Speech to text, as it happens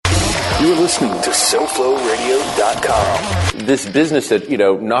You're listening to SoFloRadio.com. This business that,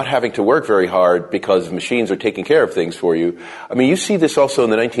 not having to work very hard because machines are taking care of things for you. I mean, you see this also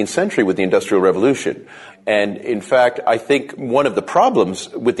in the 19th century with the Industrial Revolution. And in fact, I think one of the problems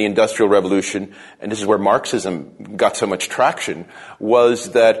with the Industrial Revolution, and this is where Marxism got so much traction,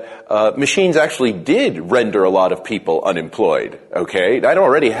 was that machines actually did render a lot of people unemployed, okay? That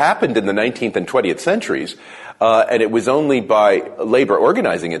already happened in the 19th and 20th centuries. And it was only by labor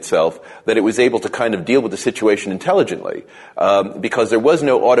organizing itself that it was able to kind of deal with the situation intelligently, because there was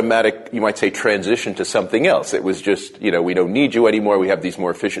no automatic, you might say, transition to something else. It was just, we don't need you anymore. We have these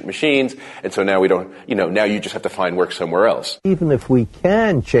more efficient machines, and so now we don't, now you just have to find work somewhere else. Even if we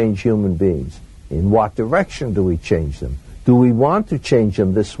can change human beings, in what direction do we change them? Do we want to change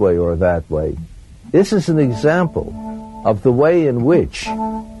them this way or that way? This is an example of the way in which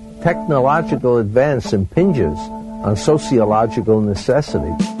technological advance impinges on sociological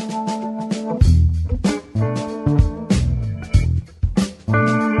necessity.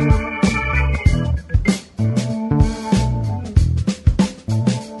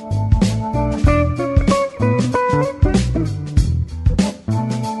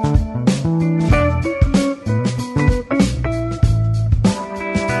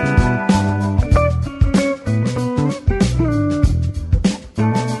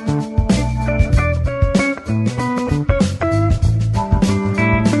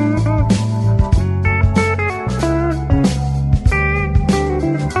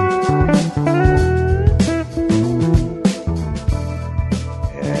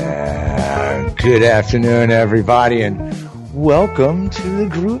 Good afternoon, everybody, and welcome to the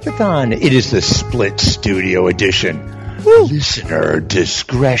Groovathon. It is the split studio edition. Woo. Listener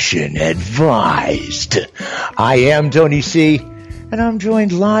discretion advised. I am Tony C., and I'm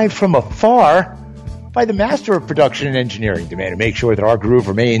joined live from afar by the master of production and engineering, the man to make sure that our groove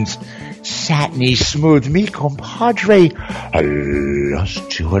remains satiny smooth, mi compadre, Los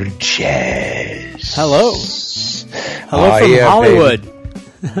Georges. Hello. Hello from Hollywood. Baby.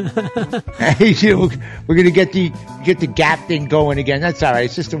 Hey, we're gonna get the gap thing going again. That's all right.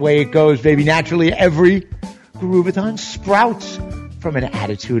 It's just the way it goes, baby. Naturally, every Groovathon sprouts from an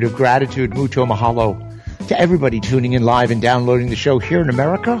attitude of gratitude. Mucho mahalo to everybody tuning in live and downloading the show here in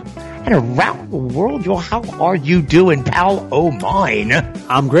America and around the world. Yo, how are you doing, pal? Oh, mine.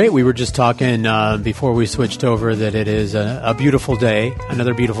 I'm great. We were just talking before we switched over that it is a beautiful day,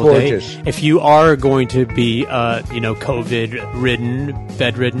 another beautiful Gorgeous. day. If you are going to be, COVID-ridden,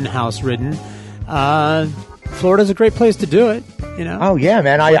 bed-ridden, house-ridden, Florida's a great place to do it. Oh yeah,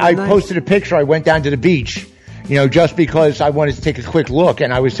 man. I posted a picture. I went down to the beach, just because I wanted to take a quick look,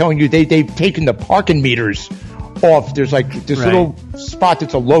 and I was telling you they've taken the parking meters off. There's like this little spot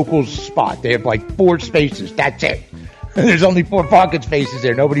that's a local spot. They have like 4 spaces. That's it. There's only 4 parking spaces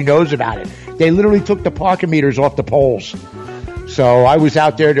there. Nobody knows about it. They literally took the parking meters off the poles. So I was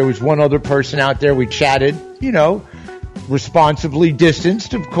out there. There was one other person out there. We chatted, responsibly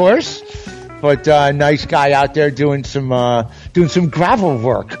distanced, of course, but nice guy out there doing some gravel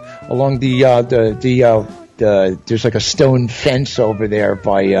work along there's like a stone fence over there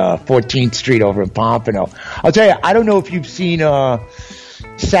by 14th Street over in Pompano. I'll tell you, I don't know if you've seen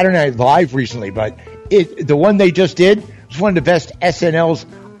Saturday Night Live recently, but the one they just did was one of the best SNLs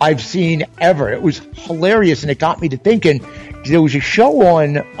I've seen ever. It was hilarious, and it got me to thinking. There was a show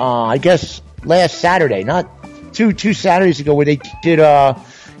on, I guess, last Saturday, not two Saturdays ago, where they did,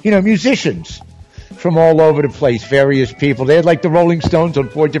 musicians from all over the place, various people. They had like the Rolling Stones on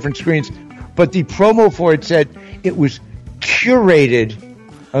 4 different screens. But the promo for it said it was curated,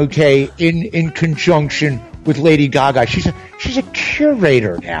 okay, in conjunction with Lady Gaga. She's a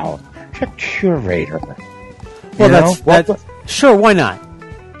curator now. She's a curator. Well, that's sure. Why not?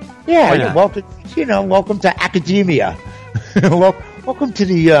 Yeah. Why not? Welcome to academia. Welcome to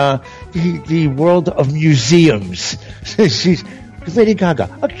the world of museums. She's Lady Gaga,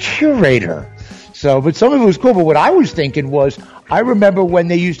 a curator. So, but some of it was cool. But what I was thinking was, I remember when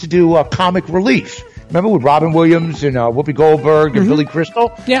they used to do comic relief. Remember with Robin Williams and Whoopi Goldberg and Billy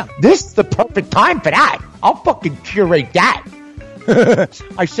Crystal? Yeah. This is the perfect time for that. I'll fucking curate that.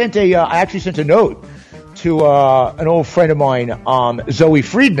 I actually sent a note to an old friend of mine, Zoe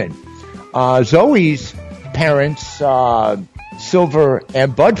Friedman. Zoe's parents, Silver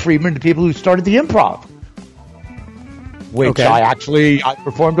and Bud Friedman, the people who started the Improv. Which I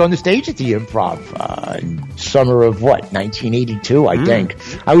performed on the stage at the Improv in summer of 1982, I think.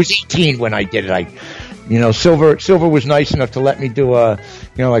 I was 18 when I did it. Silver was nice enough to let me do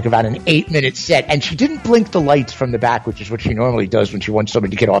like about an 8-minute set, and she didn't blink the lights from the back, which is what she normally does when she wants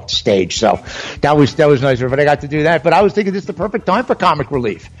somebody to get off the stage. So that was nice of her, but I got to do that. But I was thinking this is the perfect time for comic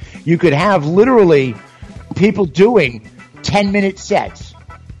relief. You could have literally people doing 10-minute sets,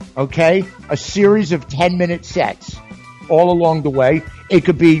 okay? A series of 10-minute sets all along the way. It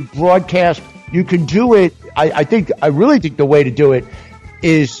could be broadcast. You can do it. I really think the way to do it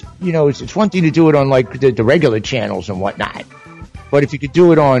is, it's one thing to do it on like the regular channels and whatnot, but if you could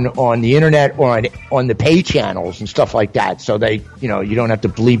do it on the internet or on the pay channels and stuff like that, so they, you don't have to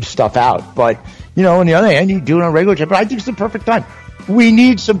bleep stuff out. But, on the other hand, you do it on regular channels. But I think it's the perfect time. We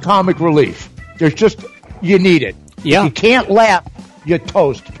need some comic relief. You need it. Yeah. If you can't laugh, you're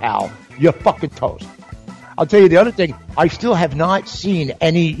toast, pal. You're fucking toast. I'll tell you the other thing. I still have not seen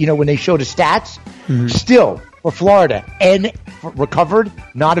any, when they show the stats, still for Florida, and recovered,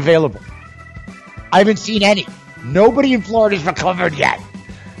 not available. I haven't seen any. Nobody in Florida is recovered yet,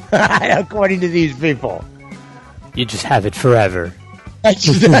 according to these people. You just have it forever.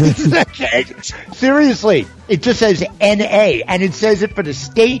 Seriously, it just says NA, and it says it for the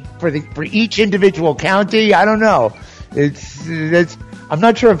state, for each individual county. I don't know. I'm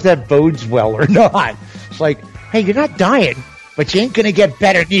not sure if that bodes well or not. It's like, hey, you're not dying, but you ain't gonna get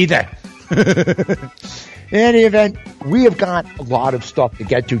better neither. In any event, we have got a lot of stuff to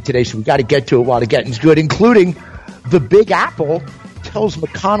get to today, so we got to get to it while the getting's good, including the Big Apple tells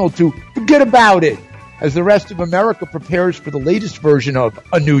McConnell to forget about it as the rest of America prepares for the latest version of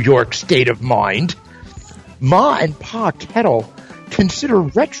A New York State of Mind. Ma and Pa Kettle consider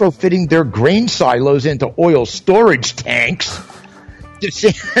retrofitting their grain silos into oil storage tanks.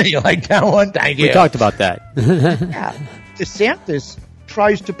 You like that one? Thank you. We talked about that. Yeah. DeSantis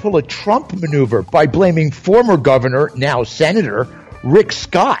tries to pull a Trump maneuver by blaming former governor, now Senator, Rick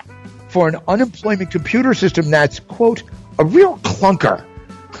Scott for an unemployment computer system that's, quote, a real clunker.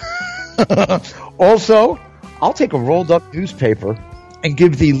 Also, I'll take a rolled-up newspaper and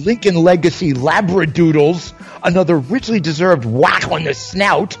give the Lincoln Legacy Labradoodles another richly deserved whack on the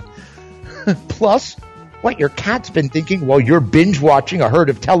snout. Plus, what your cat's been thinking while you're binge-watching a herd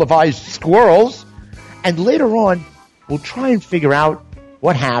of televised squirrels. And later on, we'll try and figure out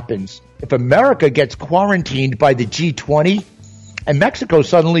what happens if America gets quarantined by the G20 and Mexico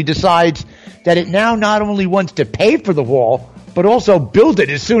suddenly decides that it now not only wants to pay for the wall, but also build it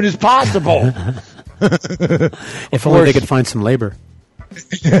as soon as possible. If only they could find some labor.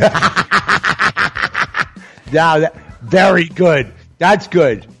 Yeah, very good. That's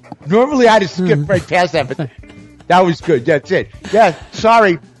good. Normally I'd have skipped right past that, but that was good. That's it. Yeah,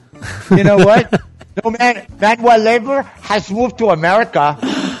 sorry. You know what? No, Manuel Labor has moved to America.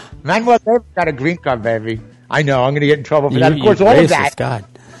 Manuel Labor got a green card, baby. I know, I'm going to get in trouble for that. Of course, all of that. God.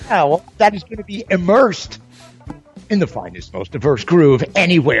 Yeah, well, that is going to be immersed in the finest, most diverse groove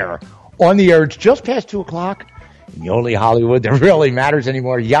anywhere on the air. It's just past 2 o'clock in the only Hollywood that really matters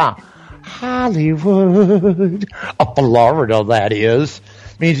anymore. Yeah, Hollywood. Florida, that is.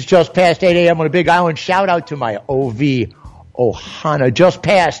 Means it's just past 8 a.m. on a Big Island. Shout out to my OV Ohana. Just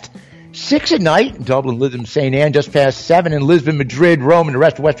past 6 at night in Dublin, Lisbon, St. Anne. Just past 7 in Lisbon, Madrid, Rome, and the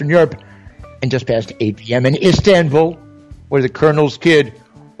rest of Western Europe. And just past 8 p.m. in Istanbul, where the Colonel's kid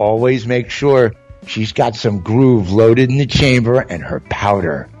always makes sure she's got some groove loaded in the chamber and her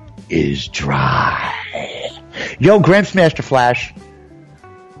powder is dry. Yo, Gramps Master Flash.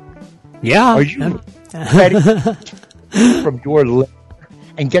 Yeah. Are you ready from your lip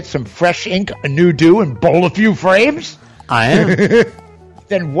and get some fresh ink, a new do, and bowl a few frames? I am.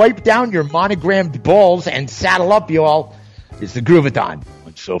 Then wipe down your monogrammed balls and saddle up, y'all. It's the Groovathon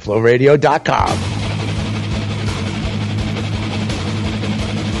on SoFloRadio.com.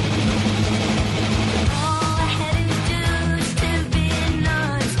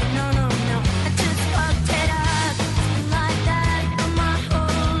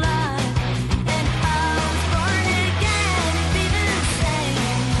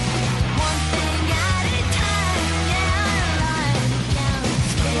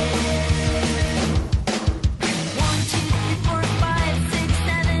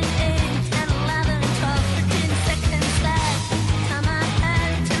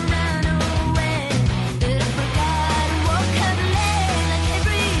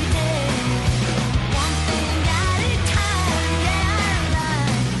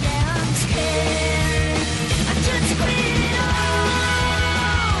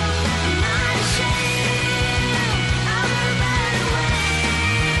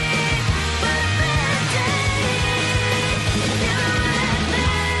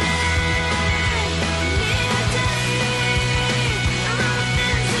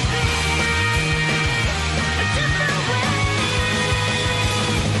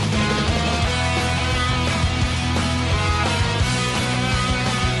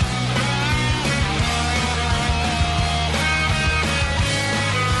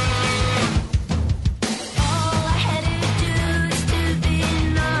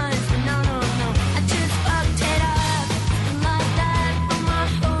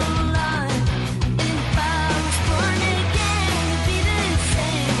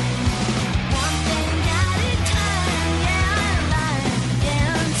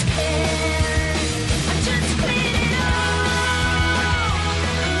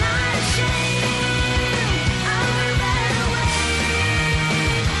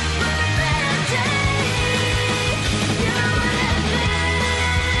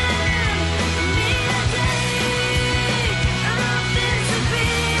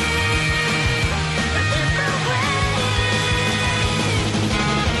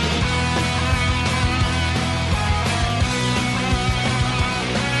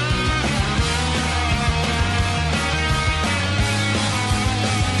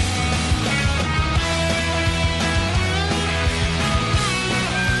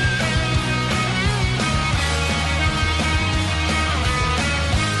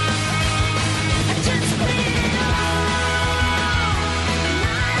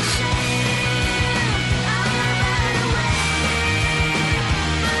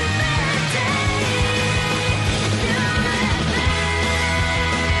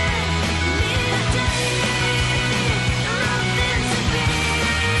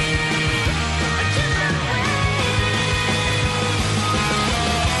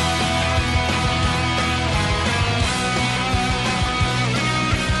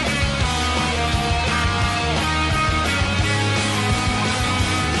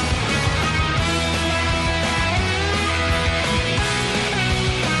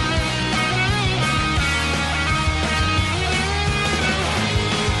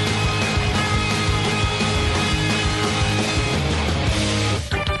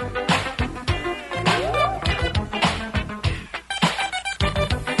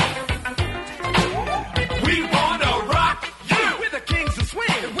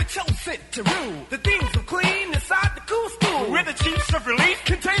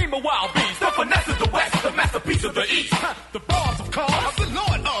 wild beast. The finesse of the West, the masterpiece of the East. The bars of cars, the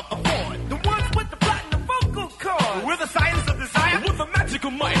lord of Afford. The ones with the platinum vocal cords. With the science of desire, with the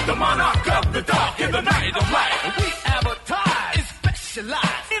magical might. The monarch of the dark in the night of light. We advertise and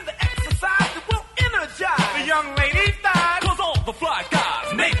specialize in the exercise that will energize the young ladies' thighs. Cause all the fly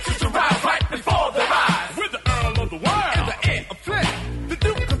guys, nature's to rise right before their eyes. With the Earl of the World and the heir of Flint. The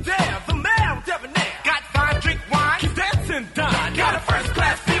Duke of Dare, the Mayor of Debonair. Got fine, drink wine, keep dancing, dine. Got a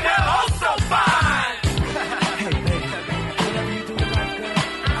first-class female, oh so fine. Hey, baby, whatever you do to my girl,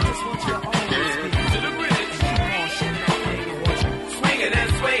 I just want you to always be to the bridge. Come on, shake that thing and watch it. Swinging and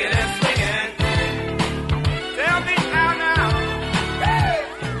swinging and swinging. Tell me now, hey,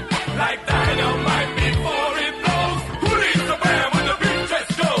 like dynamite before it blows. Who needs the band when the beat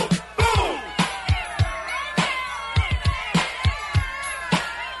just goes? Boom!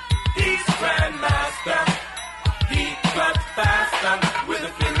 He's Grandmaster. He cuts faster with a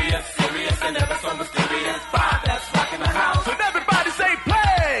furious, serious, and ever so mysterious vibe that's rocking the house. And everybody say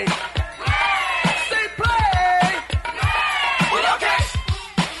play! Say play! Well, okay.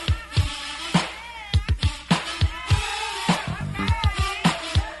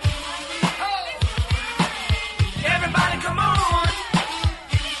 Everybody come on!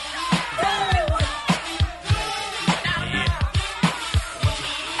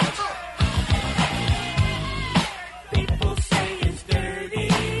 People say it's dirty,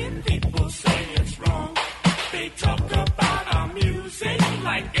 people say it's wrong. They talk about our music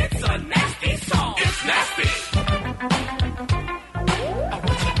like it's a nasty song. It's nasty.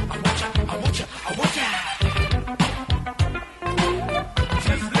 I want ya.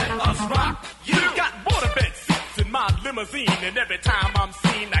 Just let us rock. You got waterbed seats in my limousine, and every time I'm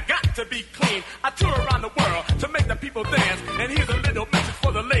seen, I got to be clean. I tour around the world to make the people dance, and here's a little message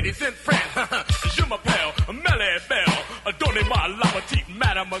for the ladies in France. Je m'appelle Melly Belle, donnez-moi la petite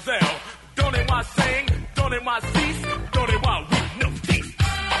mademoiselle. Donnez-moi sing, donnez-moi cease, donnez-moi weep no teeth.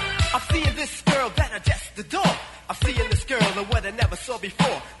 I'm seeing this girl that I just adore. I'm seeing this girl in what I never saw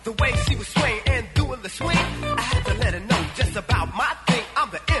before. The way she was swaying and doing the swing, I had to let her know just about my thing. I'm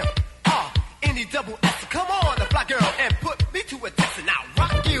the M-R-N-E-double-S. Come on, the fly girl, and put me to a test, and I'll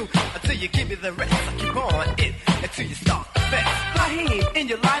rock you until you give me the rest. I keep on it until you start the fest. Naheem, in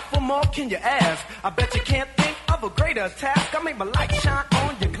your life, what more can you ask? I bet you can't think of a greater task. I make my light shine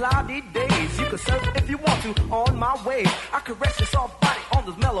on your cloudy days. You can surf if you want to on my wave. I caress your soft body on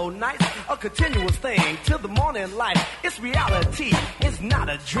those mellow nights. A continuous thing till the morning light. It's reality, it's not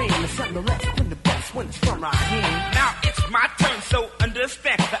a dream. It's something less than the best when it's from Raheem. Now it's my turn, so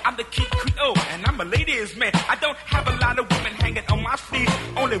understand that I'm the key Creole and I'm a ladies' man. I don't have a lot of women hanging on my sleeve.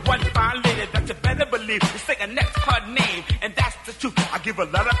 Only one fine lady that you better believe. You say next her name, and that's the truth. I give a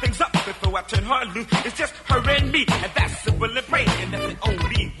lot of things up before I turn her loose. It's just her and me, and that's simple and plain, and that's the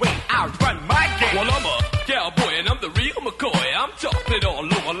only way I run my game. Well, I'm a cowboy and I'm the real McCoy. I'm chopping all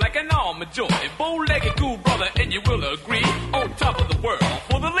over like an almond joy. Bow-legged cool brother, and you will agree. On top of the world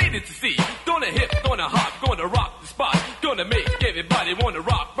for the ladies to see. Gonna hip, gonna hop, gonna rock the spot. Gonna make everybody wanna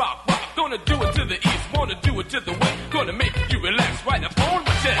rock, rock, rock. Gonna do it to the east, wanna do it to the west. Gonna make you relax right up on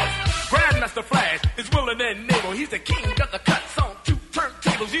my chest. Grandmaster Flash is willing and able. He's the king of the cuts on two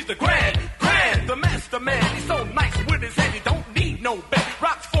turntables. He's the grand, the master man. He's so nice with his head, he don't need no bed.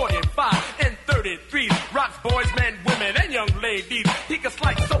 Rocks 45 and 33. Rocks boys, men, women, and young ladies. He can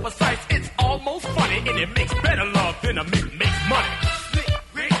slice so precise, it's almost funny. And it makes better love than a makes money. Slick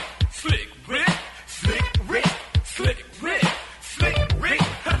Rick, Slick Rick, Slick Rick, Slick Rick, Slick Rick,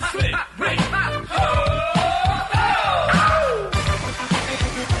 Slick Rick.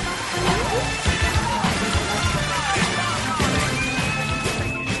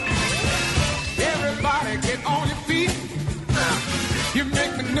 Everybody get on your feet. You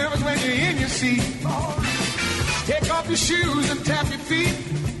make me nervous when you're in your seat. Take off your shoes and tap your feet.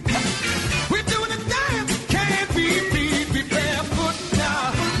 We're doing a dance, can't be beat. Be barefoot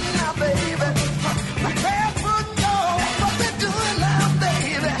now, now, baby. Be barefoot, no. What we doing now,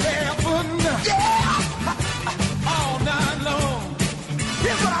 baby? Barefoot now, yeah. All night long.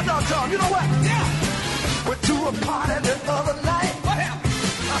 Here's what I done, Tom. You know what? Yeah. Went to a party the other night. What happened?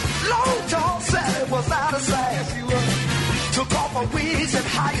 Long John Sally was out of sight. Yes, he was. Took off her wigs and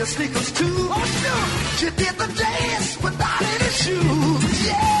higher sneakers too. Oh, sure. She did the dance without any shoes.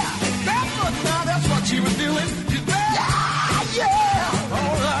 Yeah. Barefoot now, that's what she was doing. She's barefoot. Yeah.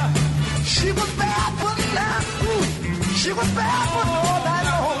 All right. She was barefoot now. She was barefoot all night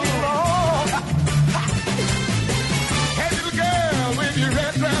long. Hey, little girl, with your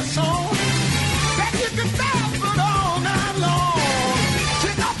red dress on, bet you can barefoot all night long.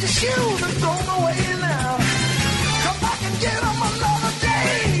 Take off your shoes and throw them away now. Come back and get them another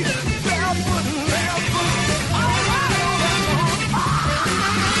day.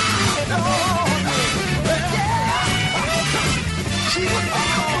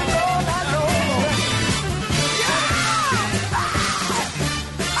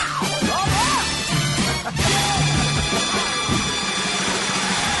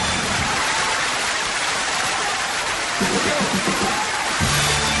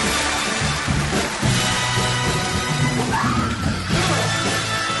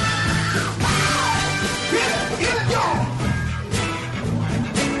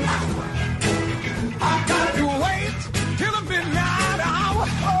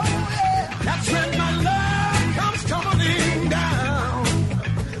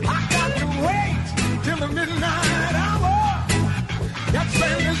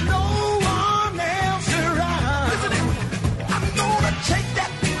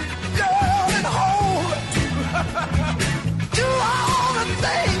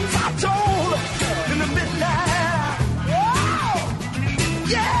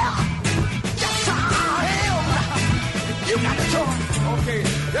 Yeah, yes I am. You got the choice. Okay,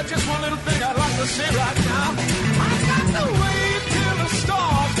 there's just one little thing I'd like to say right now. I got to wait till the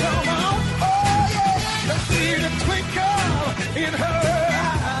stars come out. Oh yeah, to see the twinkle in her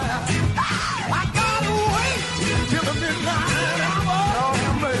eye. I gotta wait till the midnight hour. Oh,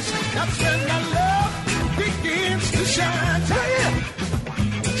 mercy. That's when my love begins to shine. Tell you,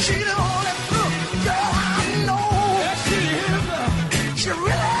 she the only girl I know. Yes, she is. She really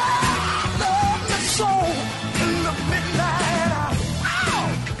loves me so in the midnight hour. Ow!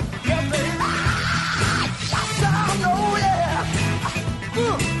 Yeah, baby. Yes, I know, yeah.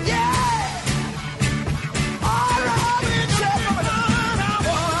 Yeah. All right, it's in the midnight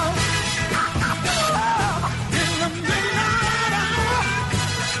hour. I got the love in the midnight hour.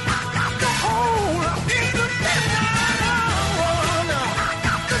 I got the hold in the midnight hour. I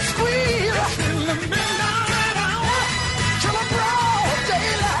got the squeeze in the midnight hour. Till the broad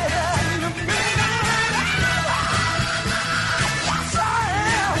daylight in the midnight hour. Yes, I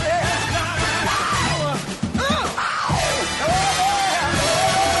am, yeah.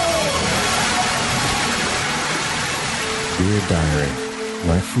 Dear Diary,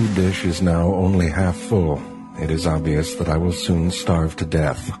 my food dish is now only half full. It is obvious that I will soon starve to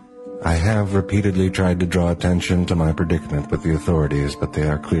death. I have repeatedly tried to draw attention to my predicament with the authorities, but they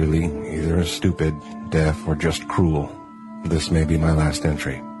are clearly either stupid, deaf, or just cruel. This may be my last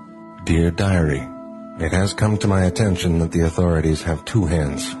entry. Dear Diary, it has come to my attention that the authorities have two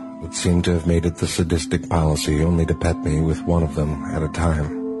hands, but seem to have made it the sadistic policy only to pet me with one of them at a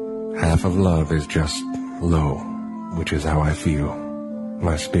time. Half of love is just low, which is how I feel.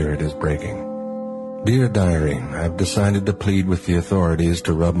 My spirit is breaking. Dear Diary, I've decided to plead with the authorities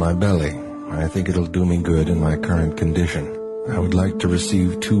to rub my belly. I think it'll do me good in my current condition. I would like to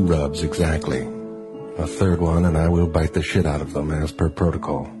receive 2 rubs exactly. A third one and I will bite the shit out of them as per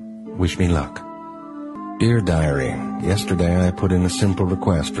protocol. Wish me luck. Dear Diary, yesterday I put in a simple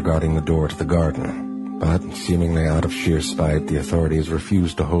request regarding the door to the garden, but seemingly out of sheer spite, the authorities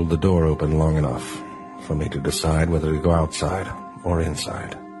refused to hold the door open long enough for me to decide whether to go outside or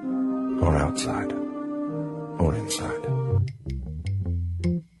inside, or outside or inside.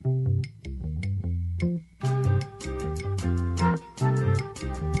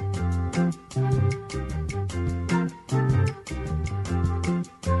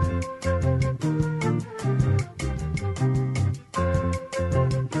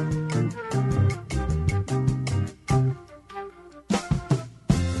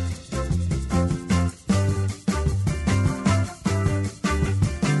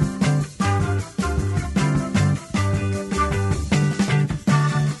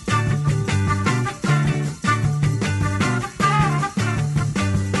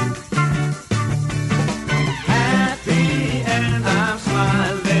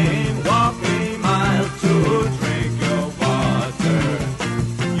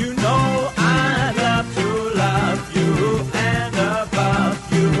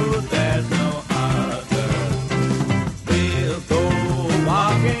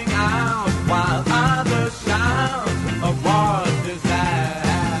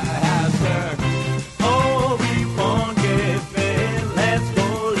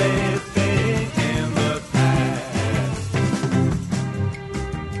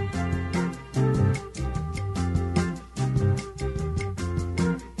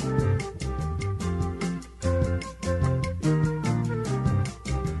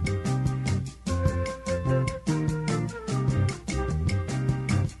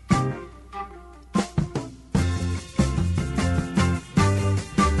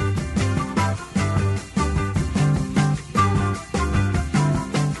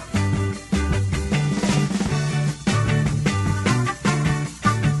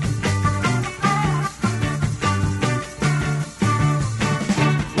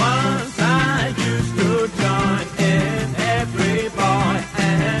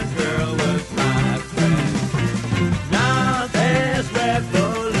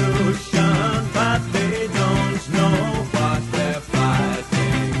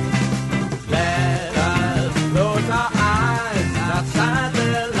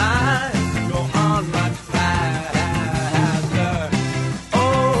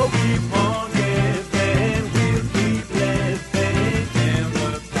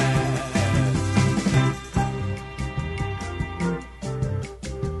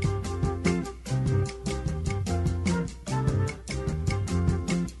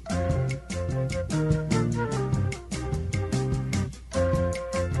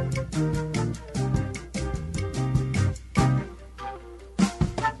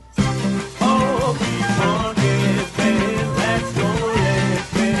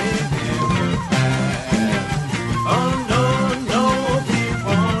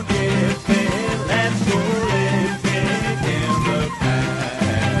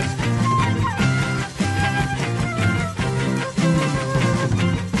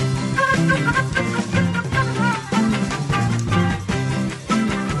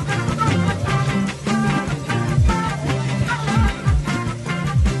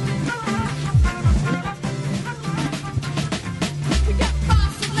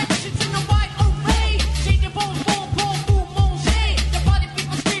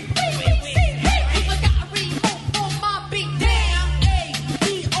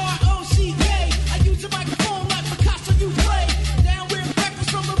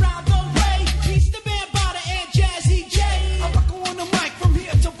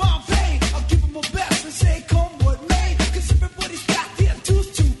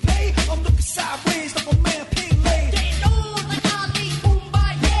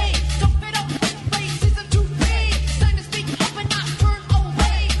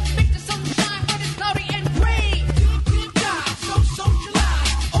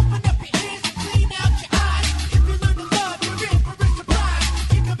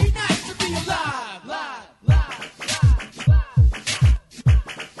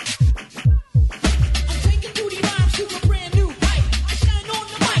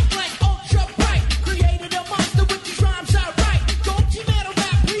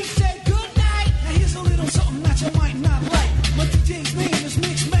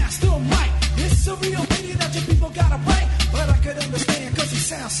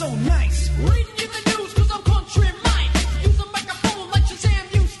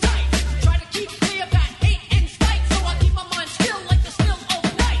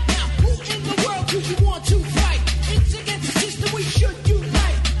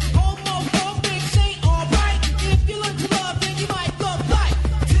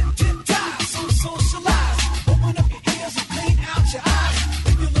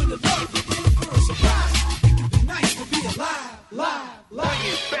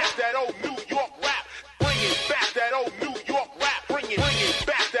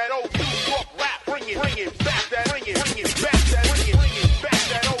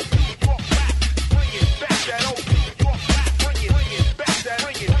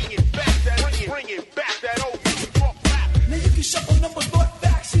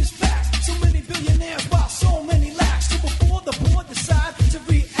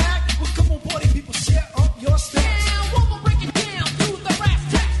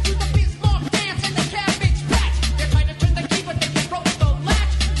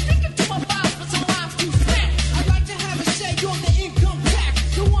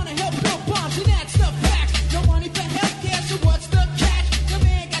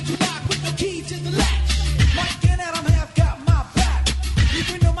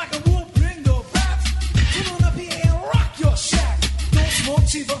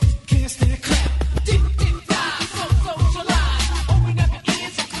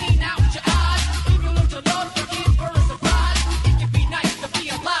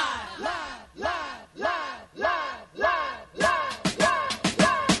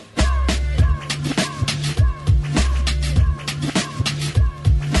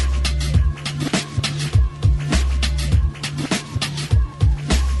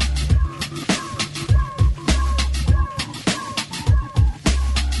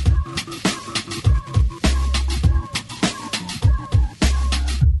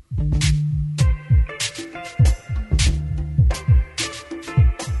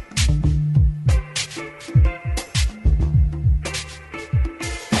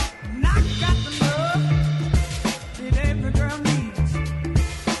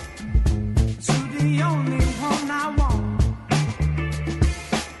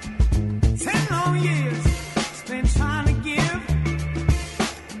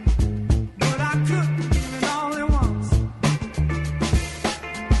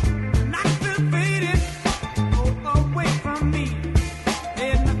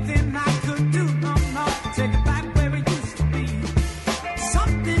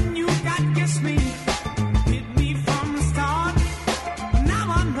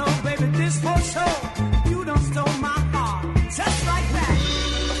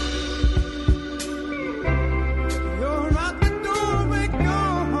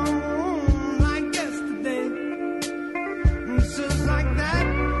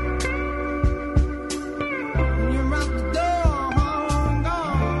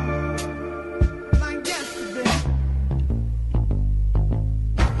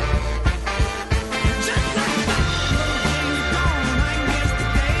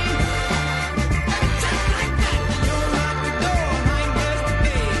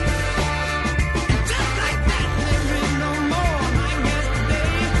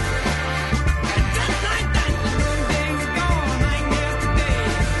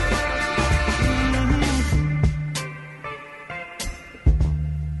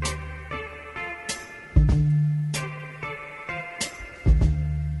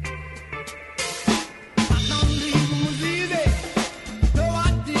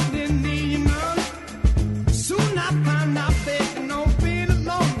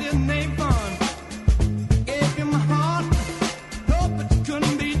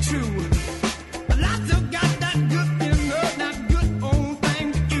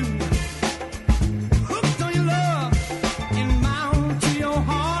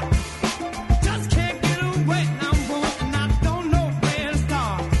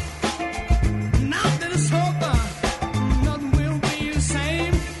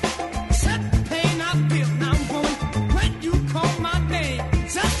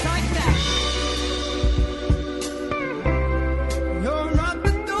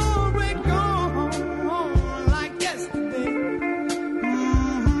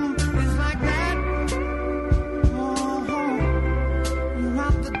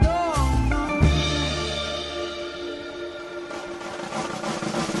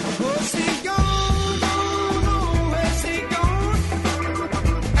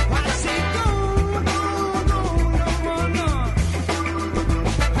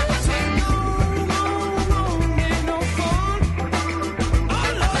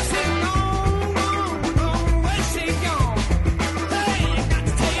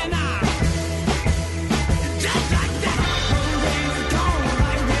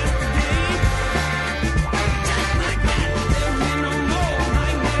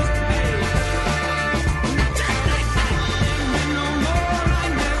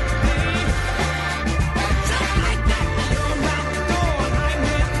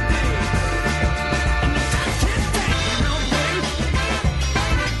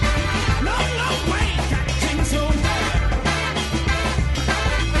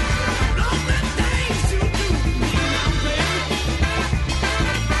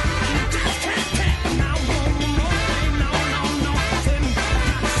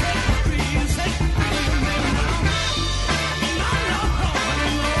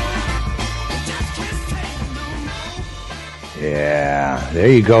 There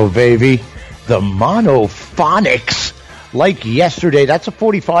you go, baby. The Monophonics. Like Yesterday. That's a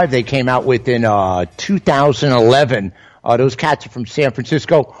 45 they came out with in 2011. Those cats are from San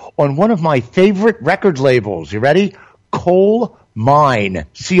Francisco on one of my favorite record labels. You ready? Coal Mine.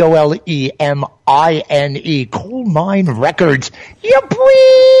 Colemine. Coal Mine Records. Yeah,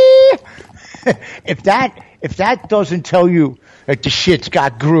 boy! If that doesn't tell you that the shit's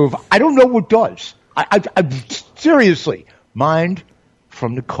got groove, I don't know what does. I seriously, Mind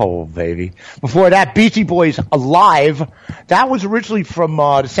from the Coal, baby. Before that, Beastie Boys, Alive. That was originally from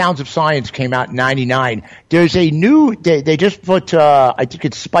The Sounds of Science, came out in 99. There's a new, they just put, I think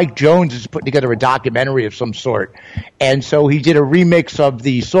it's Spike Jonze is putting together a documentary of some sort. And so he did a remix of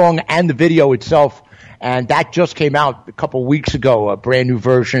the song and the video itself. And that just came out a couple weeks ago, a brand new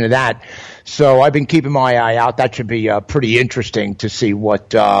version of that. So I've been keeping my eye out. That should be pretty interesting to see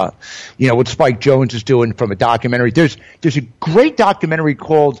what what Spike Jonze is doing from a documentary. There's a great documentary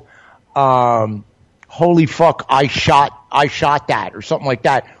called Holy Fuck, I Shot That, or something like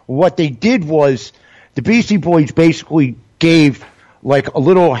that. What they did was the Beastie Boys basically gave like a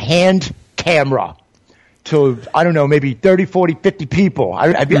little hand camera to, I don't know, maybe 30, 40, 50 people.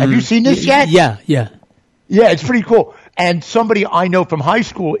 Have you seen this yet? Yeah. Yeah, it's pretty cool. And somebody I know from high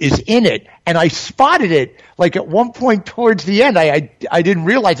school is in it, and I spotted it like at one point towards the end. I didn't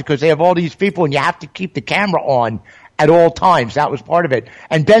realize it because they have all these people, and you have to keep the camera on at all times. That was part of it.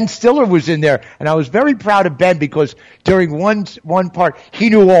 And Ben Stiller was in there, and I was very proud of Ben because during one part he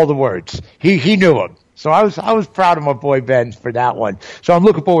knew all the words. He knew them. So I was proud of my boy Ben for that one. So I'm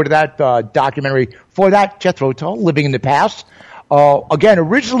looking forward to that documentary. For that, Jethro Tull, Living in the Past. Again,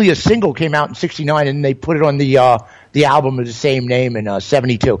 originally a single came out in 69, and they put it on the album of the same name in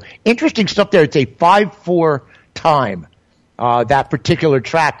 72. Interesting stuff there. It's a 5/4 time, that particular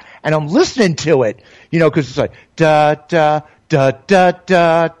track. And I'm listening to it, because it's like, da, da, da, da,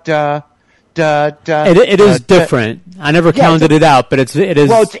 da, da. It is different. I never counted it out, but it is.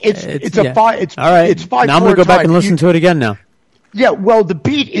 Well, it's a five. It's all right. It's 5/4 now I'm going to go back time. and listen to it again now. Yeah, well, the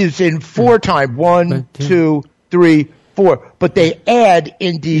beat is in 4 time. 1, 2, 3, 4. But they add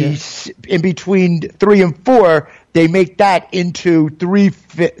in between 3 and 4. They make that into 3.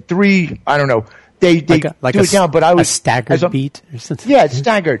 I don't know. They do it down, but I was a staggered beat or something. Yeah, it's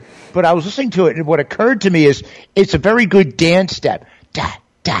staggered. But I was listening to it, and what occurred to me is it's a very good dance step. Da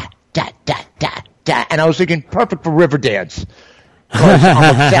da da da da da, and I was thinking perfect for Riverdance.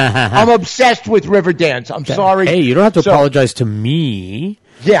 I'm obsessed with Riverdance. I'm sorry. Hey, you don't have to apologize to me.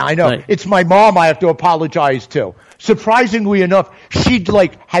 Yeah, I know. It's my mom I have to apologize to. Surprisingly enough, she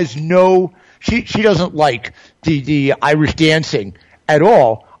has no. She doesn't like the Irish dancing at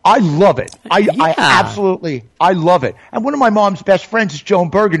all. I love it. I absolutely love it. And one of my mom's best friends is Joan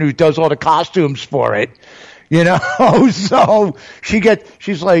Bergen, who does all the costumes for it. So she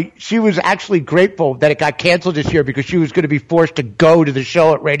was actually grateful that it got canceled this year because she was going to be forced to go to the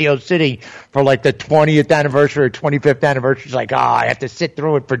show at Radio City for like the 20th anniversary or 25th anniversary. She's like, I have to sit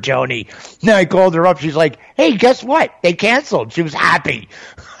through it for Joni. Then I called her up. She's like, hey, guess what? They canceled. She was happy.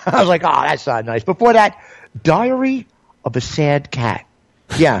 I was like, that's not nice. Before that, Diary of a Sad Cat.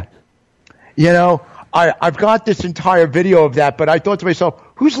 Yeah. I've got this entire video of that, but I thought to myself,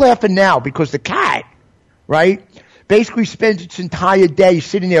 who's laughing now? Because the cat, right, basically spends its entire day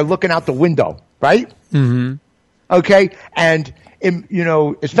sitting there looking out the window, right? Mm-hmm. Okay? And,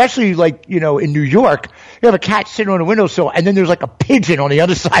 especially in New York, you have a cat sitting on a windowsill, and then there's like a pigeon on the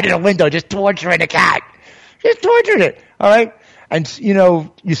other side of the window just torturing the cat. Just torturing it, all right? And,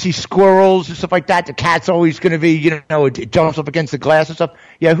 you see squirrels and stuff like that. The cat's always going to be, it jumps up against the glass and stuff.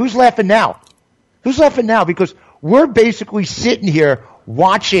 Yeah, who's laughing now? Who's laughing now? Because we're basically sitting here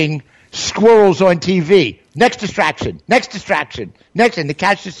watching squirrels on TV. Next distraction. Next, and the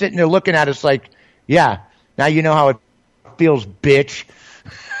cat's just sitting there looking at us like, yeah, now you know how it feels, bitch.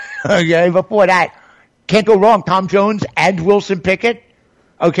 Okay, before that, can't go wrong. Tom Jones and Wilson Pickett.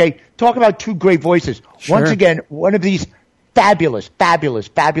 Okay, talk about two great voices. Sure. Once again, one of these fabulous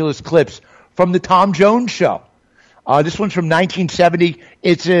clips from the Tom Jones Show. This one's from 1970.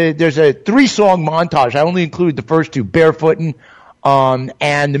 There's a 3-song montage. I only include the first two, Barefootin'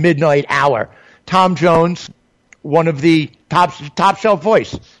 and The Midnight Hour. Tom Jones, one of the top shelf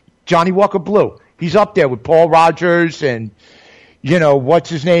voice, Johnny Walker Blue. He's up there with Paul Rogers and, what's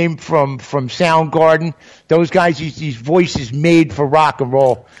his name from Soundgarden. Those guys, these voices made for rock and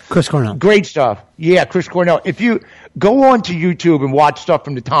roll. Chris Cornell. Great stuff. Yeah, Chris Cornell. If you go on to YouTube and watch stuff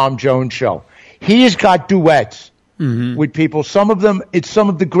from the Tom Jones Show, he has got duets with people. Some of them, it's some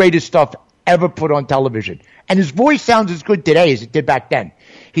of the greatest stuff ever put on television. And his voice sounds as good today as it did back then.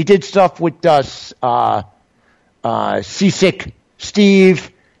 He did stuff with Seasick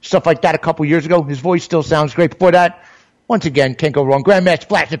Steve, stuff like that a couple years ago. His voice still sounds great. Before that, once again, can't go wrong. Grandmaster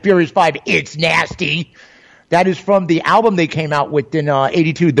Flash and Furious 5, It's Nasty. That is from the album they came out with in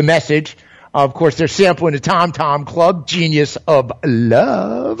 82, The Message. Of course, they're sampling the Tom Tom Club, Genius of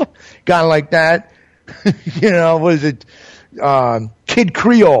Love. Kind of like that. What is it? Kid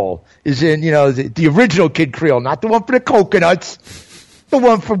Creole is in, the original Kid Creole, not the one for the coconuts. The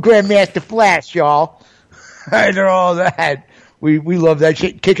one from Grandmaster Flash, y'all. And all that. We love that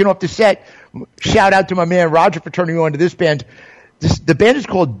shit. Kicking off the set, shout out to my man Roger for turning me on to this band. The band is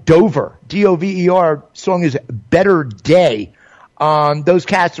called Dover, D-O-V-E-R. Song is Better Day. Those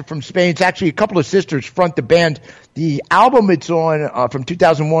cats are from Spain. It's actually a couple of sisters front the band. The album it's on from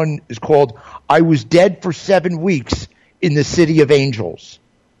 2001 is called I Was Dead for 7 Weeks in the City of Angels.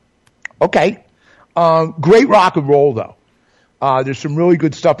 Okay. Great rock and roll, though. There's some really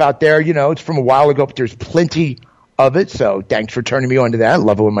good stuff out there. It's from a while ago, but there's plenty of it. So thanks for turning me on to that. I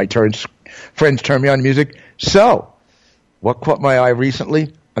love it when my friends turn me on to music. So what caught my eye recently?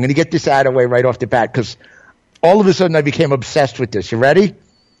 I'm going to get this out of the way right off the bat because all of a sudden I became obsessed with this. You ready?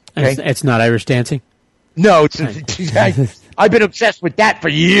 Okay. It's not Irish dancing? No, I've been obsessed with that for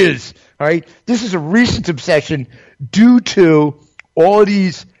years. All right. This is a recent obsession due to all of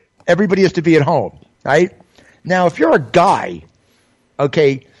these, everybody has to be at home. Right? Now, if you're a guy,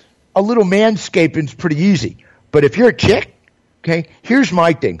 okay, a little manscaping's pretty easy. But if you're a chick, okay, here's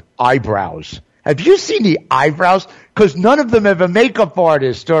my thing. Eyebrows. Have you seen the eyebrows? Because none of them have a makeup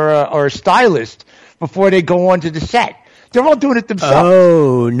artist or a stylist before they go onto the set. They're all doing it themselves.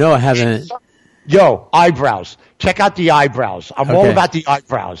 Oh, no, I haven't. Yo, eyebrows. Check out the eyebrows. I'm all about the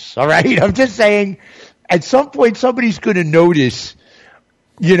eyebrows, all right? I'm just saying, at some point, somebody's going to notice,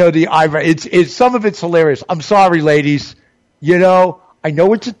 the eyebrow. It's some of it's hilarious. I'm sorry, ladies. I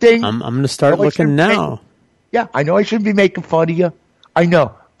know it's a thing. I'm going to start looking now. Yeah, I know I shouldn't be making fun of you. I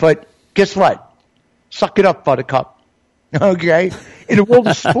know. But guess what? Suck it up, buttercup. Okay? In the world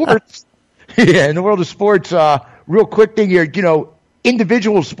of sports, real quick thing here,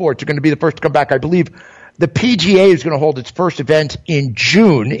 individual sports are going to be the first to come back. I believe the PGA is going to hold its first event in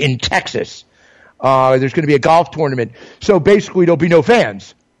June in Texas. There's going to be a golf tournament. So basically there'll be no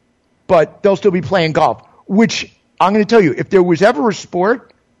fans, but they'll still be playing golf, which I'm going to tell you, if there was ever a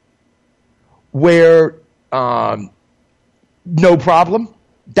sport where no problem,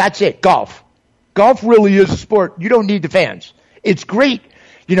 that's it, golf. Golf really is a sport. You don't need the fans. It's great.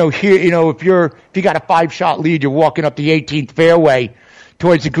 If you got a 5-shot lead, you're walking up the 18th fairway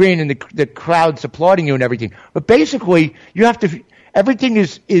towards the green and the crowd's applauding you and everything. But basically, everything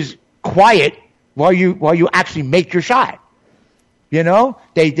is quiet while you actually make your shot. They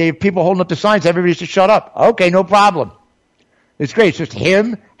have people holding up the signs, everybody's to shut up. Okay, no problem. It's great. It's just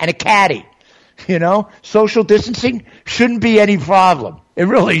him and a caddy. Social distancing shouldn't be any problem. It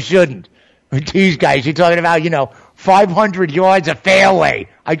really shouldn't. These guys, you're talking about, 500 yards of fairway.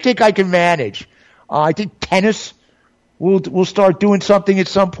 I think I can manage. I think tennis will start doing something at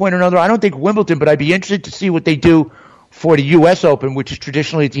some point or another. I don't think Wimbledon, but I'd be interested to see what they do for the U.S. Open, which is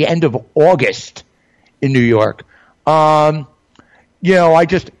traditionally at the end of August in New York. You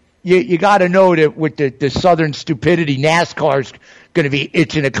got to know that with the Southern stupidity, NASCAR's going to be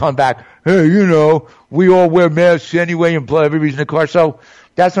itching to come back. Hey, we all wear masks anyway and everybody's in the car. So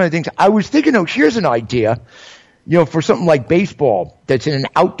that's one of the things. I was thinking, here's an idea, for something like baseball that's in an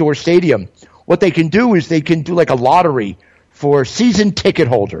outdoor stadium. What they can do is they can do like a lottery for season ticket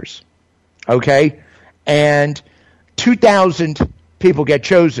holders. Okay? And 2,000 people get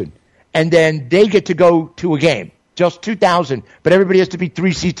chosen. And then they get to go to a game. Just 2,000. But everybody has to be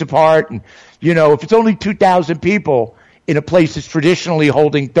 3 seats apart. And, if it's only 2,000 people in a place that's traditionally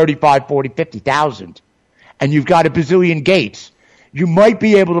holding 35, 40, 50,000, and you've got a bazillion gates, you might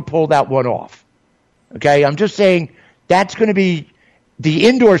be able to pull that one off. Okay? I'm just saying that's going to be, the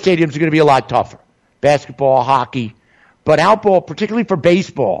indoor stadiums are going to be a lot tougher. Basketball, hockey, but outball, particularly for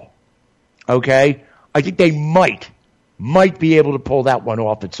baseball, okay, I think they might be able to pull that one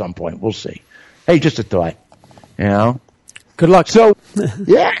off at some point. We'll see. Hey, just a thought. Good luck. So,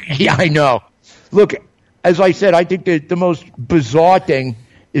 yeah, I know. Look, as I said, I think that the most bizarre thing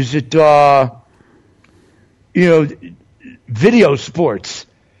is that, video sports,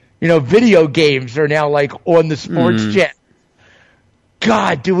 video games are now like on the sports jet.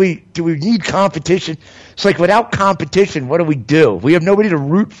 God, do we need competition? It's like without competition, what do? We have nobody to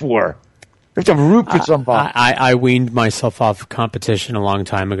root for. We have to root for somebody. I weaned myself off competition a long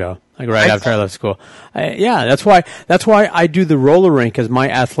time ago, like right after I left school. That's why I do the roller rink as my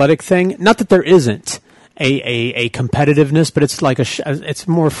athletic thing. Not that there isn't a competitiveness, but it's like it's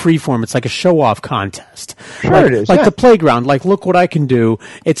more freeform. It's like a show-off contest. Sure, it is. Like the playground. Like, look what I can do.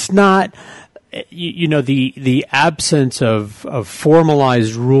 It's not, the absence of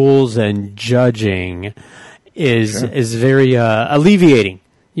formalized rules and judging is very alleviating.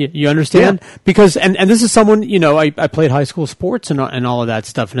 You understand? Yeah. Because, and this is someone, I played high school sports and all of that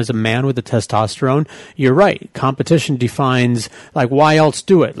stuff. And as a man with the testosterone, you're right. Competition defines, like, why else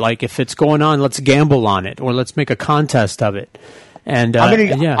do it? Like, if it's going on, let's gamble on it, or let's make a contest of it. And,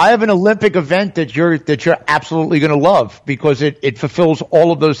 I have an Olympic event that you're absolutely going to love, because it fulfills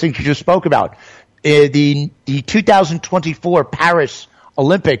all of those things you just spoke about. The 2024 Paris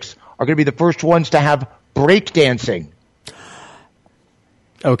Olympics are going to be the first ones to have breakdancing.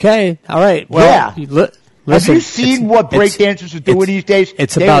 Okay. All right. Well, listen, have you seen what breakdancers are doing these days?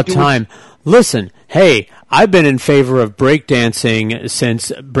 It's about time. Listen, hey, I've been in favor of breakdancing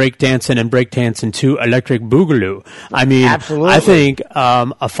since breakdancing and breakdancing 2 Electric Boogaloo. I mean, absolutely. I think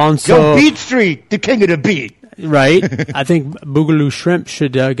Afonso... Yo, Beat Street, the king of the beat. Right? I think Boogaloo Shrimp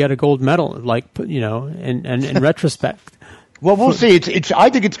should get a gold medal, like, in retrospect. Well, we'll see. I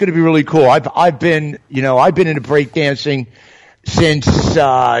think it's going to be really cool. I've been into breakdancing since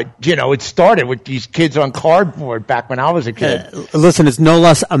it started with these kids on cardboard back when I was a kid. Listen, it's no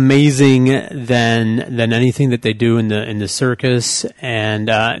less amazing than anything that they do in the circus, and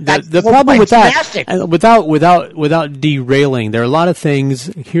the problem with that, without derailing, there are a lot of things.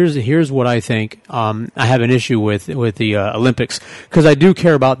 Here's what I think. I have an issue with the Olympics, because I do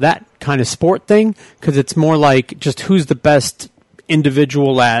care about that kind of sport thing, because it's more like just who's the best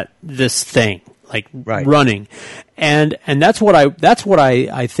individual at this thing. Like running, and that's what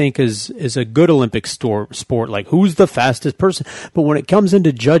I think is a good Olympic sport. Like, who's the fastest person? But when it comes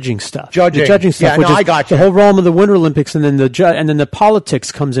into judging stuff, which is I got you. The whole realm of the Winter Olympics, and then the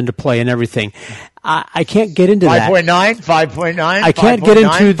politics comes into play and everything. I can't get into 5.9. I can't get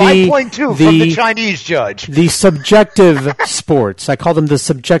into the 5.2 from the Chinese judge. The subjective sports. I call them the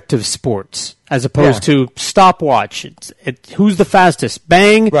subjective sports, as opposed to stopwatch. Who's the fastest?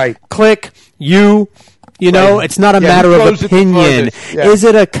 Bang, click, it's not a matter of opinion. Yeah. Is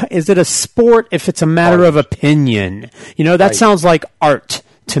it a sport if it's a matter of opinion? That sounds like art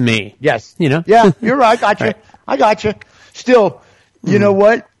to me. Yes. Yeah, you're right. I got you. Still, you know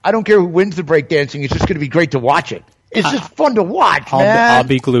what? I don't care who wins the breakdancing. It's just going to be great to watch it. It's just fun to watch, man. I'll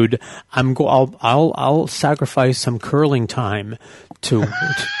be glued. I'll sacrifice some curling time to.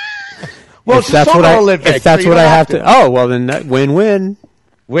 Well, if that's what Olympics, if that's what I have to. Oh, well, then win-win.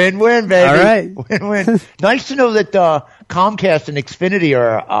 Win-win, baby. All right. Win-win. Nice to know that Comcast and Xfinity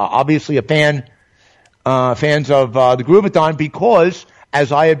are obviously fans of the Groovathon, because,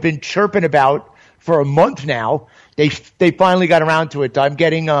 as I have been chirping about for a month now, they finally got around to it. I'm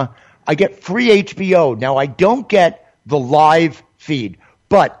getting I get free HBO. Now, I don't get the live feed,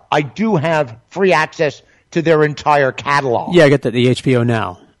 but I do have free access to their entire catalog. Yeah, I get the HBO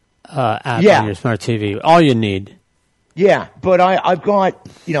Now app on your smart TV. All you need. Yeah, but I've got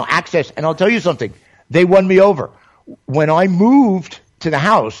access, and I'll tell you something. They won me over. When I moved to the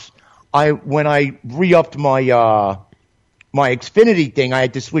house, when I re-upped my my Xfinity thing, I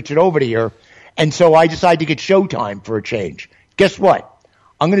had to switch it over to here, and so I decided to get Showtime for a change. Guess what?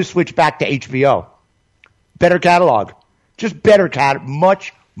 I'm going to switch back to HBO. Better catalog, just better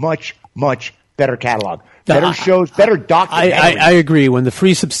much better catalog. Better shows, better documentaries. I agree. When the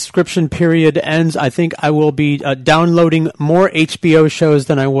free subscription period ends, I think I will be downloading more HBO shows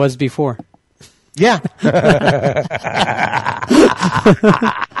than I was before. Yeah. But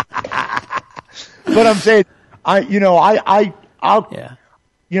I'm saying, I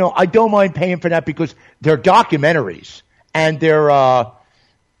don't mind paying for that, because they're documentaries and they're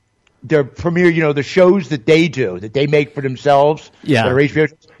premiere, the shows that they make for themselves. Yeah. That are HBO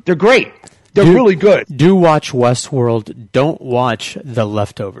shows, they're great. They're really good. Do watch Westworld. Don't watch The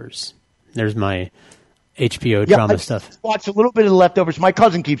Leftovers. There's my HBO drama stuff. Watch a little bit of The Leftovers. My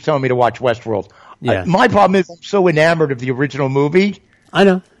cousin keeps telling me to watch Westworld. Yeah. My problem is I'm so enamored of the original movie. I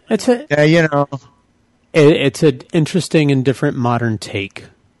know. It's an interesting and different modern take.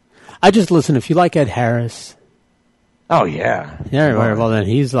 I just listen. If you like Ed Harris. Oh yeah. Yeah. Well, then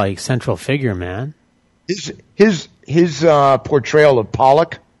he's like central figure, man. His portrayal of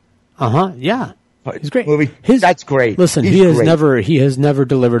Pollock. Yeah. He's great. Movie. That's great. Listen, he has never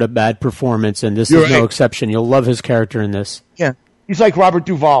delivered a bad performance, and this is no exception. You'll love his character in this. Yeah. He's like Robert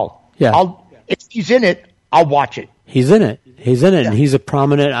Duvall. Yeah. If he's in it, I'll watch it. He's in it, and he's a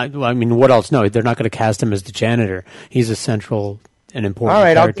prominent. I mean, what else? No, they're not going to cast him as the janitor. He's a central and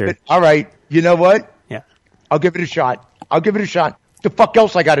important character. All right. You know what? Yeah. I'll give it a shot. The fuck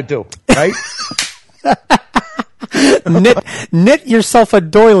else I got to do, right? knit yourself a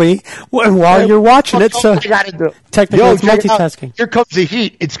doily while you're watching it. So technically, it's multitasking. Here comes the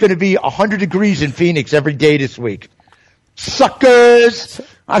heat. It's going to be 100 degrees in Phoenix every day this week. Suckers!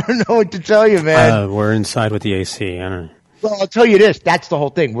 I don't know what to tell you, man. We're inside with the AC. I don't know. Well, I'll tell you this. That's the whole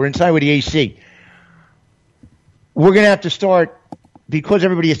thing. We're inside with the AC. We're going to have to start, because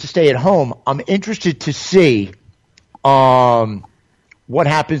everybody has to stay at home, I'm interested to see what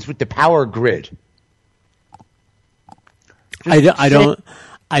happens with the power grid. I don't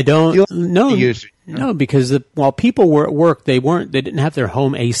know. No, because while people were at work, they didn't have their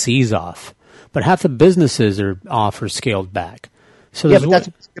home ACs off, but half the businesses are off or scaled back. So yeah, but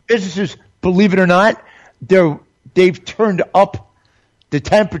the businesses, believe it or not, they've turned up the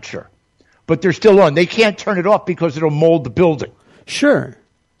temperature, but they're still on. They can't turn it off because it'll mold the building. Sure.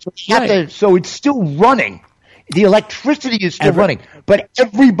 So it's still running. The electricity is still running, but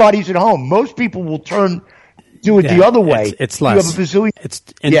everybody's at home. Most people will do it the other way. It's less. It's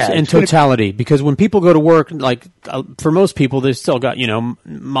in totality, because when people go to work, like for most people, they still got,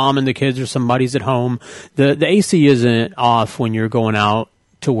 mom and the kids or somebody's at home. The AC isn't off when you're going out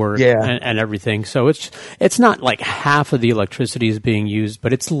to work and everything. So it's not like half of the electricity is being used,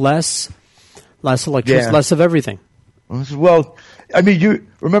 but it's less electricity, less of everything. Well, I mean, you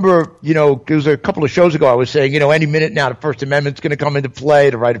remember, it was a couple of shows ago I was saying, any minute now the First Amendment's going to come into play,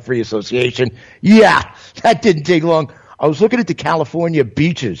 the right of free association. Yeah, that didn't take long. I was looking at the California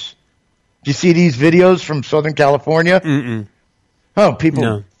beaches. Do you see these videos from Southern California? Mm-mm. Oh,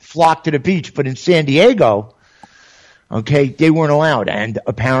 people flock to the beach. But in San Diego, they weren't allowed. And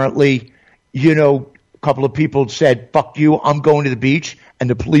apparently, a couple of people said, fuck you, I'm going to the beach. And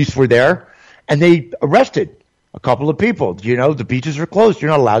the police were there. And they arrested a couple of people. The beaches are closed.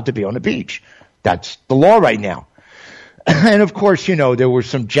 You're not allowed to be on the beach. That's the law right now. And of course, there were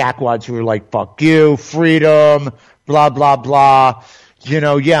some jackwads who were like, fuck you, freedom, blah, blah, blah.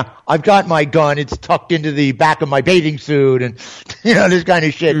 I've got my gun. It's tucked into the back of my bathing suit and, this kind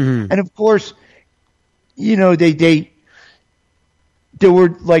of shit. Mm-hmm. And of course, there were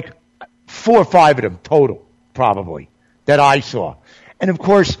like 4 or 5 of them total, probably, that I saw. And of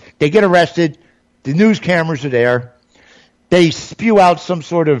course, they get arrested. The news cameras are there. They spew out some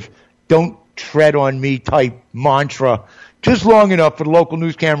sort of don't tread on me type mantra just long enough for the local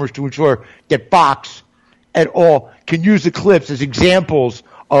news cameras to ensure that Fox et al. Can use the clips as examples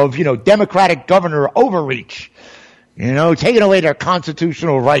of, Democratic governor overreach, taking away their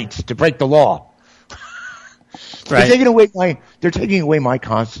constitutional rights to break the law. Right. They're taking away my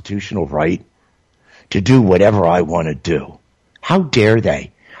constitutional right to do whatever I want to do. How dare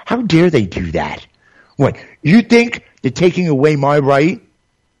they? How dare they do that? What, you think that taking away my right,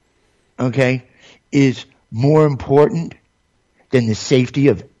 is more important than the safety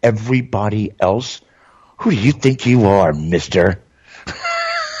of everybody else? Who do you think you are, mister?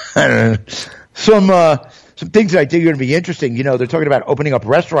 I don't know. Some things that I think are going to be interesting. They're talking about opening up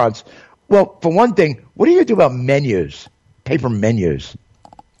restaurants. Well, for one thing, what are you going to do about menus? Paper menus.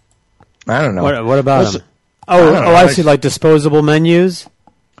 I don't know. What about them? I see, like disposable menus?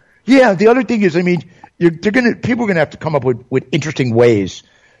 Yeah, the other thing is, people are going to have to come up with interesting ways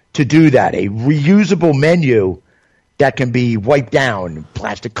to do that. A reusable menu that can be wiped down,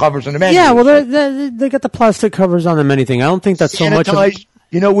 plastic covers on the menu. Yeah, well, they got the plastic covers on them. Anything. I don't think that's sanitized, so much.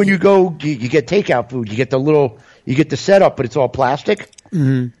 When you go, you get takeout food. You get the setup, but it's all plastic.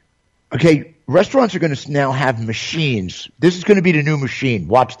 Mm-hmm. Okay, restaurants are going to now have machines. This is going to be the new machine.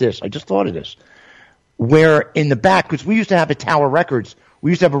 Watch this. I just thought of this. Where in the back, because we used to have at Tower Records,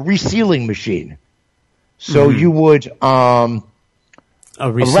 we used to have a resealing machine. So you would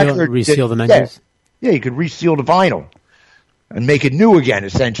reseal the menus? Yeah, you could reseal the vinyl and make it new again,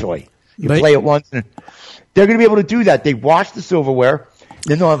 essentially. You play it once. And they're going to be able to do that. They wash the silverware.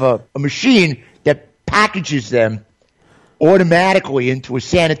 Then they'll have a machine that packages them automatically into a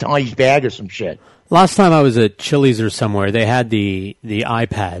sanitized bag or some shit. Last time I was at Chili's or somewhere, they had the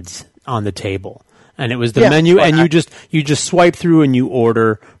iPads on the table. And it was the menu, and you just swipe through and you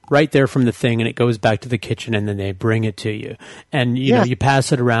order right there from the thing, and it goes back to the kitchen, and then they bring it to you. And you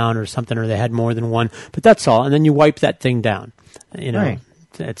pass it around or something, or they had more than one, but that's all. And then you wipe that thing down.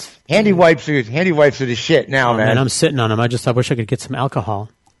 It's handy wipes are the shit now, man. And I'm sitting on them. I wish I could get some alcohol.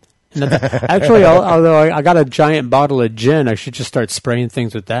 Actually, although I got a giant bottle of gin, I should just start spraying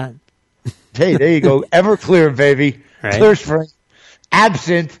things with that. Hey, there you go. Everclear, baby. Right? Clear spring.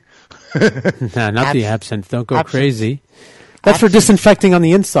 Absinthe. Nah, not the absinthe. Don't go crazy. That's for disinfecting on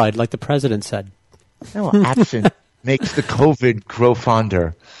the inside, like the president said. No, absinthe makes the COVID grow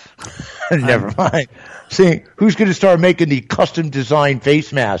fonder. Never mind. See, who's going to start making the custom designed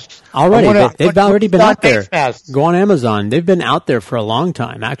face masks? Already, they've already been out there. Go on Amazon. They've been out there for a long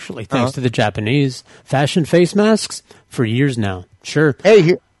time, actually, thanks to the Japanese. Fashion face masks for years now. Sure.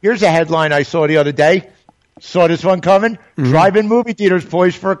 Hey, here's a headline I saw the other day. Saw this one coming. Drive-in movie theaters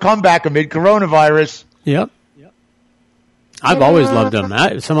poised for a comeback amid coronavirus. Yep. I've always loved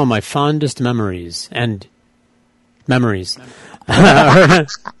them. Some of my fondest memories.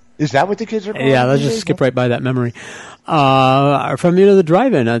 Is that what the kids are calling? Yeah, let's just skip right by that memory. From the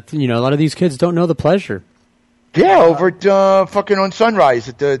drive-in, a lot of these kids don't know the pleasure. Yeah, over at fucking on Sunrise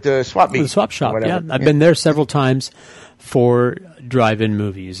at the swap meet. The swap shop, yeah. I've been there several times for drive-in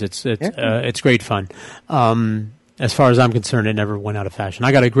movies. It's great fun. As far as I'm concerned, it never went out of fashion.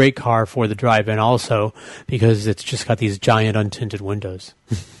 I got a great car for the drive-in also because it's just got these giant untinted windows.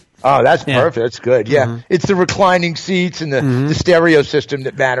 Oh, that's perfect. That's good. Yeah. It's the reclining seats and the stereo system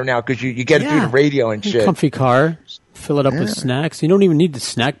that matter now because you get it through the radio and shit. Comfy car. Fill it up with snacks. You don't even need the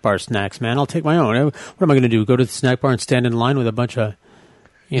snack bar snacks, man. I'll take my own. What am I going to do? Go to the snack bar and stand in line with a bunch of...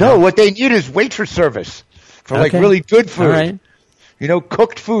 No, what they need is waitress service for really good food. All right.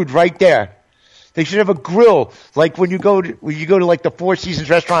 Cooked food right there. They should have a grill, like when you go to like the Four Seasons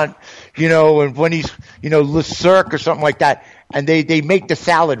restaurant, and when he's, Le Cirque or something like that, and they make the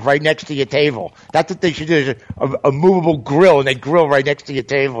salad right next to your table. That's what they should do, is a movable grill, and they grill right next to your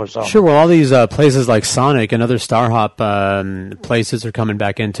table or something. Sure, well, all these places like Sonic and other Star Hop places are coming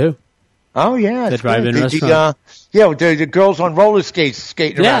back in, too. Oh, yeah. The drive-in restaurant. The girls on roller skates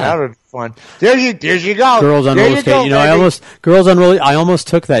skating around. That would be fun. There you go. Girls on roller skates. I almost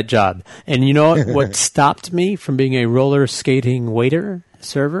took that job. And you know what stopped me from being a roller skating waiter,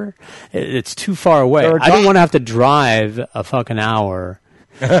 server? It's too far away. I didn't want to have to drive a fucking hour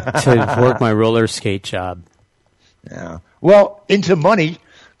to work my roller skate job. Yeah. Well, into money,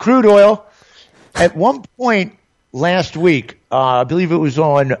 crude oil. At one point last week, I believe it was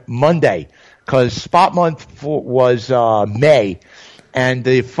on Monday, because spot month was May, and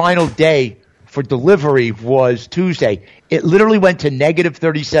the final day for delivery was Tuesday. It literally went to negative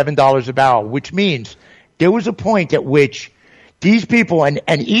 $37 a barrel, which means there was a point at which these people, and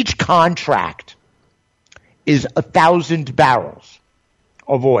each contract is 1,000 barrels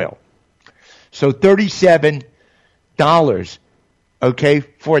of oil. So $37, okay,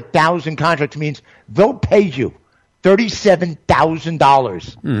 for 1,000 contracts means they'll pay you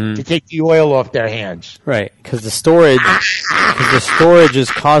 $37,000 to take the oil off their hands. Right, because the storage is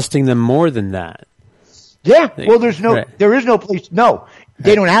costing them more than that. Yeah, well, there is no place. No,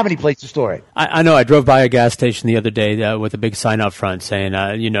 they don't have any place to store it. I know. I drove by a gas station the other day with a big sign up front saying,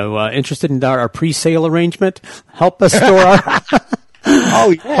 interested in our pre-sale arrangement? Help us store our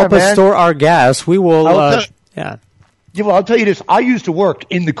us store our gas. We will. Yeah, well, I'll tell you this. I used to work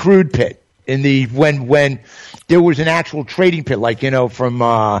in the crude pit when there was an actual trading pit, like from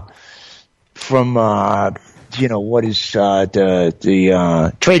what is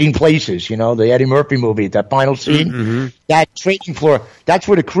the Trading Places, the Eddie Murphy movie, that final scene, that trading floor, that's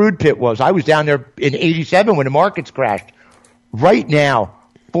where the crude pit was. I was down there in '87 when the markets crashed. Right now,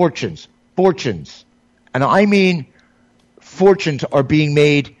 fortunes, and I mean fortunes are being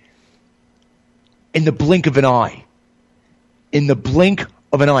made in the blink of an eye. In the blink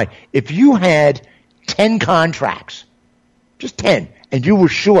of an eye. If you had 10 contracts, just 10, and you were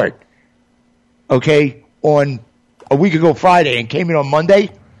short, okay, on a week ago Friday and came in on Monday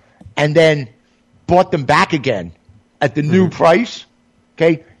and then bought them back again at the new price,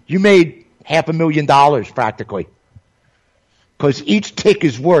 okay, you made $500,000 practically, because each tick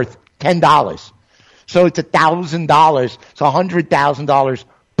is worth $10. So it's $1,000. So $100,000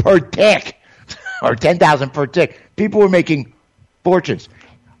 per tick, or $10,000 per tick. People were making fortunes.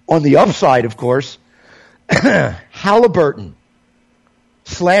 On the upside, of course, Halliburton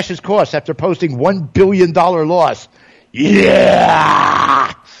slashes costs after posting $1 billion loss.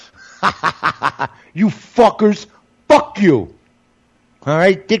 Yeah! You fuckers, fuck you. All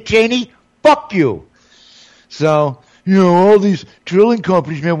right, Dick Cheney, fuck you. So, all these drilling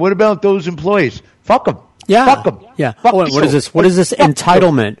companies, man, what about those employees? Fuck them. Yeah. Fuck them. Yeah. What is this? What is this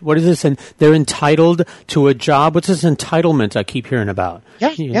entitlement? What is this? They're entitled to a job. What's this entitlement I keep hearing about?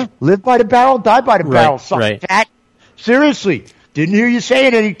 Yeah. Live by the barrel, die by the barrel. Right. Fat. Seriously. Didn't hear you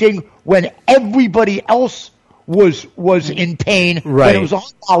saying anything when everybody else was in pain when it was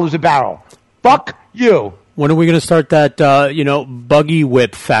 $100 a barrel. Fuck you. When are we going to start that, buggy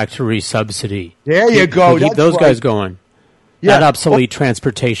whip factory subsidy? There you go. Keep those guys going. Yeah. That obsolete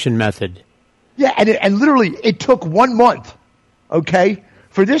transportation method. Yeah, and literally, it took 1 month, okay,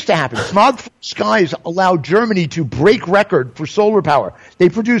 for this to happen. Smog-free skies allowed Germany to break record for solar power. They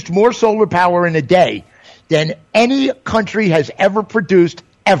produced more solar power in a day than any country has ever produced,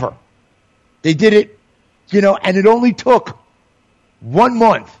 ever. They did it, and it only took 1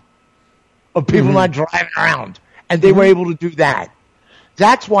 month of people not driving around, and they were able to do that.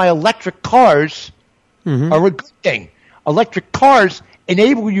 That's why electric cars are a good thing. Electric cars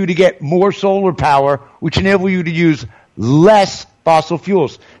enable you to get more solar power, which enable you to use less fossil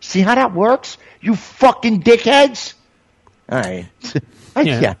fuels. See how that works? You fucking dickheads. All right.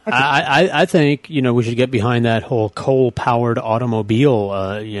 I think, we should get behind that whole coal-powered automobile,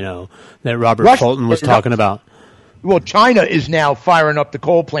 that Robert Fulton was talking about. Well, China is now firing up the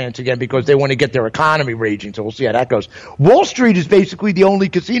coal plants again because they want to get their economy raging, so we'll see how that goes. Wall Street is basically the only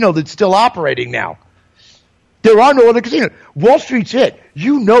casino that's still operating now. There are no other casinos. Wall Street's it.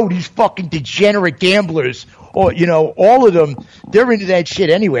 These fucking degenerate gamblers, or, all of them, they're into that shit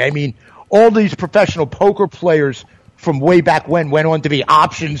anyway. I mean, all these professional poker players from way back when went on to be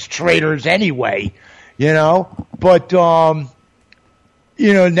options traders anyway, But, now,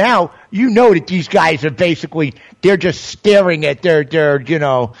 that these guys are basically, they're just staring at their TD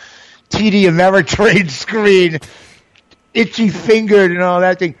Ameritrade screen, itchy fingered and all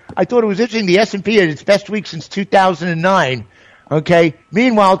that thing. I thought it was interesting. The S&P had its best week since 2009. Okay.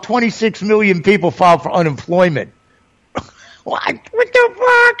 Meanwhile, 26 million people filed for unemployment. What the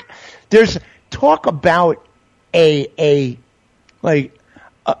fuck? There's talk about a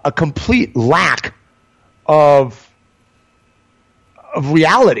complete lack of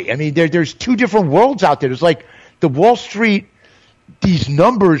reality. I mean, there's two different worlds out there. There's like the Wall Street, these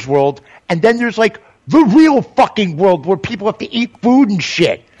numbers world, and then there's like the real fucking world where people have to eat food and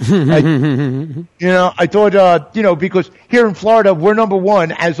shit. I thought, because here in Florida, we're number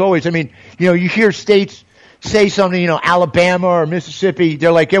one, as always. I mean, you hear states say something, Alabama or Mississippi,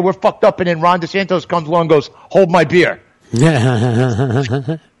 they're like, yeah, we're fucked up, and then Ron DeSantis comes along and goes, hold my beer.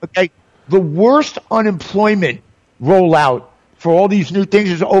 Okay, the worst unemployment rollout for all these new things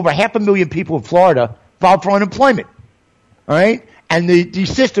is over 500,000 people in Florida filed for unemployment. All right? And the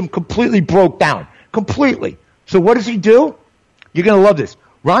system completely broke down. Completely. So what does he do? You're going to love this.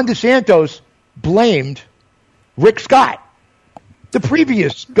 Ron DeSantis blamed Rick Scott, the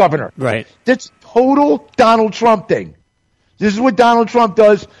previous governor. Right. That's total Donald Trump thing. This is what Donald Trump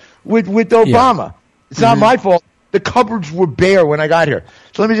does with Obama. Yeah. It's not my fault. The cupboards were bare when I got here.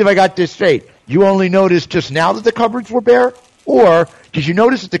 So let me see if I got this straight. You only noticed just now that the cupboards were bare? Or did you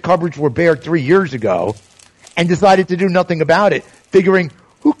notice that the cupboards were bare 3 years ago and decided to do nothing about it, figuring,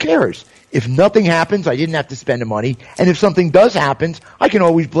 who cares? If nothing happens, I didn't have to spend the money. And if something does happen, I can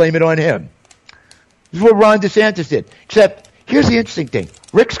always blame it on him. This is what Ron DeSantis did. Except, here's the interesting thing.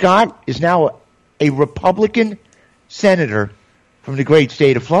 Rick Scott is now a Republican senator from the great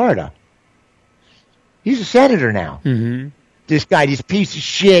state of Florida. He's a senator now. Mm-hmm. This guy, this piece of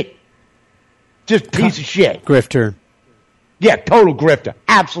shit. Just piece of shit. Grifter. Yeah, total grifter.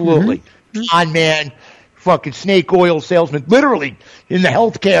 Absolutely. Mm-hmm. Con man. Fucking snake oil salesman, literally in the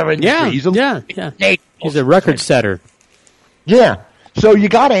healthcare industry. He's a record setter. Yeah. So you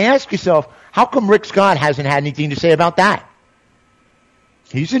got to ask yourself, how come Rick Scott hasn't had anything to say about that?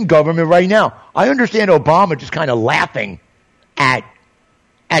 He's in government right now. I understand Obama just kind of laughing at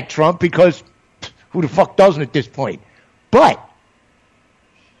Trump because who the fuck doesn't at this point? But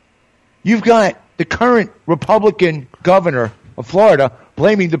you've got the current Republican governor of Florida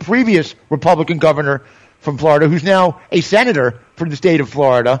blaming the previous Republican governor from Florida, who's now a senator for the state of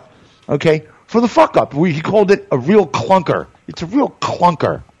Florida, okay, for the fuck up. He called it a real clunker. It's a real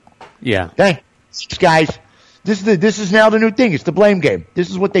clunker. Yeah. Thanks, guys. This is now the new thing. It's the blame game.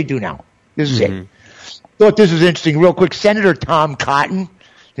 This is what they do now. This is it. Thought this was interesting. Real quick, Senator Tom Cotton,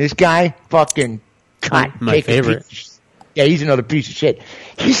 this guy, fucking Cotton. My favorite. Yeah, he's another piece of shit.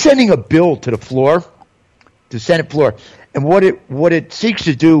 He's sending a bill to the floor, the Senate floor, and what it seeks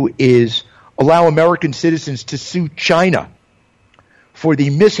to do is allow American citizens to sue China for the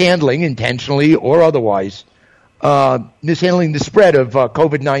mishandling, intentionally or otherwise, mishandling the spread of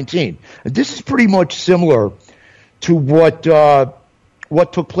COVID-19. And this is pretty much similar to what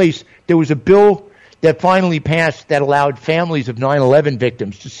took place. There was a bill that finally passed that allowed families of 9/11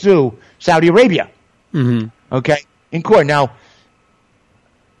 victims to sue Saudi Arabia. Mm-hmm. Okay, in court. Now,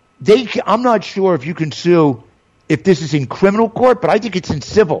 I'm not sure if you can sue if this is in criminal court, but I think it's in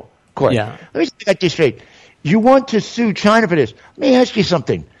civil court. Yeah. Let me get this straight. You want to sue China for this? Let me ask you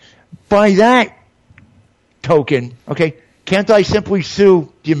something. By that token, okay, can't I simply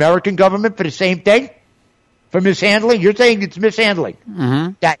sue the American government for the same thing? For mishandling? You're saying it's mishandling.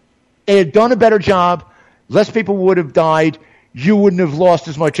 Mm-hmm. That they had done a better job, less people would have died, you wouldn't have lost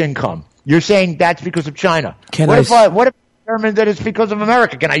as much income. You're saying that's because of China. What if I determine that it's because of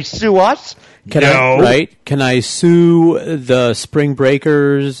America? Can I sue us? Right? Can I sue the spring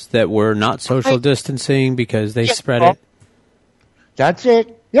breakers that were not social distancing because they spread it? That's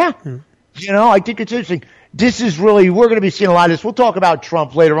it. Yeah. I think it's interesting. This is really, we're going to be seeing a lot of this. We'll talk about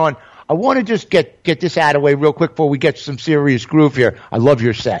Trump later on. I want to just get this out of the way real quick before we get some serious groove here. I love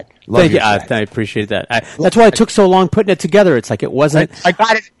your set. Thank you. I appreciate that. That's why it took so long putting it together. It's like it wasn't. I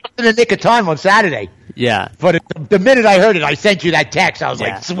got it in the nick of time on Saturday. Yeah. But the minute I heard it, I sent you that text. I was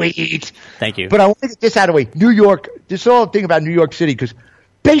like, sweet. Thank you. But I want to get this out of the way. New York, this whole thing about New York City, because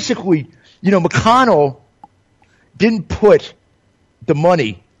basically, McConnell didn't put the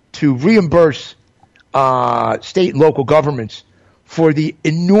money to reimburse state and local governments for the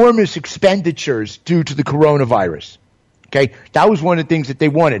enormous expenditures due to the coronavirus. Okay? That was one of the things that they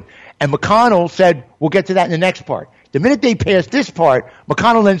wanted. And McConnell said, we'll get to that in the next part. The minute they passed this part,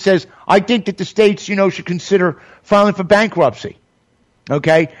 McConnell then says, I think that the states, should consider filing for bankruptcy.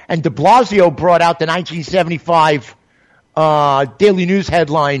 Okay? And de Blasio brought out the 1975 Daily News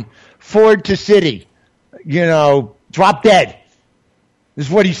headline, Ford to City, drop dead. This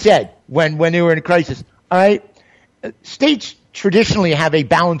is what he said when they were in a crisis. All right? States traditionally have a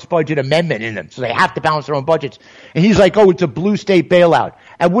balanced budget amendment in them, so they have to balance their own budgets. And he's like, it's a blue state bailout.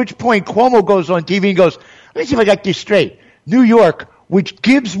 At which point Cuomo goes on TV and goes, let me see if I got this straight. New York, which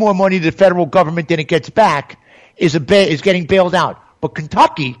gives more money to the federal government than it gets back, is getting bailed out. But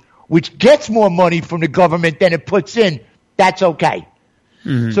Kentucky, which gets more money from the government than it puts in, that's okay.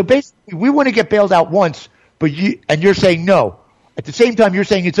 Mm-hmm. So basically, we want to get bailed out once, and you're saying no. At the same time, you're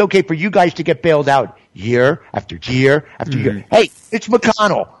saying it's okay for you guys to get bailed out year after year after year. Hey, it's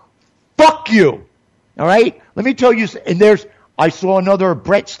McConnell. Fuck you. All right? Let me tell you, and I saw another,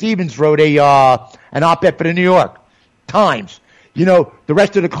 Brett Stevens wrote an op-ed for the New York Times. The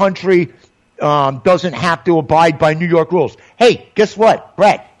rest of the country doesn't have to abide by New York rules. Hey, guess what,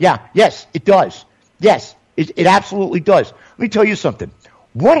 Brett? Yes, it does. Yes, it absolutely does. Let me tell you something.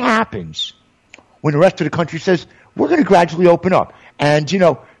 What happens when the rest of the country says, we're going to gradually open up? And,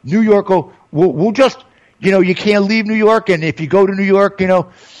 New York we'll just, you can't leave New York, and if you go to New York, we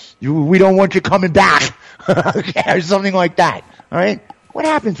don't want you coming back, or something like that. All right? What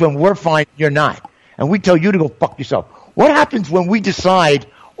happens when we're fine and you're not? And we tell you to go fuck yourself. What happens when we decide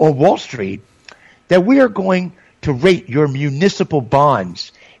on Wall Street that we are going to rate your municipal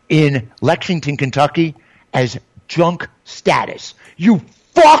bonds in Lexington, Kentucky as junk status? You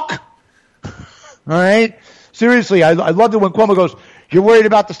fuck! All right? Seriously, I love it when Cuomo goes, you're worried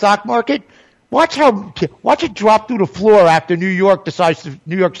about the stock market? Watch it drop through the floor after New York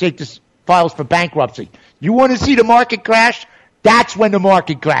State files for bankruptcy. You want to see the market crash? That's when the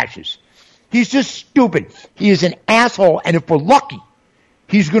market crashes. He's just stupid. He is an asshole, and if we're lucky,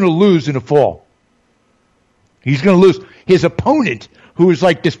 he's going to lose in the fall. He's going to lose. His opponent, who is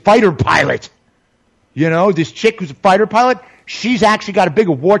like this fighter pilot, this chick who's a fighter pilot, she's actually got a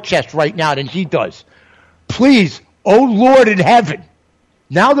bigger war chest right now than he does. Please, oh Lord in heaven.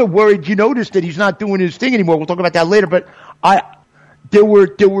 Now they're worried. You notice that he's not doing his thing anymore. We'll talk about that later. But there were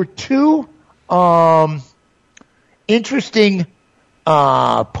two interesting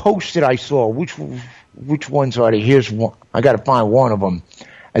posts that I saw. Which ones are they? Here's one. I got to find one of them.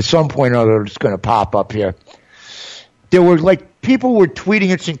 At some point or other, it's going to pop up here. There were people were tweeting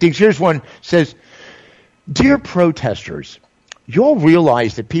interesting things. Here's one. Says, "Dear protesters, you'll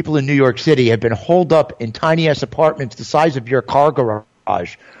realize that people in New York City have been holed up in tiny-ass apartments the size of your car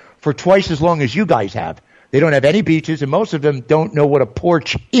garage for twice as long as you guys have. They don't have any beaches, and most of them don't know what a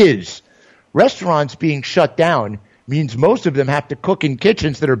porch is. Restaurants being shut down means most of them have to cook in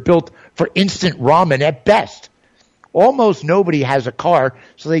kitchens that are built for instant ramen at best. Almost nobody has a car,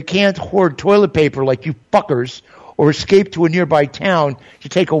 so they can't hoard toilet paper like you fuckers or escape to a nearby town to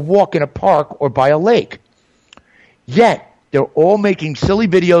take a walk in a park or by a lake. Yet, they're all making silly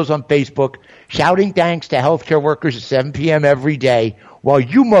videos on Facebook, shouting thanks to healthcare workers at 7 p.m. every day, while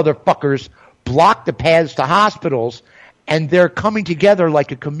you motherfuckers block the paths to hospitals, and they're coming together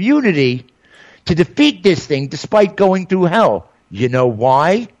like a community to defeat this thing despite going through hell. You know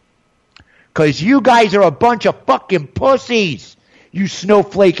why? Because you guys are a bunch of fucking pussies. You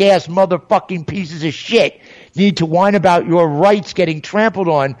snowflake-ass motherfucking pieces of shit need to whine about your rights getting trampled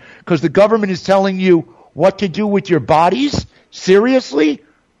on because the government is telling you what to do with your bodies? Seriously?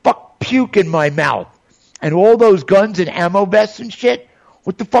 Fuck puke in my mouth. And all those guns and ammo vests and shit?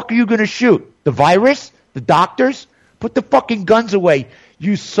 What the fuck are you going to shoot? The virus? The doctors? Put the fucking guns away,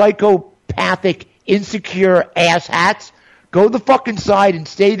 you psychopathic, insecure asshats. Go the fucking side and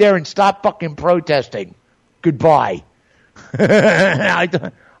stay there and stop fucking protesting. Goodbye. I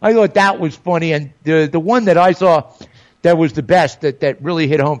thought that was funny. And the one that I saw that was the best, that really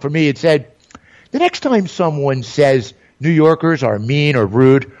hit home for me, it said, the next time someone says New Yorkers are mean or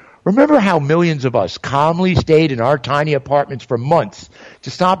rude, remember how millions of us calmly stayed in our tiny apartments for months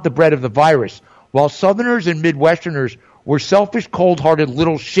to stop the spread of the virus, while Southerners and Midwesterners were selfish, cold-hearted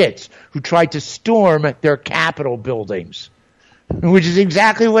little shits who tried to storm their Capitol buildings, which is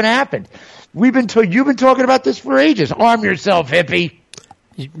exactly what happened. You've been talking about this for ages. Arm yourself, hippie.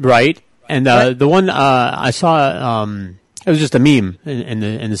 Right. And the one I saw, it was just a meme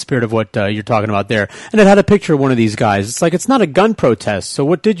in the spirit of what you're talking about there, and it had a picture of one of these guys. It's like, it's not a gun protest, so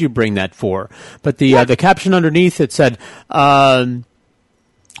what did you bring that for? But the caption underneath, it said,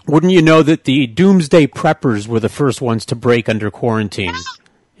 "Wouldn't you know that the doomsday preppers were the first ones to break under quarantine?"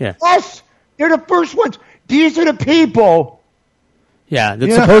 Yeah. Yes, they're the first ones. These are the people. Yeah,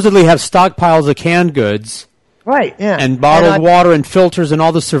 that supposedly have stockpiles of canned goods. Right, yeah. And bottled water and filters and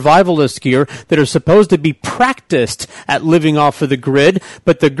all the survivalist gear that are supposed to be practiced at living off of the grid,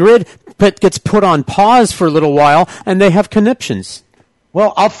 but the grid gets put on pause for a little while, and they have conniptions.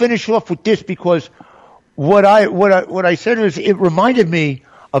 Well, I'll finish off with this, because what I said was, it reminded me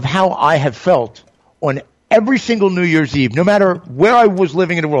of how I have felt on every single New Year's Eve, no matter where I was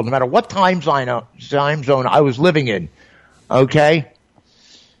living in the world, no matter what time zone I was living in, okay?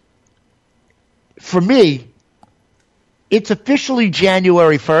 For me, it's officially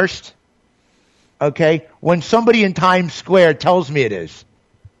January 1st, okay, when somebody in Times Square tells me it is.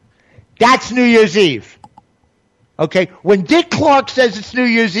 That's New Year's Eve, okay? When Dick Clark says it's New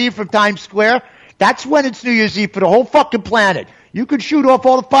Year's Eve from Times Square, that's when it's New Year's Eve for the whole fucking planet. You can shoot off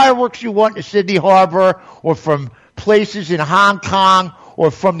all the fireworks you want in Sydney Harbor, or from places in Hong Kong,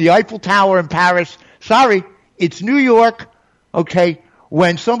 or from the Eiffel Tower in Paris. Sorry, it's New York, okay,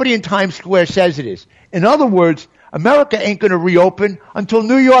 when somebody in Times Square says it is. In other words, America ain't going to reopen until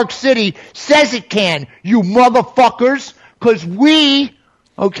New York City says it can, you motherfuckers, because we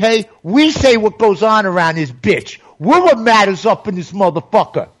say what goes on around this bitch. We're what matters up in this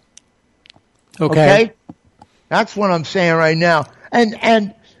motherfucker. Okay? That's what I'm saying right now.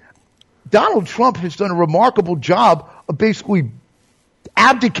 And Donald Trump has done a remarkable job of basically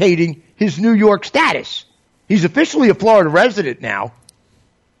abdicating his New York status. He's officially a Florida resident now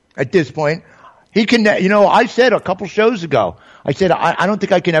at this point. He can, I said a couple shows ago, I said, I don't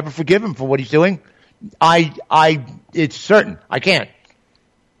think I can ever forgive him for what he's doing. It's certain. I can't.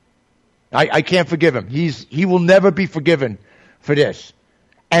 I can't forgive him. He will never be forgiven for this.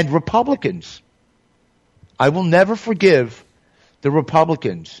 And Republicans, I will never forgive the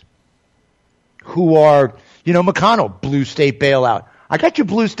Republicans who are, McConnell, blue state bailout. I got your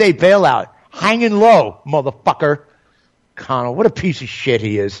blue state bailout hanging low, motherfucker. McConnell, what a piece of shit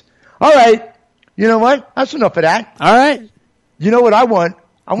he is. All right. You know what? That's enough of that. All right. You know what I want?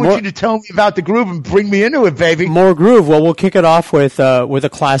 I want you to tell me about the groove and bring me into it, baby. More groove. Well, we'll kick it off with a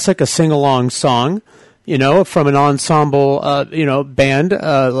classic, a sing-along song, from an ensemble, band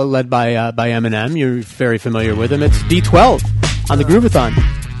led by Eminem. You're very familiar with him. It's D12 on the Groovathon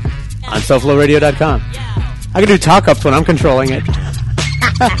on SoFloRadio.com. I can do talk-ups when I'm controlling it.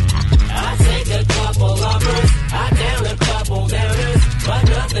 I take a couple uppers, I down a couple downers, but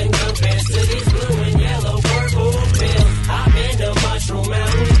nothing compares to these blue and yellow purple pills. I've been to Mushroom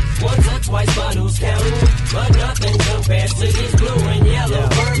Mountain once or twice, but who's counting? But nothing compares to these blue and yellow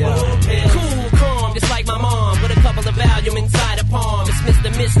purple pills. Cool, calm, just like my mom, with a couple of Valium inside a palm. It's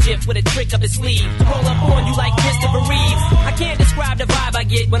Mr. Mischief with a trick up his sleeve to pull up on you like Christopher Reeves. I can't describe the vibe I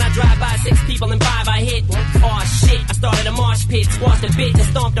get when I drive by 6 people and 5 I hit. Aw shit, I started a mosh pit, squashed a bitch and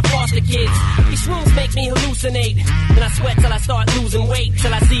stomped the foster kids. These shrooms make me hallucinate, and I sweat till I start losing weight,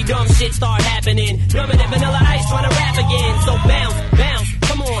 till I see dumb shit start happening. Dumber than Vanilla Ice trying to rap again. So bounce, bounce,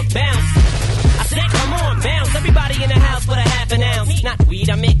 come on, bounce. I said come on, bounce. Everybody in the house with a half an ounce. Not weed,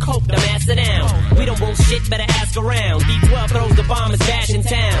 I meant coke, to mass it down. We don't bullshit, better ask around. D12 throws the bomb, it's bash in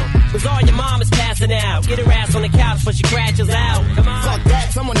town. Cause all your mom is passing out. Get her ass on the couch before she crashes out. Come on. Fuck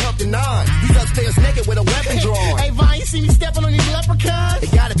that, someone help the nine. He's upstairs naked with a weapon drawn. Hey, Vine, you see me stepping on these leprechauns?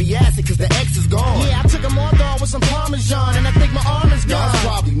 It gotta be acid cause the X is gone. Yeah, I took them all dog with some Parmesan, and I think my arm is gone. Y'all's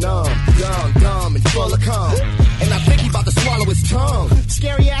probably numb, young, dumb, and full of cum. And I think he about to swallow his tongue.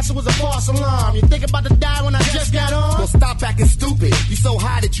 Scary ass, it was a false alarm. You think about to die when I just got on? Well, stop acting stupid. You so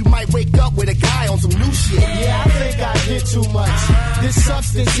high that you might wake up with a guy on some new shit. Yeah, I think I did too much. This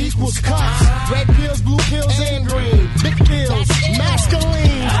substance equals cups. Red pills, blue pills, and green. Big pills,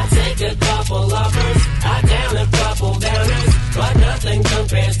 masculine. I take a couple uppers, I down a couple downers, but nothing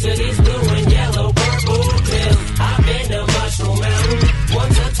compares to these blue and yellow purple pills. I've been to Mushroom Mountain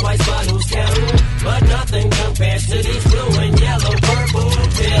once or twice, but who's counting? But nothing compares to these blue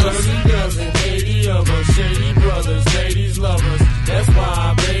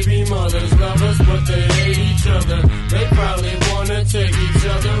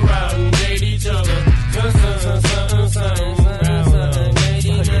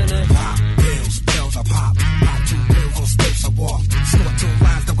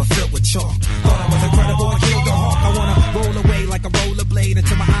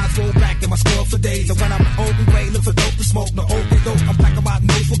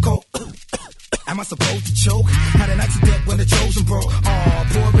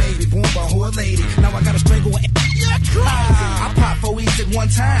lady. Now I gotta strangle her. I pop 4 E's at one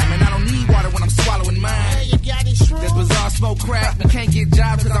time, and I don't need water when I'm swallowing mine. There's bizarre smoke crack. We can't get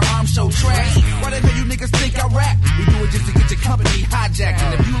jobs cause our arms show trash. Why the hell you niggas think I rap? We do it just to get your company hijacked.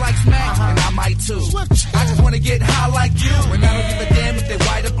 And if you like smack, then I might too. I just wanna get high like you, and I don't give a damn if they're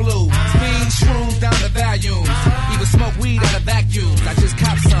white or blue. Speed shrooms down to volumes. Even smoke weed out of vacuums. I just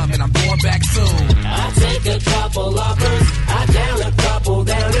cop some and I'm going back soon. I take a couple uppers, I down a couple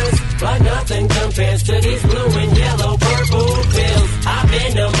downers, but nothing compares to these blue and yellow purple pills. I've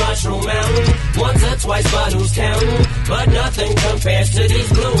been to Mushroom Mountain once or twice, but who's counting? But nothing compares to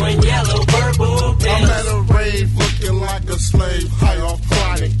these blue and yellow purple pills. I'm at a rave looking like a slave, high off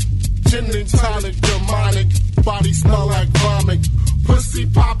chronic. Gin and tonic, demonic, body smell like vomit. Pussy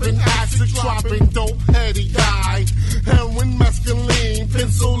popping, acid dropping, dope heady guy. Heroin, mescaline,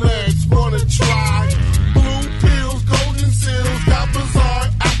 pencil legs, wanna try. Blue pills, golden seals, got bizarre,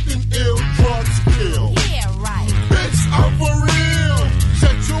 acting ill, drugs kill. Yeah, right. Bitch, I'm for real.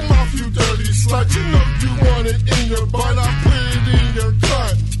 Shut your mouth, you dirty slut. You know you want it in your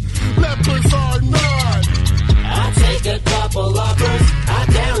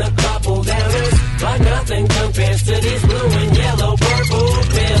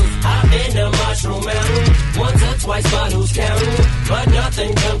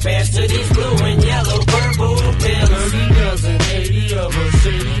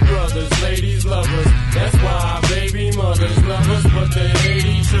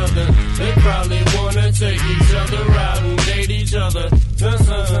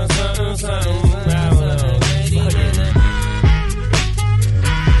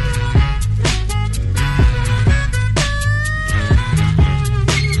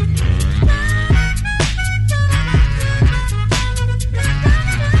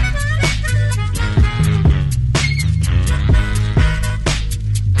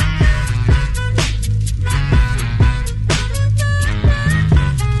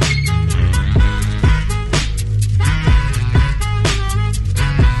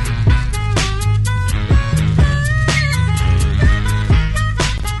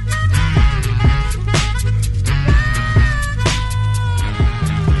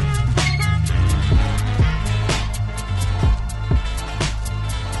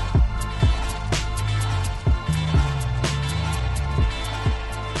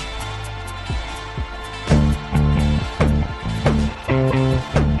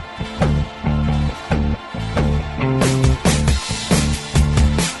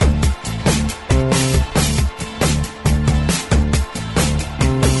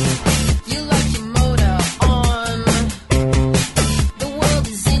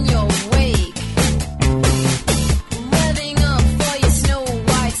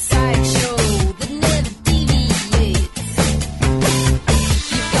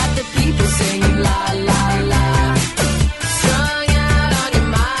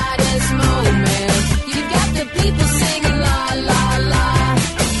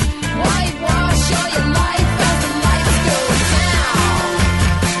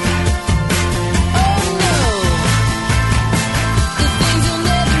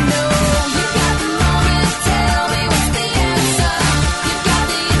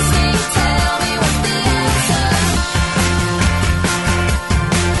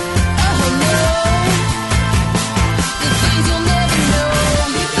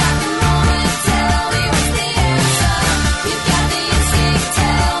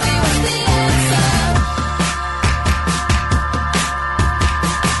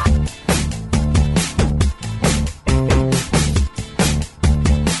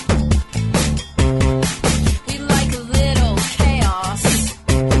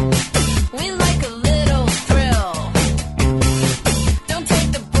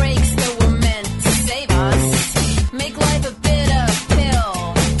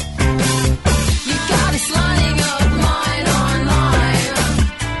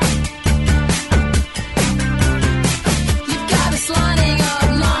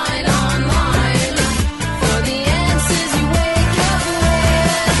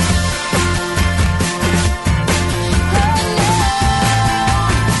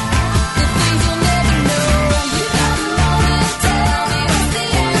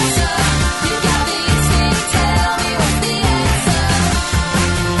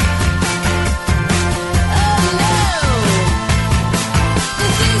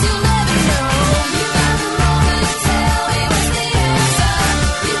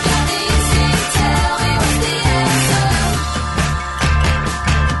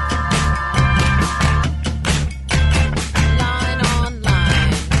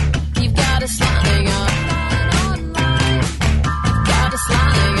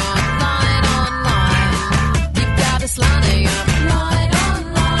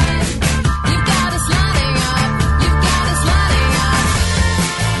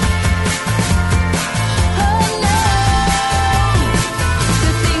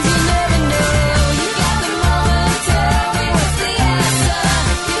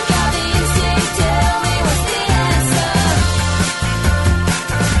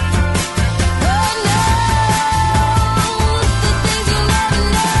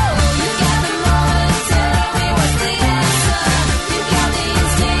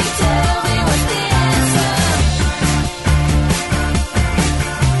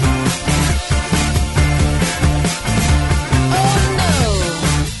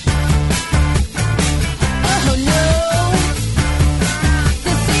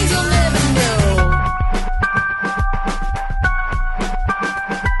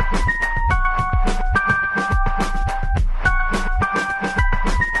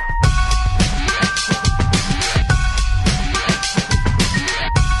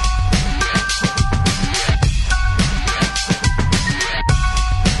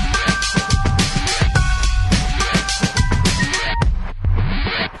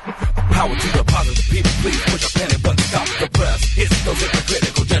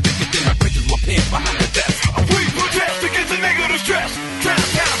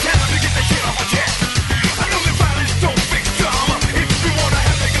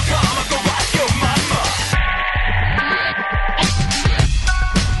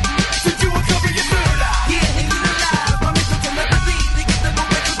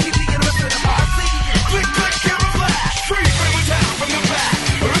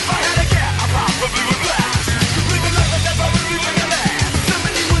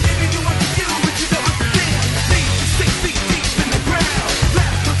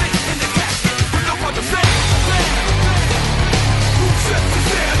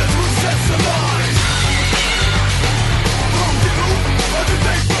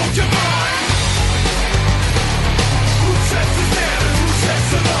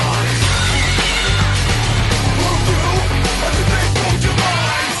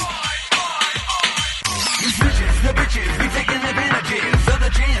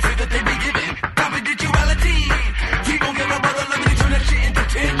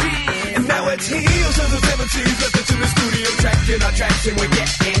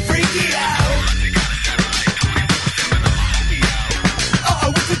getting freaky out.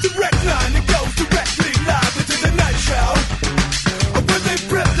 With the direct line that goes directly live into the night show. Where they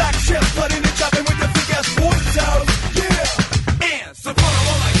rip like shit, but in the chopping with the big ass voice out. Yeah. And so far I'm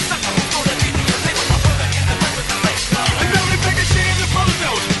all like sucker, I'm gonna be the table, my brother in the rest of the lake. I know they take a shit in the front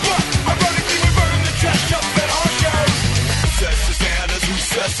nose, but ironically we're burning the trash up at our show. Who sets the standards, who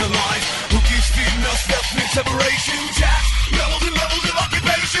sets the lines, who keeps feeding us definite separation, jacks, levels and levels of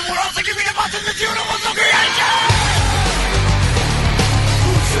occupation. We're all taking the boss in the universal creation.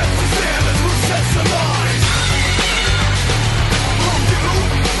 Who sets the standards, who sets the lines? Who do,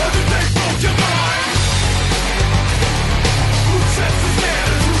 or did they blow your mind? Who sets the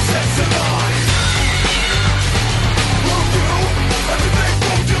standards, who sets the lines? Who do, or did they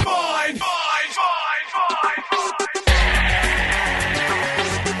blow your mind?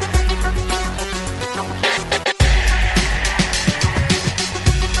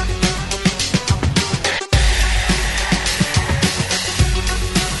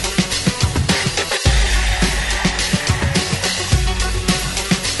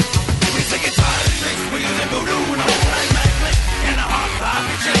 We sing it tired of tricks, we use a voodoo and a whole night magnet and a hot fire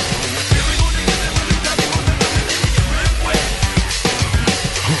picture. Everyone together with a W on the moon, rip wet.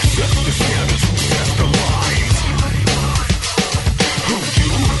 Who sets the standards, who sets the lines? Who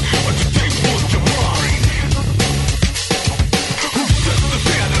you, or did they blow your mind? Who sets the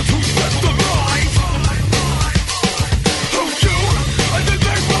standards, who sets the lines? Who you, or did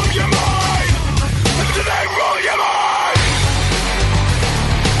they blow your mind? Or did they blow your mind?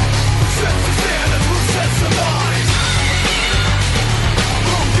 Who sets the standards, who sets the lines?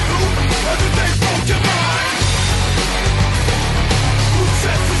 Who you, or did they blow your mind? Who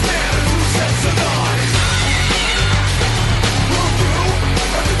sets the standards, who sets the lines? Who you,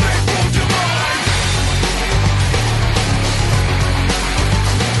 or did they blow your mind?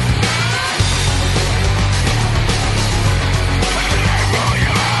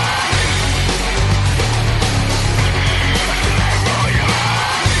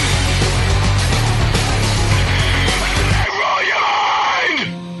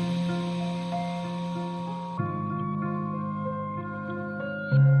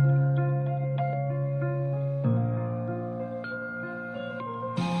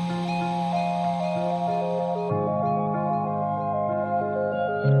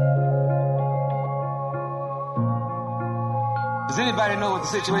 Does anybody know what the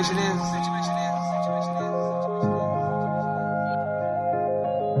situation is?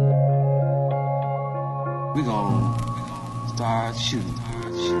 We gon' start shooting.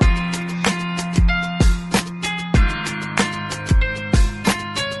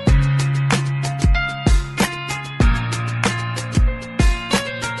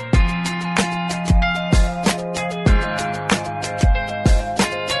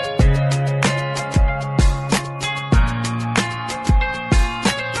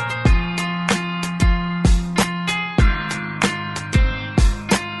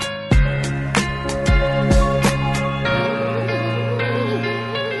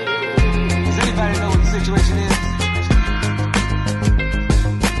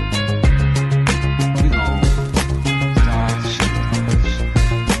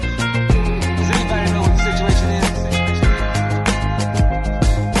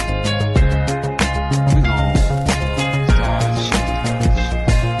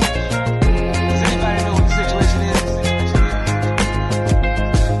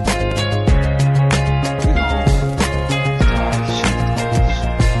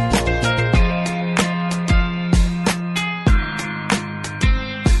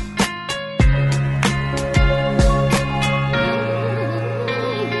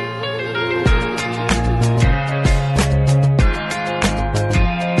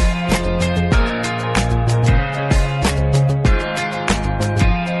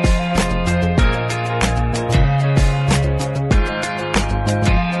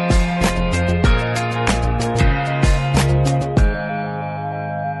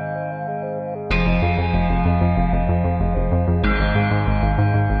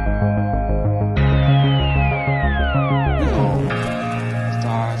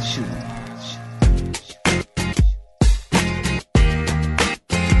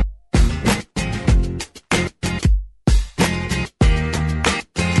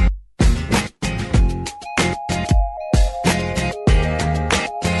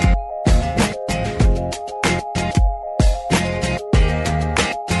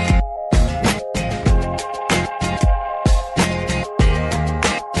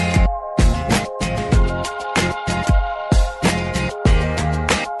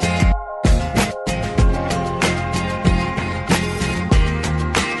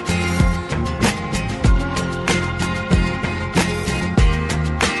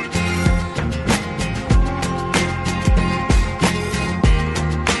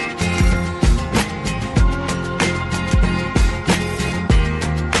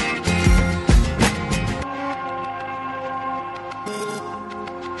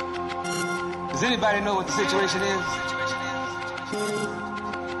 anybody know what the situation is?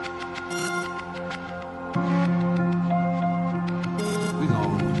 We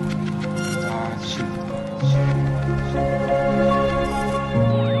gonna shoot.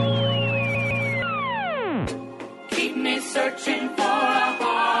 Keep me searching for a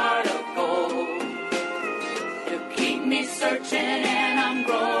heart of gold. You keep me searching and I'm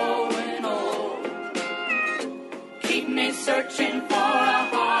growing old. Keep me searching for a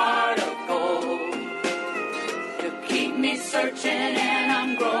heart of gold. You keep me searching and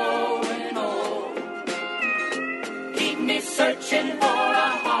I'm growing old. Keep me searching for a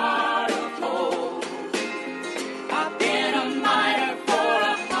heart of gold. I've been a miner for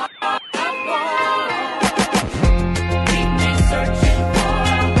a heart of gold. Keep me searching for a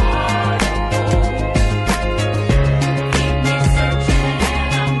heart of gold. Keep me searching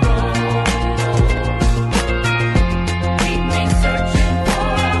and I'm growing old. Keep me searching for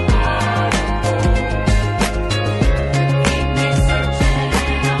a heart of gold. Keep me searching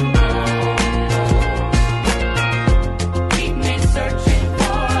and I'm growing old. Keep me searching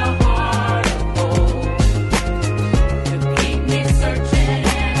for a heart of gold. Keep me searching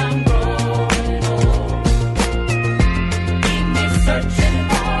and I'm growing old. Keep me searching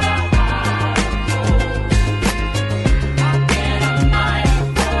for a heart of gold. I've been a miner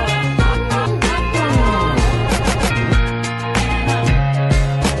for a heart of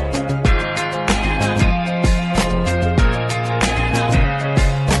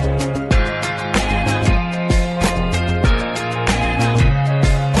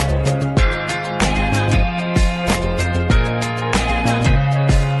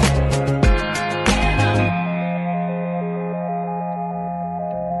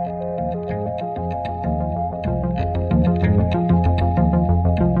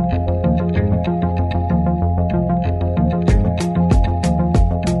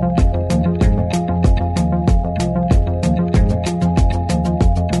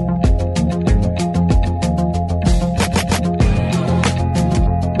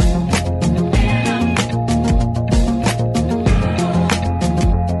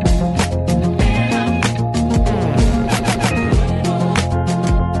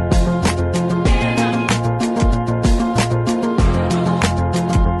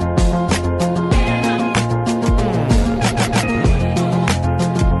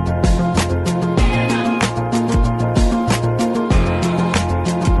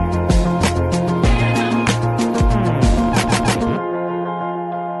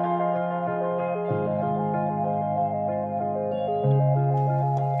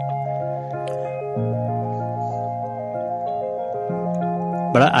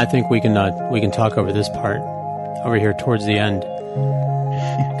But I think we can talk over this part over here towards the end.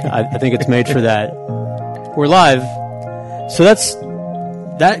 I think it's made for that. We're live, so that's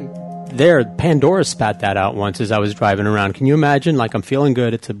that. There, Pandora spat that out once as I was driving around. Can you imagine? Like, I'm feeling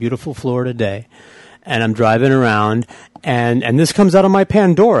good. It's a beautiful Florida day, and I'm driving around, and this comes out of my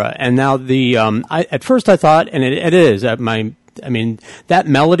Pandora. And now at first I thought, and it is at my. I mean, that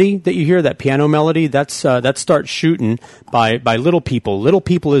melody that you hear, that piano melody, that Start Shootin' by Little People. Little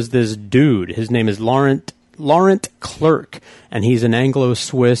People is this dude. His name is Laurent Clerc, and he's an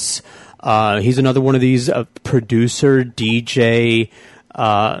Anglo-Swiss. He's another one of these producer, DJ,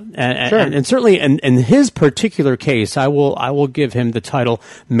 and certainly in his particular case, I will give him the title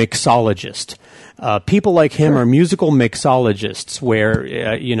mixologist. People like him are musical mixologists,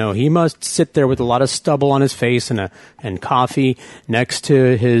 where he must sit there with a lot of stubble on his face and coffee next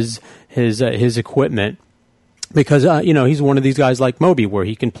to his equipment, because he's one of these guys like Moby, where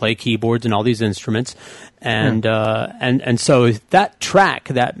he can play keyboards and all these instruments, and so that track,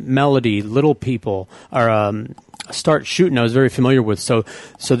 that melody, Little People, are Start Shootin', I was very familiar with. So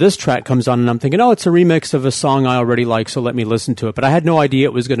this track comes on, and I'm thinking, oh, it's a remix of a song I already like, so let me listen to it. But I had no idea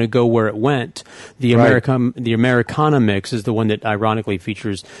it was going to go where it went. The Americana mix is the one that ironically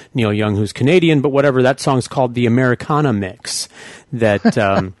features Neil Young, who's Canadian, but whatever. That song's called the Americana mix. That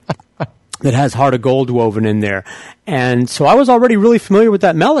that has Heart of Gold woven in there. And so I was already really familiar with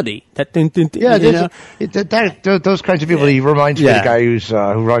that melody. That those kinds of people. He reminds me of the guy who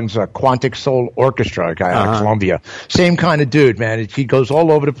runs Quantic Soul Orchestra, a guy out of Columbia. Same kind of dude, man. He goes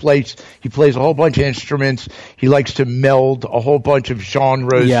all over the place. He plays a whole bunch of instruments. He likes to meld a whole bunch of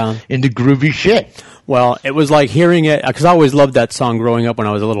genres into groovy shit. Well, it was like hearing it, because I always loved that song growing up when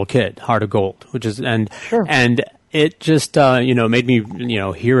I was a little kid, Heart of Gold, and it just, made me,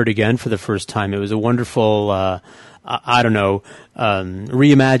 hear it again for the first time. It was a wonderful, I don't know,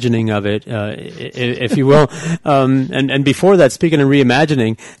 reimagining of it, if you will. And before that, speaking of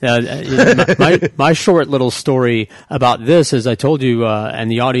reimagining, my short little story about this is I told you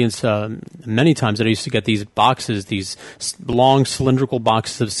and the audience many times that I used to get these boxes, these long cylindrical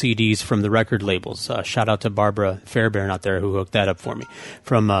boxes of CDs from the record labels. Shout out to Barbara Fairbairn out there who hooked that up for me,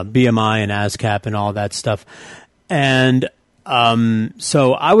 from BMI and ASCAP and all that stuff. And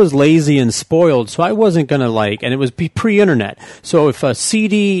so I was lazy and spoiled, so I wasn't going to and it was pre-internet. So if a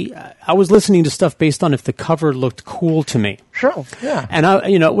CD, I was listening to stuff based on if the cover looked cool to me. Sure, yeah. And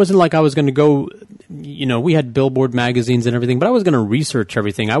it wasn't like I was going to go, we had Billboard magazines and everything, but I was going to research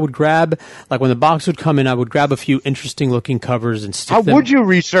everything. I would grab, when the box would come in, I would grab a few interesting looking covers and stick them. How would you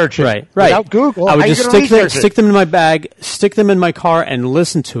research it? Right. Without Google, I would just stick them in my bag, stick them in my car, and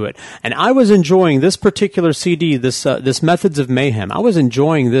listen to it. And I was enjoying this particular CD, this Methods of Mayhem. I was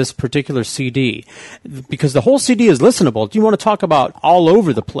enjoying this particular CD because the whole CD is listenable. Do you want to talk about all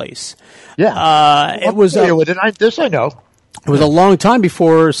over the place? Yeah. It was. This I know. It was a long time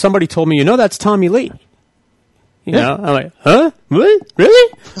before somebody told me, that's Tommy Lee. I'm like, huh?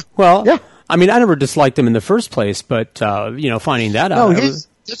 Really? Well, yeah. I mean, I never disliked him in the first place, but finding that out.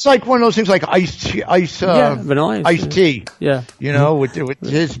 It's like one of those things like Ice-T. Vanilla Ice-T. Yeah. With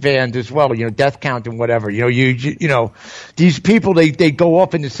his band as well, Death Count and whatever. These people, they go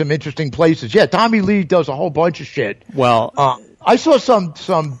off into some interesting places. Yeah, Tommy Lee does a whole bunch of shit. Well, I saw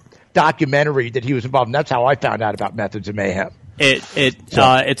some documentary that he was involved in. That's how I found out about Methods of Mayhem.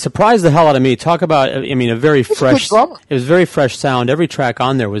 It surprised the hell out of me. Talk about, a very fresh. It was very fresh sound. Every track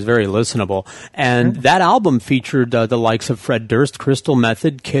on there was very listenable, and that album featured the likes of Fred Durst, Crystal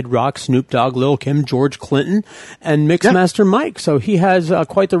Method, Kid Rock, Snoop Dogg, Lil Kim, George Clinton, and Mixmaster Mike. So he has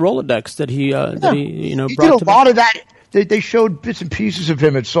quite the Rolodex that he brought. He did a lot of that. They showed bits and pieces of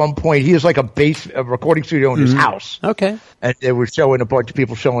him at some point. He has a recording studio in his house. Okay. And they were showing a bunch of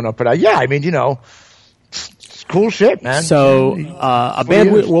people showing up. But it's cool shit, man. So a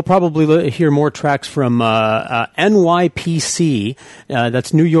band we'll probably hear more tracks from NYPC.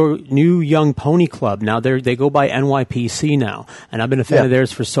 That's New Young Pony Club. Now they go by NYPC now, and I've been a fan of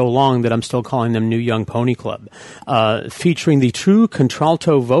theirs for so long that I'm still calling them New Young Pony Club. Featuring the true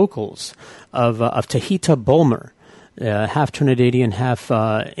contralto vocals of Tahita Bulmer. Half Trinidadian, half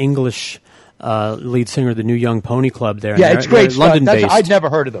English lead singer of the New Young Pony Club there. Yeah, it's great. London-based. I'd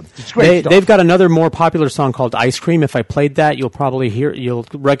never heard of them. It's great. They've got another more popular song called Ice Cream. If I played that, you'll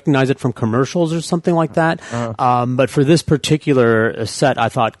recognize it from commercials or something like that. But for this particular set, I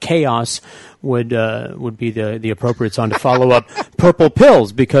thought Chaos would be the appropriate song to follow up Purple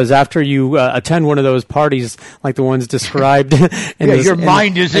Pills, because after you attend one of those parties like the ones described in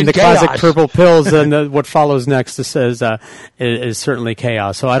the classic Purple Pills, and what follows next is certainly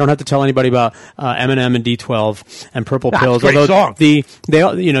chaos. So I don't have to tell anybody about Eminem and D12 and Purple Pills. Great song.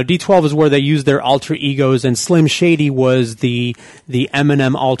 D12 is where they use their alter egos, and Slim Shady was the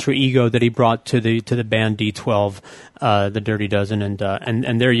Eminem alter ego that he brought to the band D12. The Dirty Dozen,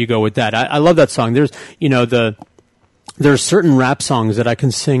 and there you go with that. I love that song. There's there are certain rap songs that I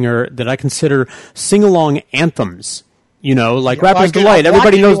consider sing along anthems. Rapper's Delight.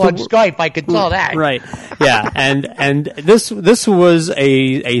 Everybody knows on Skype. I can tell that. Right. Yeah. And this was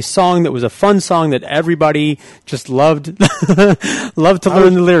a song that was a fun song that everybody just loved to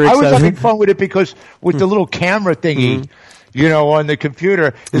learn the lyrics. I was having fun with it because with the little camera thingy. On the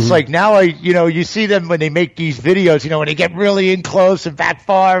computer, it's like now you see them when they make these videos, when they get really in close and back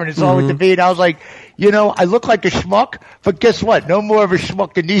far and it's all with the beat. I was like, I look like a schmuck, but guess what? No more of a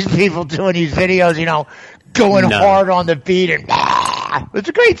schmuck than these people doing these videos, going hard on the beat and it's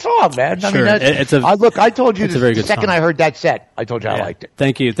a great song, man. Sure. I told you the second I heard that set, I told you I liked it.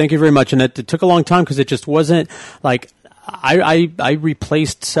 Thank you very much. And it took a long time because it just wasn't like. I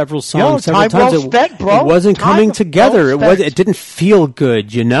replaced several songs several times. It wasn't coming together. It didn't feel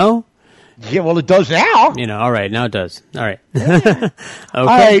good, Yeah, well, it does now. All right, now it does. All right. Okay. All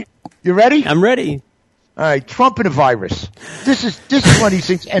right, you ready? I'm ready. All right, Trump and a virus. This is one of these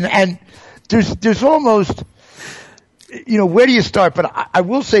things, and there's almost, where do you start? But I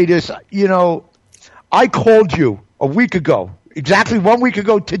will say this, I called you a week ago, exactly 1 week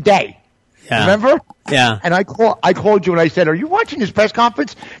ago today. Yeah. Remember? Yeah. And I called you and I said, "Are you watching this press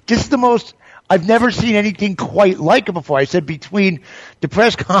conference? This is the most I've never seen anything quite like it before." I said between the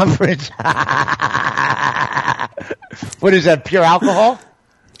press conference, what is that? Pure alcohol?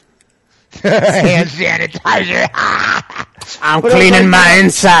 Hand sanitizer. I'm cleaning my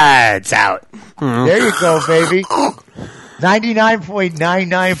insides out. There you go, baby.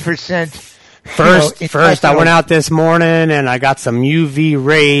 99.99%. First, I went out this morning and I got some UV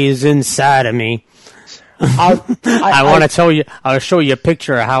rays inside of me. I want to tell you. I'll show you a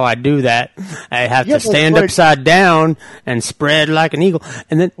picture of how I do that. I have to stand upside down and spread like an eagle.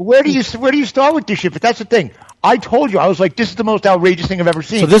 And then where do you start with this shit? But that's the thing. I told you, I was like, this is the most outrageous thing I've ever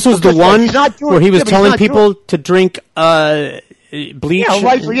seen. So this was the one where he was telling people to drink bleach.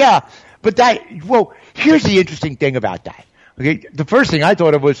 Yeah, but here's the interesting thing about that. Okay, the first thing I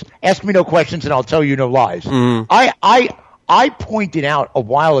thought of was ask me no questions and I'll tell you no lies. I pointed out a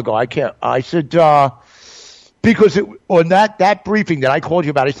while ago. I said because on that briefing that I called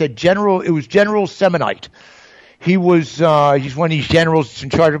you about, I said it was General Semonite. He was he's one of these generals in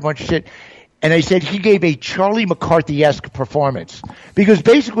charge of a bunch of shit. And I said he gave a Charlie McCarthy-esque performance because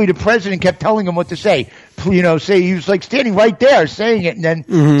basically the president kept telling him what to say. He was like standing right there saying it, and then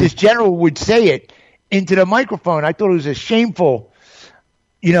this general would say it into the microphone. I thought it was a shameful,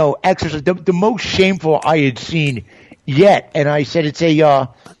 exercise, the most shameful I had seen yet. And I said it's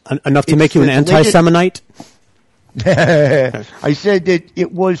enough to make you an anti-Semonite. I said that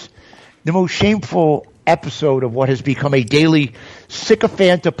it was the most shameful episode of what has become a daily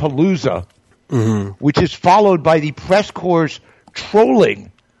sycophantapalooza. Which is followed by the press corps'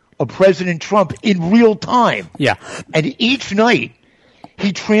 trolling of President Trump in real time. Yeah. And each night,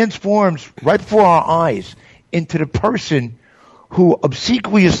 he transforms right before our eyes into the person who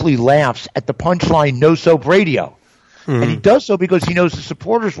obsequiously laughs at the punchline No Soap Radio. And he does so because he knows the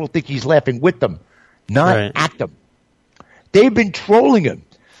supporters will think he's laughing with them, not at them. They've been trolling him.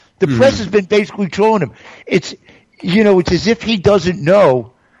 The press has been basically trolling him. It's as if he doesn't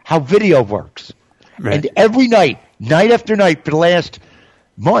know how video works. Right. And every night after night for the last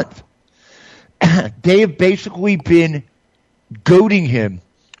month, they have basically been goading him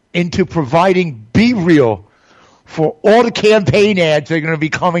into providing B-reel for all the campaign ads that are going to be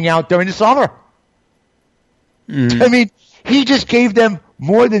coming out during the summer. I mean, he just gave them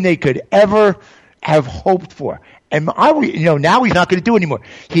more than they could ever have hoped for. And now he's not going to do it anymore.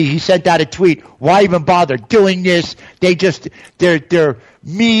 He sent out a tweet. Why even bother doing this? They're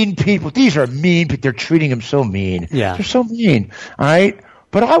mean people. These are mean, but they're treating him so mean. Yeah. They're so mean. All right.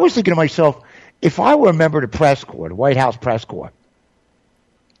 But I was thinking to myself, if I were a member of the press corps, the White House press corps,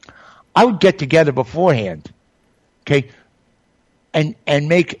 I would get together beforehand, okay, and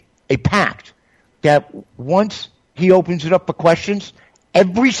make a pact that once he opens it up for questions,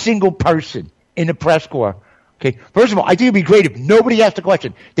 every single person in the press corps. Okay. First of all, I think it'd be great if nobody asked a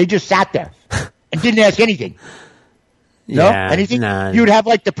question. They just sat there and didn't ask anything. No? Anything? Nah. You'd have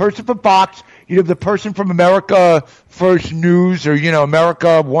like the person from Fox. You'd have the person from America First News or,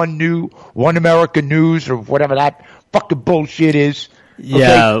 America One America News or whatever that fucking bullshit is.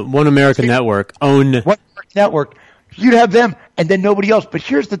 Yeah. Okay? One American Network. One American Network. You'd have them and then nobody else. But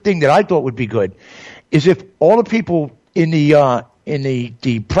here's the thing that I thought would be good is if all the people in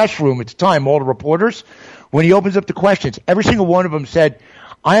the press room at the time, all the reporters, when he opens up the questions, every single one of them said,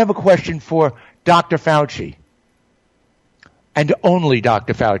 I have a question for Dr. Fauci. And only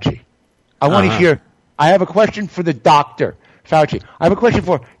Dr. Fauci. I want to hear, I have a question for the Dr. Fauci. I have a question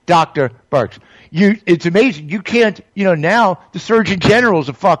for Dr. Birx. It's amazing. You can't, now the Surgeon General is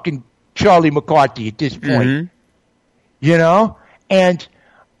a fucking Charlie McCarthy at this point. And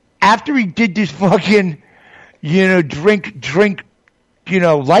after he did this fucking, drink,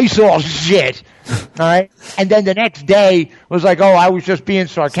 Lysol shit, all right? And then the next day was like, I was just being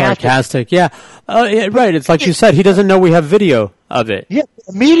sarcastic. Yeah. Yeah, right. It's like you said, he doesn't know we have video of it. Yeah.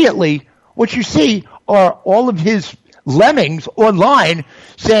 Immediately, what you see are all of his lemmings online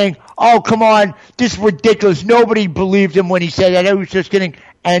saying, oh, come on, this is ridiculous. Nobody believed him when he said that. I was just kidding.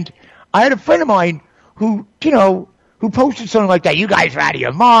 And I had a friend of mine who posted something like that. You guys are out of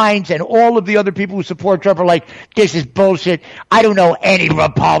your minds. And all of the other people who support Trump are like, this is bullshit. I don't know any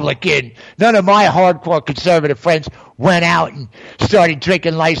Republican. None of my hardcore conservative friends went out and started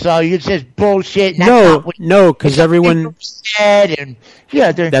drinking Lysol. It's just bullshit. And no, because everyone said. And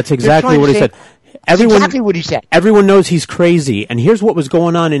that's exactly what he said. Exactly what he said. Everyone knows he's crazy. And here's what was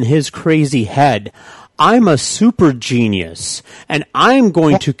going on in his crazy head. I'm a super genius, and I'm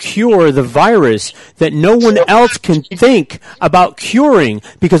going to cure the virus that no one else can think about curing,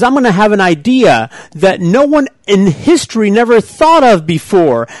 because I'm going to have an idea that no one in history never thought of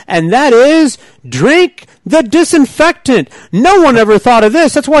before, and that is drink the disinfectant. No one ever thought of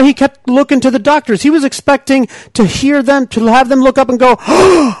this. That's why he kept looking to the doctors. He was expecting to hear them, to have them look up and go,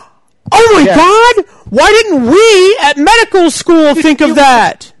 oh my God, why didn't we at medical school think of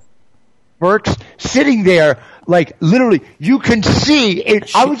that? Birx sitting there, like literally, you can see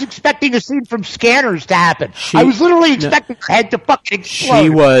it. I was expecting a scene from Scanners to happen. I was literally expecting her head to fucking explode. She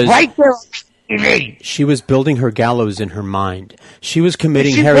was right there on TV. She was building her gallows in her mind. She was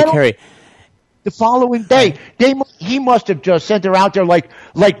committing Harry Carey. the following day. He must have just sent her out there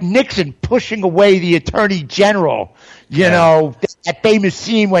like Nixon pushing away the attorney general. You know, that famous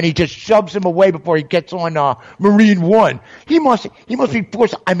scene when he just shoves him away before he gets on Marine One. He must be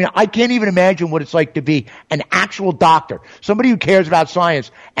forced. I mean, I can't even imagine what it's like to be an actual doctor, somebody who cares about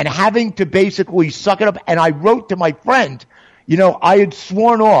science, and having to basically suck it up. And I wrote to my friend, you know, I had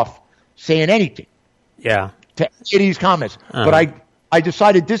sworn off saying anything. Yeah. To any of these comments. But I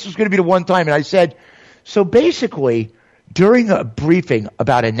decided this was going to be the one time, and I said, so basically, during a briefing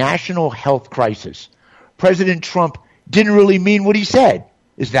about a national health crisis, President Trump didn't really mean what he said.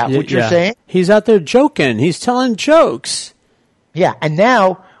 Is that what you're saying? He's out there joking. He's telling jokes. Yeah, and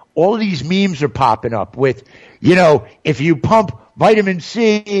now all of these memes are popping up with, you know, if you pump vitamin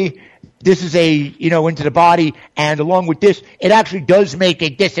C, this is into the body, and along with this, it actually does make a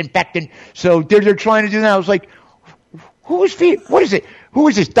disinfectant. So they're trying to do that. I was like, what is it? Who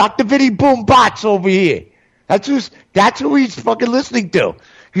is this? Dr. Vinny Boom Bots over here. That's who he's fucking listening to.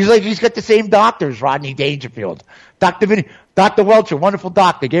 He's got the same doctor as Rodney Dangerfield. Dr. Welcher, wonderful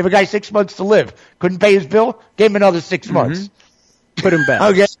doctor. Gave a guy 6 months to live. Couldn't pay his bill. Gave him another 6 months. Put him back.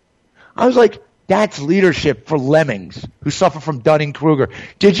 Okay. I was like, that's leadership for lemmings who suffer from Dunning-Kruger.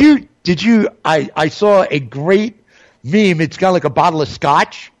 Did you, I saw a great meme. It's got like a bottle of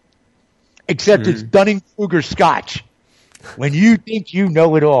scotch, except it's Dunning-Kruger scotch. When you think you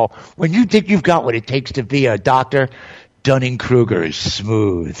know it all, when you think you've got what it takes to be a doctor, Dunning-Kruger is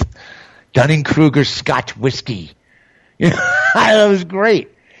smooth. Dunning-Kruger Scotch whiskey. That was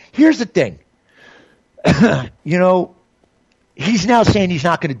great. Here's the thing. You know, he's now saying he's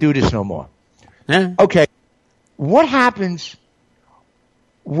not going to do this no more. Yeah. Okay. What happens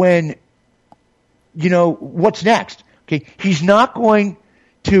when, you know, what's next? Okay. He's not going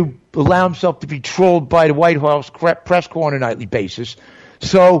to allow himself to be trolled by the White House press corps on a nightly basis.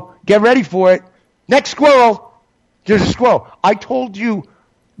 So get ready for it. Next squirrel. There's a squirrel. I told you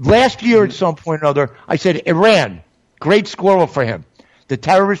last year at some point or another, I said Iran, great squirrel for him. The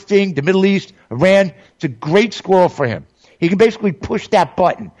terrorist thing, the Middle East, Iran, it's a great squirrel for him. He can basically push that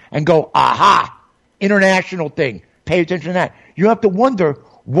button and go, aha, international thing. Pay attention to that. You have to wonder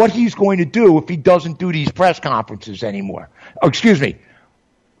what he's going to do if he doesn't do these press conferences anymore. Oh, excuse me,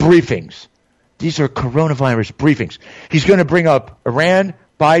 briefings. These are coronavirus briefings. He's going to bring up Iran,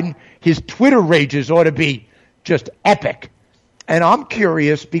 Biden. His Twitter rages ought to be just epic. And I'm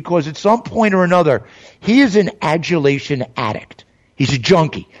curious because at some point or another, he is an adulation addict. He's a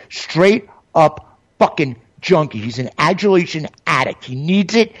junkie. Straight up fucking junkie. He's an adulation addict. He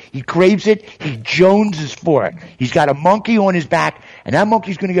needs it. He craves it. He joneses for it. He's got a monkey on his back, and that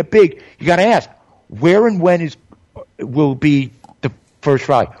monkey's going to get big. You got to ask, where and when will be the first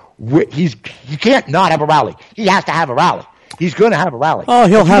rally? He can't not have a rally. He has to have a rally. He's going to have a rally. Oh,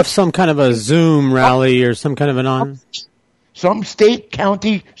 he'll have some kind of a Zoom rally or some kind of an some state,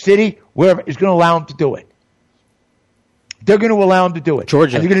 county, city, wherever is going to allow him to do it. They're going to allow him to do it.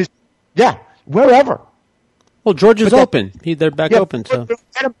 Georgia. Wherever. Well, Georgia's open. They're back open. So don't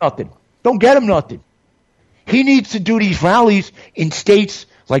get him nothing. Don't get him nothing. He needs to do these rallies in states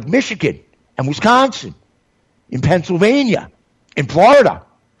like Michigan and Wisconsin, in Pennsylvania, in Florida.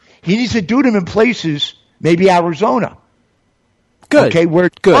 He needs to do them in places, maybe Arizona. Good. Okay, where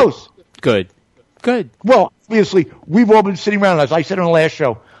it's close. Good. Well, obviously, we've all been sitting around. As I said on the last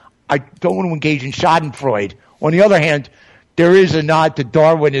show, I don't want to engage in schadenfreude. On the other hand, there is a nod to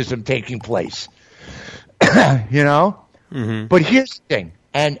Darwinism taking place. You know? Mm-hmm. But here's the thing,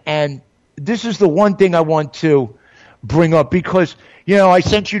 and this is the one thing I want to bring up because, you know, I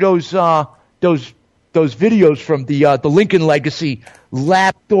sent you those videos from the Lincoln Legacy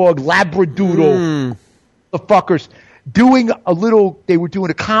lapdog labradoodle, the fuckers they were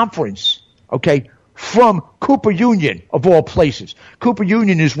doing a conference, okay, from Cooper Union, of all places. Cooper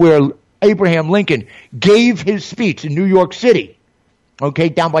Union is where Abraham Lincoln gave his speech in New York City, okay,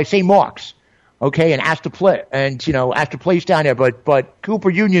 down by St. Mark's, okay, and Astor Place down there, but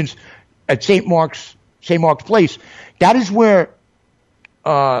Cooper Union's at St. Mark's Place. That is where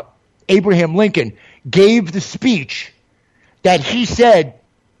Abraham Lincoln gave the speech that he said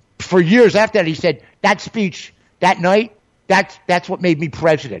for years after that. He said that speech that night, that's what made me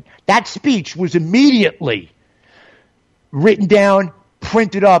president. That speech was immediately written down,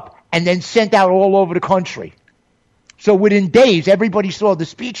 printed up, and then sent out all over the country. So within days, everybody saw the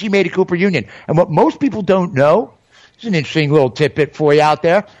speech he made at Cooper Union. And what most people don't know, it's an interesting little tidbit for you out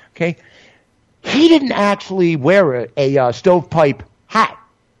there, okay? He didn't actually wear a stovepipe hat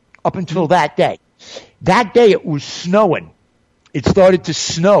up until that day. That day it was snowing. It started to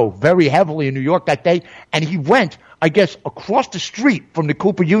snow very heavily in New York that day, and he went, I guess, across the street from the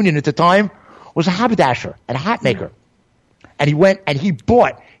Cooper Union at the time, was a haberdasher and a hat maker. And he went and he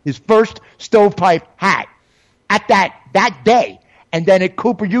bought his first stovepipe hat at that day. And then at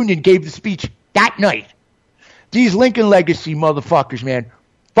Cooper Union gave the speech that night. These Lincoln Legacy motherfuckers, man.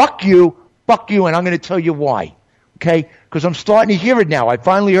 Fuck you, and I'm going to tell you why. Okay? Because I'm starting to hear it now. I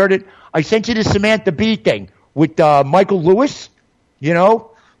finally heard it. I sent you the Samantha Bee thing with Michael Lewis. You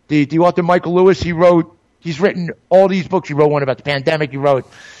know, the author Michael Lewis, he's written all these books. He wrote one about the pandemic. He wrote,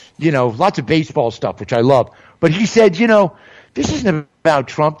 you know, lots of baseball stuff, which I love. But he said, you know, this isn't about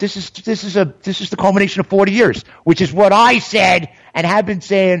Trump. This is the culmination of 40 years, which is what I said and have been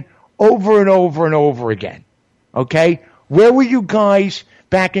saying over and over and over again. Okay? Where were you guys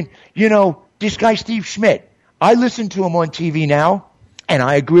back in, you know, this guy Steve Schmidt? I listen to him on TV now, and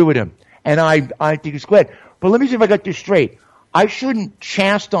I agree with him. And I think it's good. But let me see if I got this straight. I shouldn't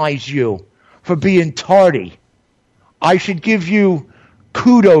chastise you for being tardy. I should give you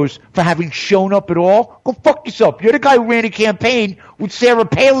kudos for having shown up at all. Go fuck yourself. You're the guy who ran a campaign with Sarah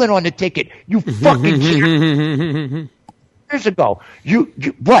Palin on the ticket. You fucking shit. Years ago.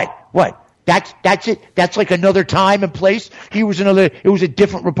 What? That's it? That's like another time and place? It was a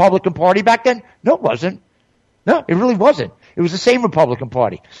different Republican Party back then? No, it wasn't. No, it really wasn't. It was the same Republican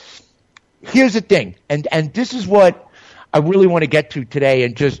Party. Here's the thing, and this is what I really want to get to today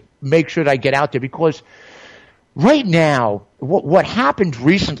and just make sure that I get out there, because right now, what happened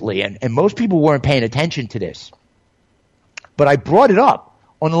recently, and most people weren't paying attention to this, but I brought it up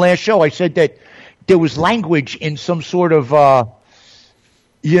on the last show. I said that there was language in some sort of,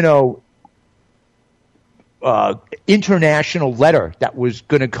 international letter that was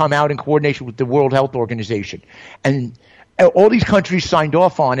going to come out in coordination with the World Health Organization. And all these countries signed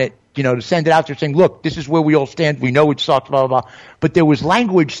off on it, you know, to send it out there saying, look, this is where we all stand. We know it sucks, blah, blah, blah. But there was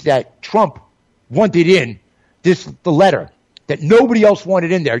language that Trump wanted in the letter that nobody else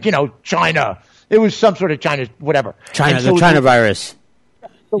wanted in there. You know, China. It was some sort of China, whatever. The China virus.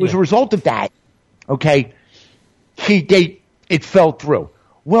 So as a result of that, okay, it fell through.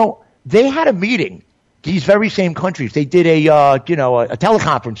 Well, they had a meeting. These very same countries, they did a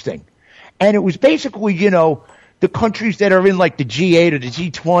teleconference thing. And it was basically, you know, the countries that are in like the G8 or the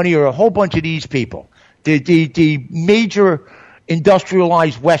G20 or a whole bunch of these people, the major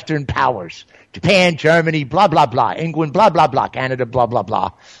industrialized Western powers, Japan, Germany, blah, blah, blah, England, blah, blah, blah, Canada, blah, blah,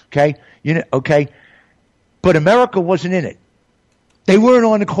 blah. Okay? You know, okay? But America wasn't in it. They weren't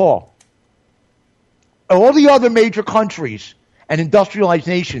on the call. All the other major countries and industrialized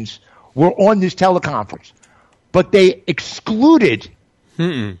nations were on this teleconference, but they excluded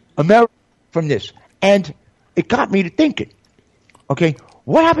America from this. And it got me to thinking, okay,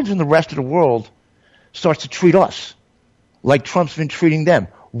 what happens when the rest of the world starts to treat us like Trump's been treating them?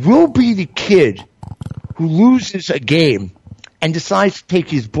 We'll be the kid who loses a game and decides to take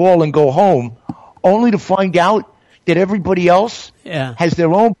his ball and go home, only to find out that everybody else has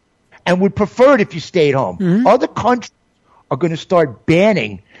their own and would prefer it if you stayed home. Mm-hmm. Other countries are going to start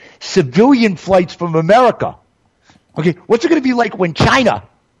banning civilian flights from America. Okay, what's it going to be like when China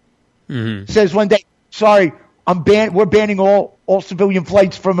says one day, sorry, we're banning all civilian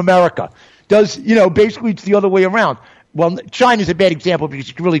flights from America? Basically it's the other way around. Well, China's a bad example because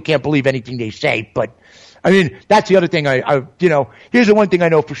you really can't believe anything they say, but I mean, that's the other thing here's the one thing I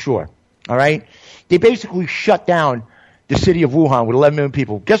know for sure. All right? They basically shut down the city of Wuhan with 11 million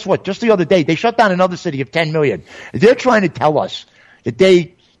people. Guess what? Just the other day, they shut down another city of 10 million. They're trying to tell us that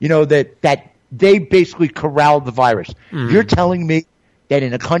they basically corralled the virus. You're telling me that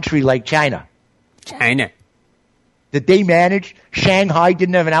in a country like China, that they managed, Shanghai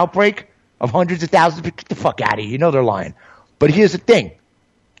didn't have an outbreak of hundreds of thousands? Get the fuck out of here. You know they're lying. But here's the thing.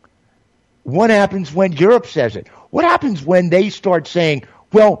 What happens when Europe says it? What happens when they start saying,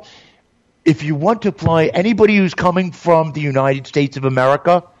 well, if you want to fly, anybody who's coming from the United States of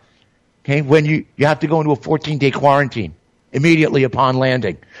America, okay, when you have to go into a 14-day quarantine immediately upon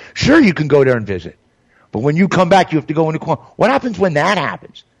landing. Sure, you can go there and visit. But when you come back, you have to go into quarantine. What happens when that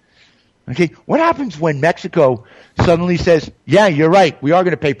happens? Okay, what happens when Mexico suddenly says, yeah, you're right, we are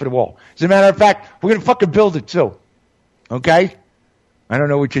going to pay for the wall. As a matter of fact, we're going to fucking build it too. Okay? I don't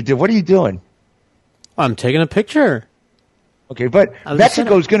know what you do. What are you doing? I'm taking a picture. Okay, but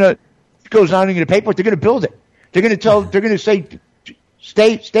Mexico's not only going to pay for it, they're going to build it. They're going to say,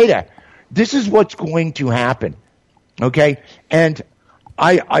 stay there. This is what's going to happen. Okay? And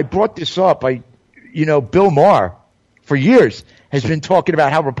I brought this up. Bill Maher, for years, has been talking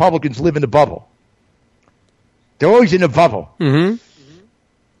about how Republicans live in the bubble. They're always in a bubble. Mm-hmm.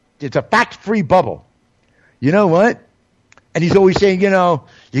 It's a fact-free bubble. You know what? And he's always saying, you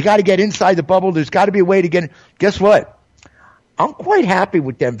got to get inside the bubble. There's got to be a way to get in. Guess what? I'm quite happy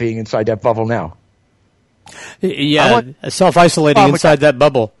with them being inside that bubble now. Yeah, self-isolating inside that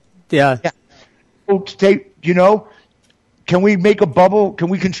bubble. Yeah. Can we make a bubble? Can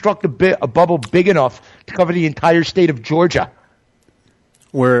we construct a bubble big enough to cover the entire state of Georgia?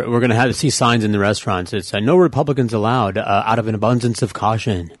 We're going to have to see signs in the restaurants. It's no Republicans allowed out of an abundance of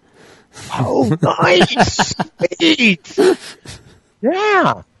caution. Oh, nice. Sweet.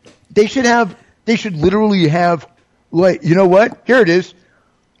 Yeah. They should literally have, like, you know what? Here it is.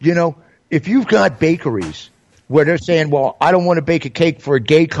 If you've got bakeries where they're saying, well, I don't want to bake a cake for a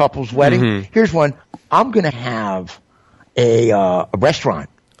gay couple's wedding. Here's one. I'm going to have a restaurant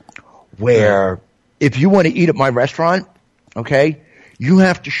where if you want to eat at my restaurant, okay, you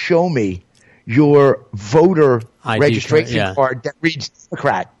have to show me your voter registration card that reads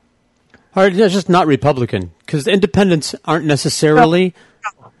Democrat. Or just not Republican, because independents aren't necessarily.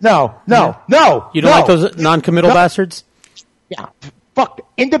 No. You don't like those non-committal bastards? Yeah. Fuck.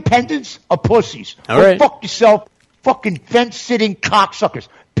 Independents are pussies. All right. Fuck yourself. Fucking fence-sitting cocksuckers.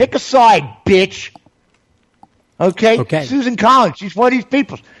 Pick a side, bitch. Okay? Susan Collins, she's one of these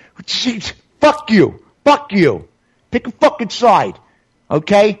people. Fuck you. Pick a fucking side.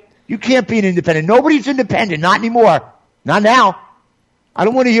 Okay? You can't be an independent. Nobody's independent. Not anymore. Not now. I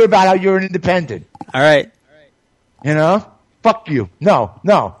don't want to hear about how you're an independent. All right. Fuck you.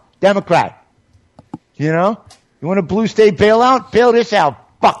 No. Democrat. You want a blue state bailout? Bail this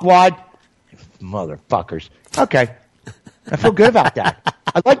out, fuckwad. Motherfuckers. Okay. I feel good about that.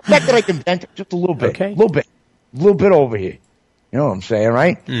 I like the fact that I can vent just a little bit. Okay. A little bit over here. You know what I'm saying,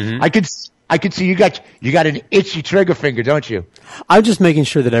 right? Mm-hmm. I could see you got an itchy trigger finger, don't you? I'm just making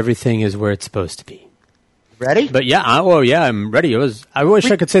sure that everything is where it's supposed to be. Ready? But yeah, I'm ready. I wish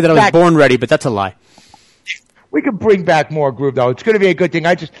I could say that I was born ready, but that's a lie. We could bring back more groove, though. It's going to be a good thing.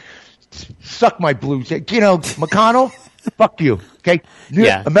 I just suck my blues. McConnell, fuck you. Okay?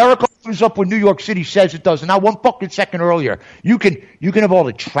 America opens up when New York City says it does, and not one fucking second earlier. You can have all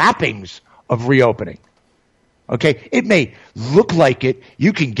the trappings of reopening. Okay? It may look like it.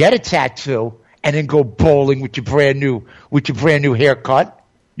 You can get a tattoo and then go bowling with your brand new haircut.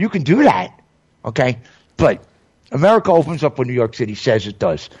 You can do that. Okay? But America opens up when New York City says it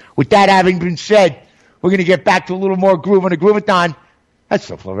does. With that having been said, we're going to get back to a little more groove on the Groovathon at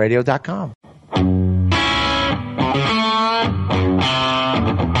SoFloRadio.com.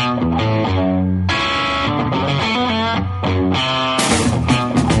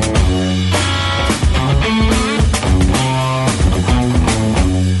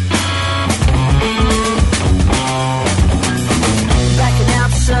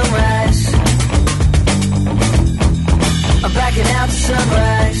 Backing out to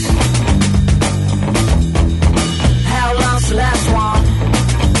sunrise. How long's the last one?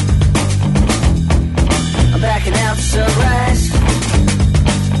 I'm backing out to sunrise.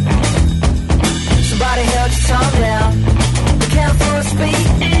 Somebody held your tongue down. You can't afford to speak.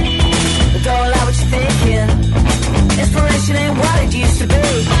 Don't allow what you're thinking. Inspiration ain't what it used to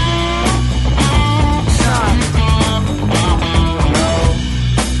be.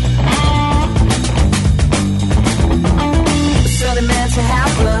 Meant to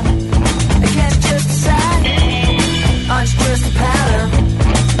happen. I can't just decide. Aren't you just a pattern?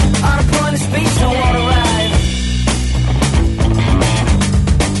 On a point of speech, don't want to ride.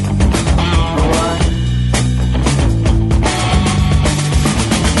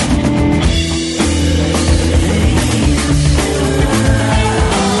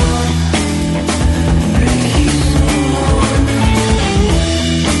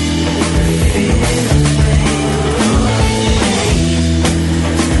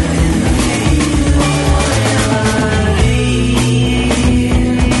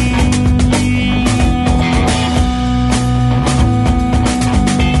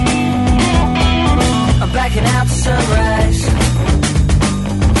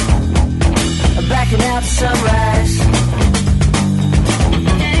 Sunrise. The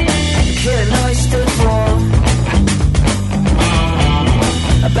kid I know he stood for.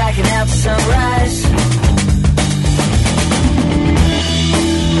 Backing out to sunrise.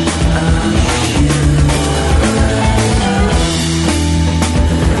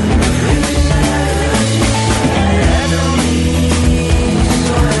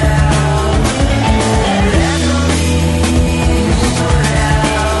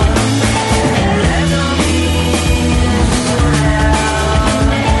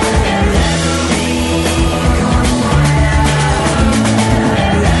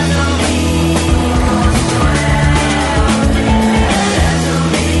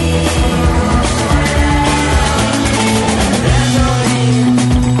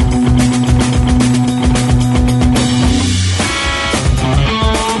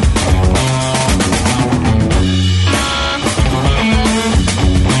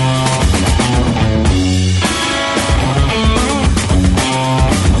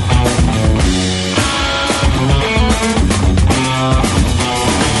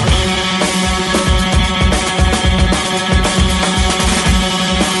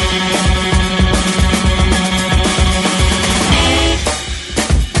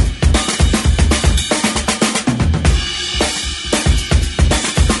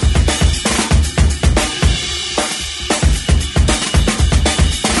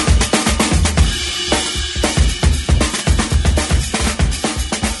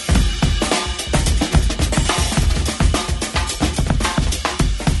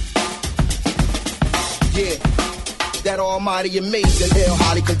 almighty amazing, ill,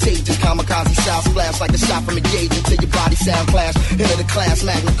 highly contagious, kamikaze style splash like a shot from a gauge until your body sound clash. Into the class,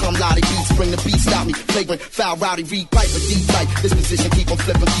 magna cum laude beats, bring the beat, stop me, flagrant, foul, rowdy, read, pipe, deep tight. This position, keep on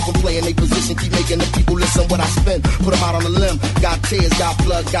flipping, keep on playing they position, keep making the people listen what I spin. Put them out on the limb, got tears, got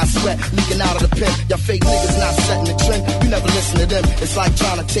blood, got sweat, leaking out of the pen. Y'all fake niggas not setting the trend, you never listen to them. It's like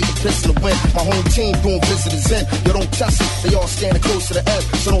trying to take a piss in the wind. My home team doing visitors in, you don't test them, they all standing close to the edge,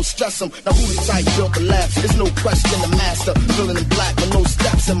 so don't stress them. Now who the type built the lab? There's no question, the master, feeling in black, with no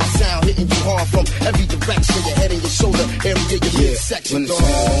steps in my sound, hitting you hard from every direction, your head and your shoulder, area, your midsection. When the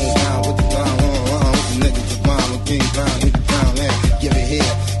sound goes down with the ground, with the niggas, the ground, with King Brown, hit the ground, man, give it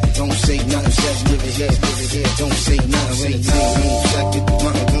here. Don't say nothing, just give it here, give it here. Don't say nothing, when the team moves, check it, the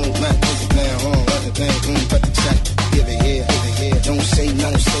ground, boom, back, put the plan on, let the thing, boom, cut the check, give it here, give it here. Don't say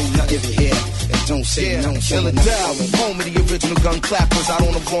nothing, give it here. Don't say nothing, chill it down. Home of the original gun clappers. Out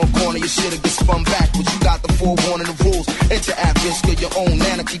on the wrong corner, your shit'll get spun backwards. You got the forewarning of rules. Enter at risk of your own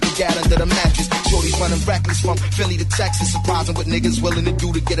nana. Keep your gat under the mattress. Shorty's running reckless from Philly to Texas. Surprising what niggas willing to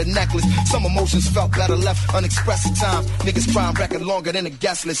do to get a necklace. Some emotions felt better left unexpressed at times. Niggas crime record longer than a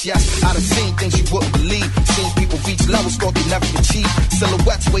guest list. Yes, I done seen things you wouldn't believe. Seen people reach levels thought they never achieve.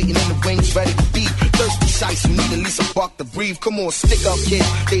 Silhouettes waiting in the wings ready to feed. Thirsty shites, you need at least a buck to breathe. Come on, stick up, kid.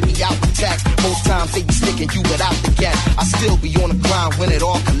 They be out the tax. Most times they be sticking you without the gas. I still be on the grind when it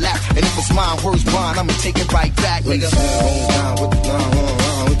all collapse. And if it's mine, where's mine? I'ma take it right back, nigga. Hold down with the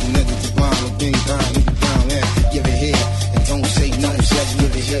ground, with the niggas, the ground, with King Brown, hit the ground, man, give it here. And don't say nothing, just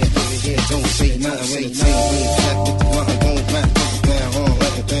give it here, give it here. Don't say nothing, when the team moves, check with the ground, boom, back, put the plan on,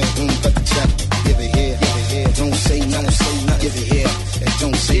 let the thing, boom, cut the check, give it here, give it here. Don't say nothing, give it here.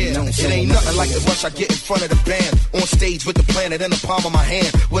 Don't say nothing. It ain't nothing like the rush I get in front of the band. On stage with the planet in the palm of my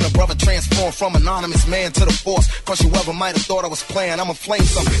hand. When a brother transformed from anonymous man to the force. Cause whoever might have thought I was playing, I'ma flame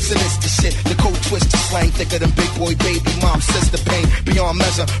some sinister shit. The code twisted slang thicker than big boy baby mom sister pain. Beyond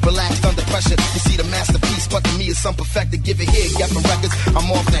measure, relaxed under pressure. You see the masterpiece, but to me it's unperfected. Give it here, get for records. I'm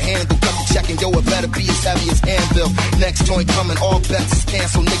off the handle, cut the check and yo, it better be as heavy as anvil. Next joint coming, all bets is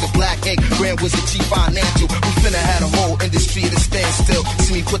canceled. Nigga, Black Ink, Grand Wizard, Chief Financial. We finna have a whole industry to stand still.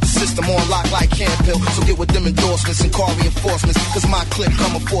 See me put the system on lock like Campbell. So get with them endorsements and call reinforcements. Cause my clip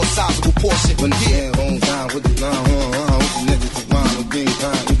coming for a sizable portion. When the stand on down with the ground, with the niggas, the ground, with King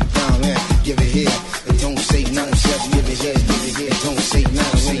Brown, hit the ground, man, give it here. And don't say nothing, just give it here, give it here. Don't say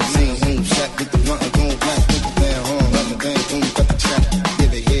nothing, when the team moves, check with the ground, boom, back, put the plan on, let the thing, boom, cut the check,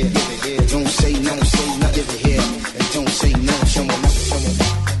 give it here, give it here. Don't say nothing, give it here. And don't say nothing, show me nothing, show me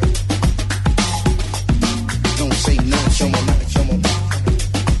nothing. Don't say nothing, show me nothing, show me nothing.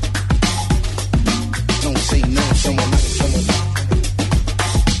 Don't say nothing, show me nothing, show me nothing.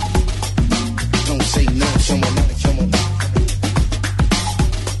 Don't say nothing, show me nothing, show me nothing.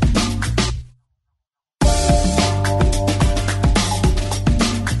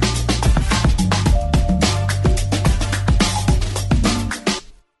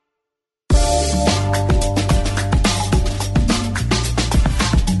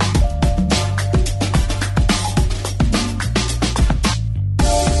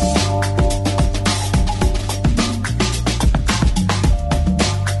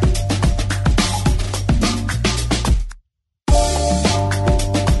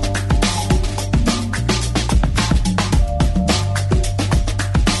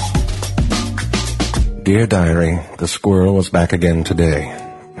 Dear Diary, the squirrel was back again today.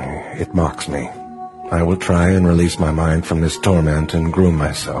 It mocks me. I will try and release my mind from this torment and groom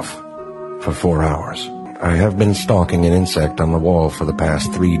myself. For 4 hours. I have been stalking an insect on the wall for the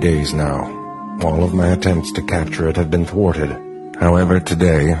past 3 days now. All of my attempts to capture it have been thwarted. However,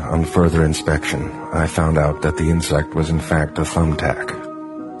 today, on further inspection, I found out that the insect was in fact a thumbtack.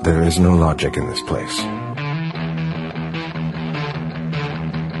 There is no logic in this place.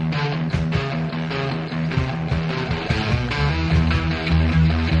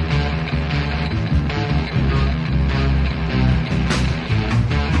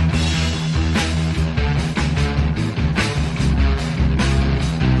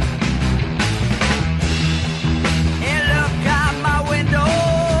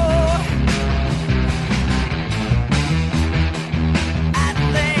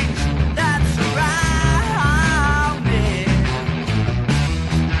 Right.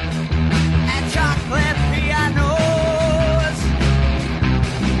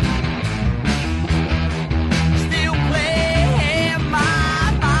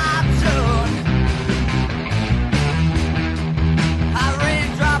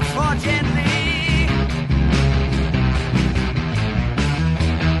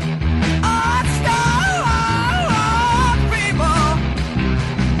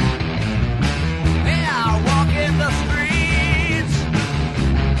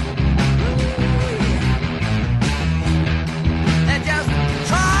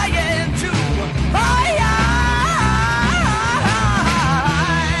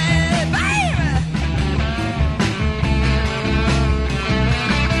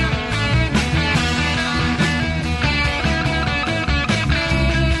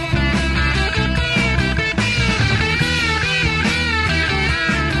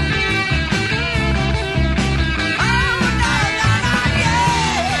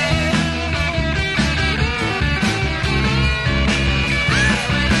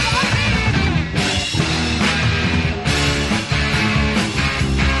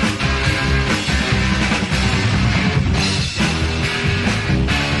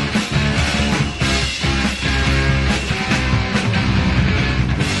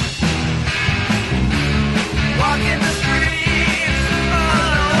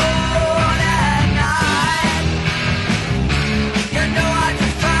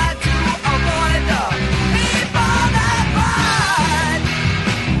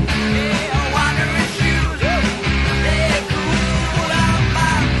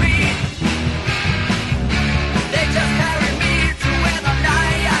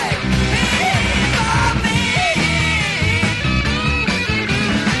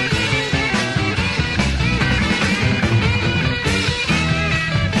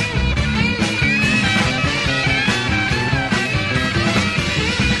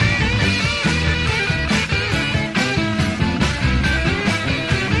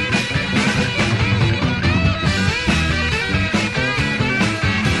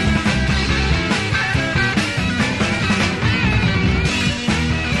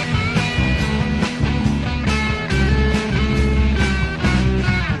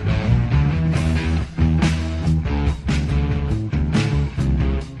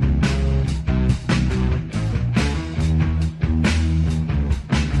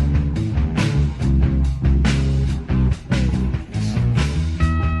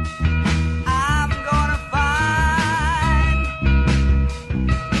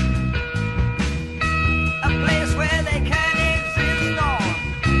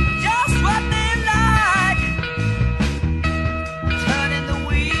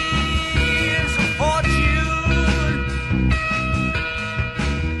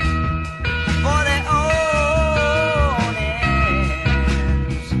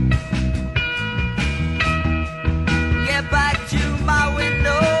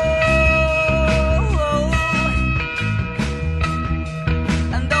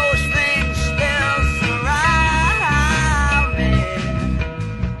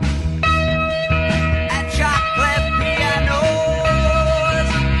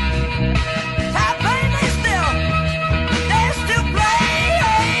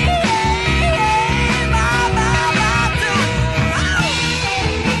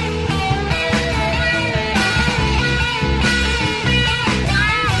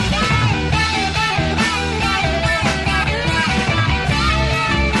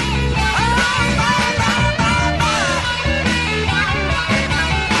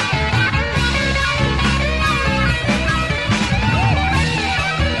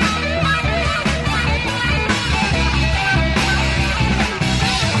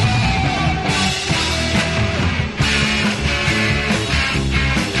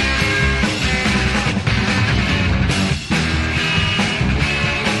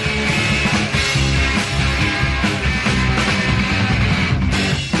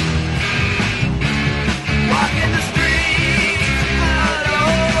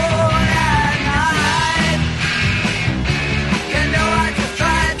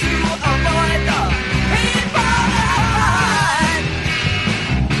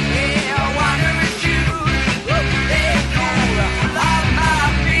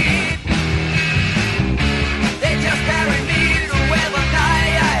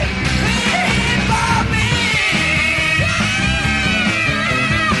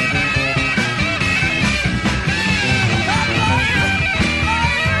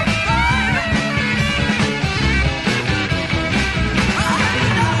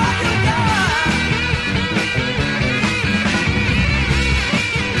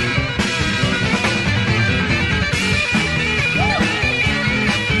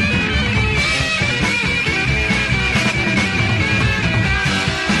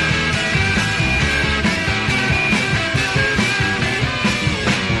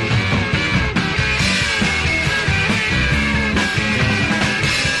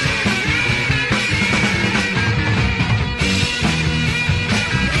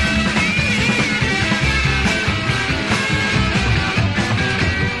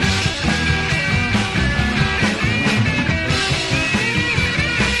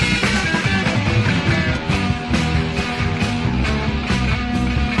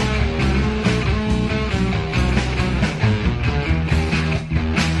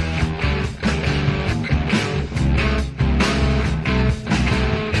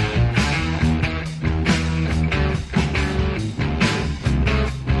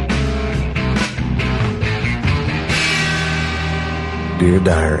 Dear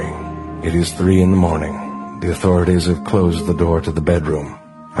Diary, it is 3 a.m. The authorities have closed the door to the bedroom.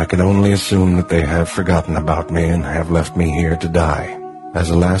 I can only assume that they have forgotten about me and have left me here to die.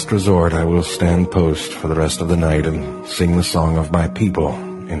 As a last resort, I will stand post for the rest of the night and sing the song of my people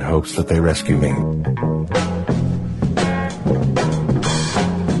in hopes that they rescue me.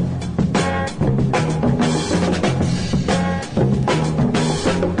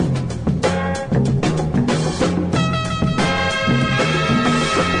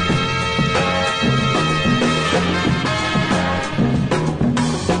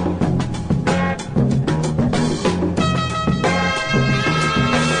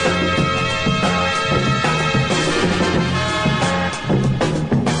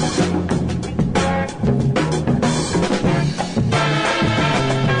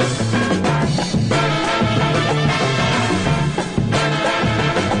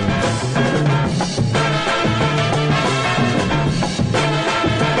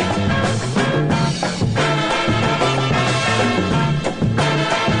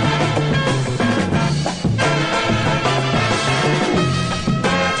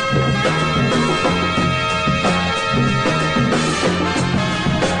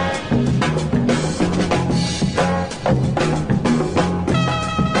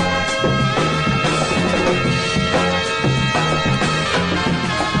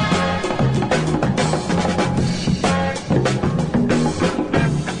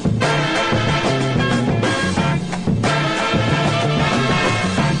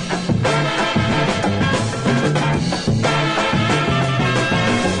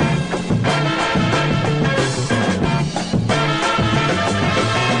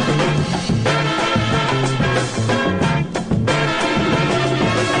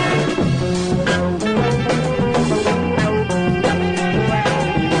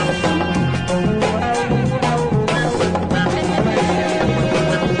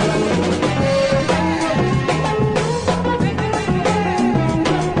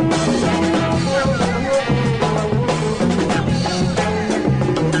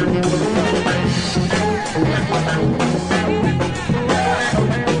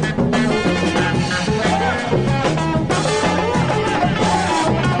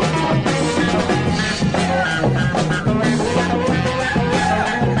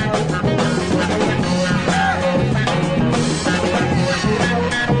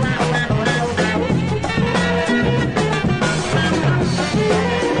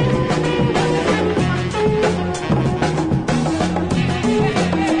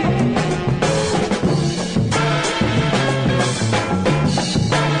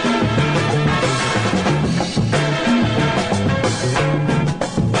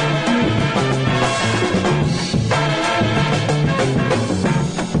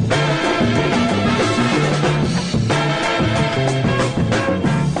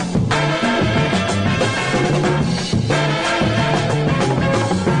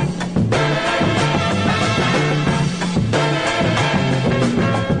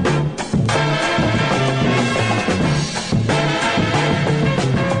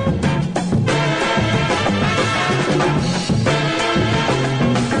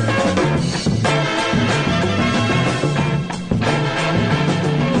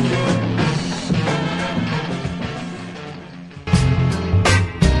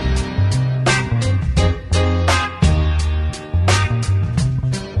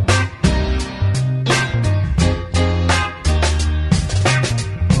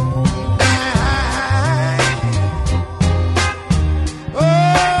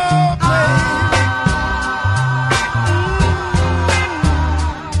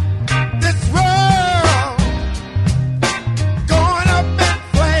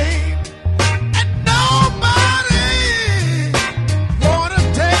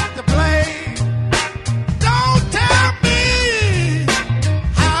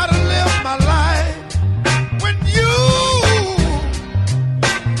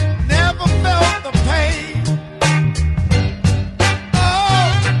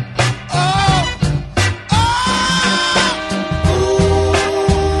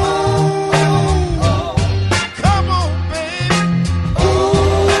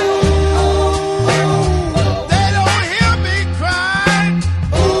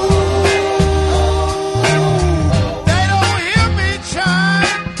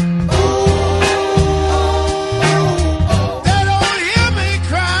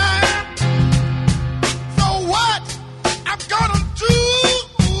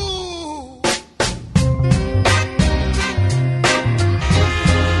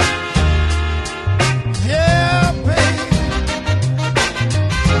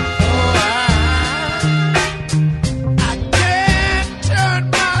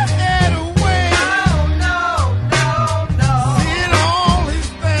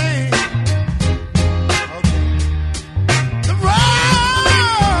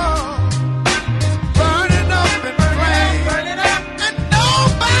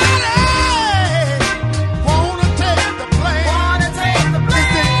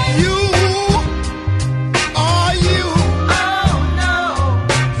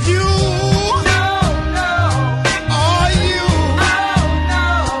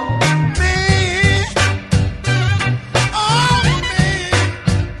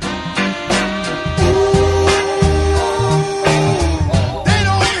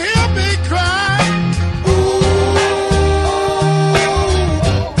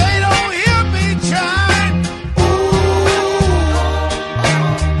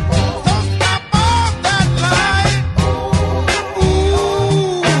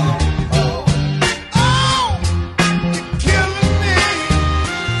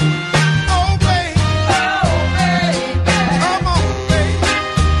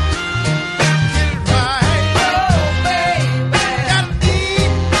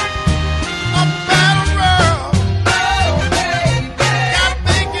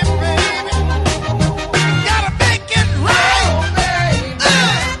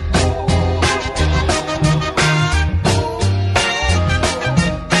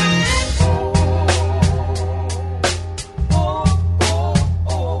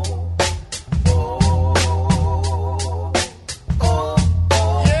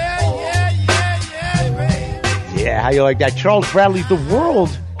 you like that. Charles Bradley, The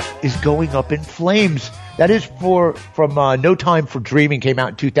World is Going Up in Flames. That is from No Time for Dreaming, came out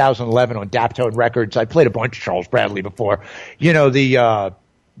in 2011 on Daptone Records. I played a bunch of Charles Bradley before. You know, the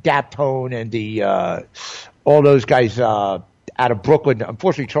Daptone and the all those guys out of Brooklyn.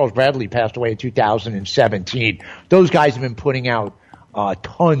 Unfortunately, Charles Bradley passed away in 2017. Those guys have been putting out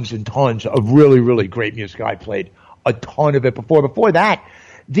tons and tons of really, really great music. I played a ton of it before. Before that,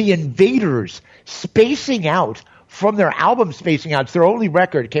 The Invaders, Spacing Out, from their album Spacing Out. It's their only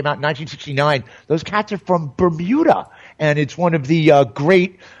record. It came out in 1969. Those cats are from Bermuda, and it's one of the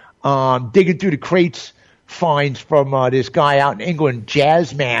great digging through the crates finds from this guy out in England,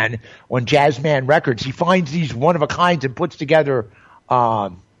 Jazzman, on Jazzman Records. He finds these one-of-a-kinds and puts together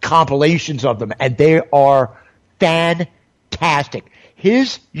compilations of them, and they are fantastic.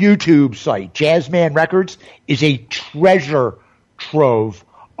 His YouTube site, Jazzman Records, is a treasure trove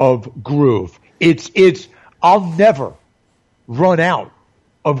of groove. I'll never run out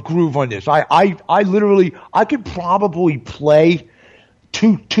of groove on this. I literally, I could probably play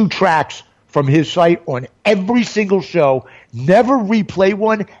two tracks from his site on every single show, never replay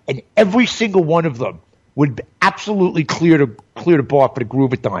one, and every single one of them would absolutely clear the bar for the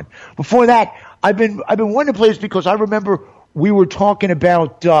Groove-a-thon. Before that, I've been wanting to play this because I remember we were talking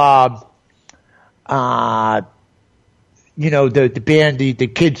about the band, the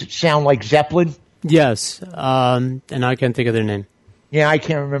kids sound like Zeppelin. Yes, and I can't think of their name. Yeah, I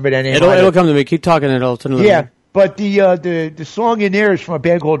can't remember that name. It'll come to me. Keep talking. It'll turn. Yeah, but the song in there is from a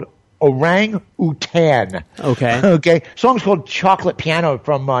band called Orang Utan. Okay. Okay. Song's called Chocolate Piano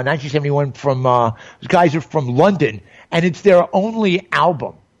from 1971. From these guys are from London, and it's their only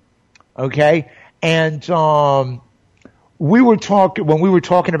album. Okay, and when we were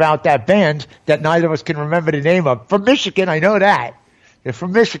talking about that band that neither of us can remember the name of, from Michigan. I know that they're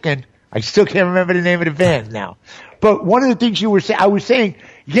from Michigan. I still can't remember the name of the band now. But one of the things you were saying, I was saying,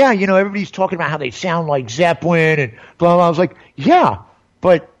 yeah, everybody's talking about how they sound like Zeppelin and blah, blah, blah. I was like, yeah,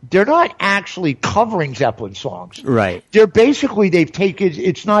 but they're not actually covering Zeppelin songs. Right. They're basically,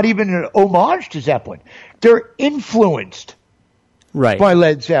 it's not even an homage to Zeppelin. They're influenced by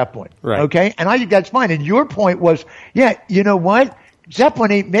Led Zeppelin. Right. Okay? And I think that's fine. And your point was, yeah, you know what?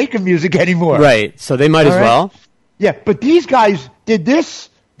 Zeppelin ain't making music anymore. Right. So they might as well. Yeah, but these guys did this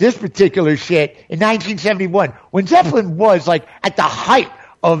particular shit in 1971 when Zeppelin was like at the height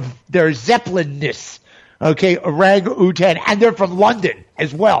of their Zeppelin-ness. Okay, Orang-Utan, and they're from London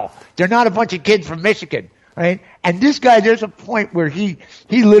as well. They're not a bunch of kids from Michigan, right? And this guy, there's a point where he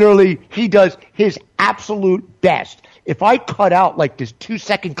does his absolute best. If I cut out like this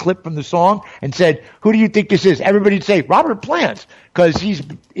 2-second clip from the song and said, who do you think this is? Everybody'd say Robert Plant, because he's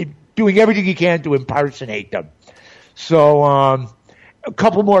doing everything he can to impersonate them. So, a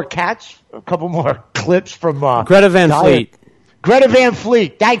couple more cats, a couple more clips from Greta Van Fleet. Greta Van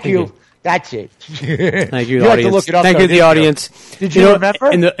Fleet. Thank you. That's it. Thank you, you audience. have to look it up, Thank you, the audience. Did you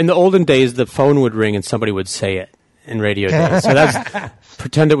remember? In the olden days, the phone would ring and somebody would say it in radio days. So that's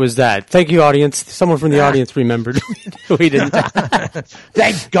pretend it was that. Thank you, audience. Someone from the audience remembered. We didn't.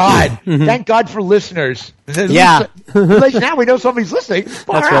 Thank God. Mm-hmm. Thank God for listeners. Yeah. Now we know somebody's listening.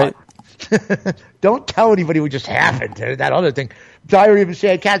 Far That's out. right. Don't tell anybody what just happened. That other thing. Diary of a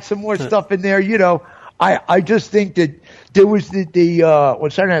Sad Cat, some more stuff in there. I just think that there was the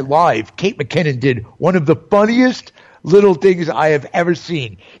on Saturday Night Live, Kate McKinnon did one of the funniest little things I have ever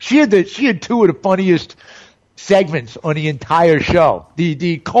seen. She had two of the funniest segments on the entire show.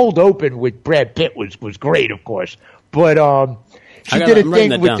 The cold open with Brad Pitt was great, of course, but she did a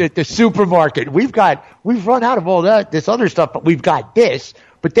thing with the supermarket. We've run out of all this other stuff, but we've got this.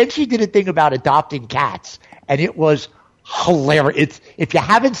 But then she did a thing about adopting cats, and it was hilarious. If you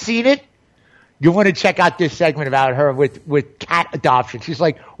haven't seen it, you want to check out this segment about her with cat adoption. She's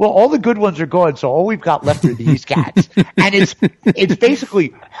like, well, all the good ones are gone, so all we've got left are these cats. And it's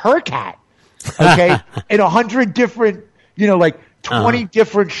basically her cat, okay, in 100 different, 20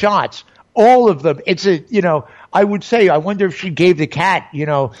 different shots. All of them. It's I would say, I wonder if she gave the cat,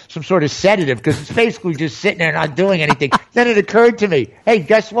 some sort of sedative, because it's basically just sitting there not doing anything. Then it occurred to me, hey,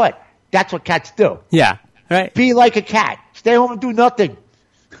 guess what? That's what cats do. Yeah. Right. Be like a cat. Stay home and do nothing.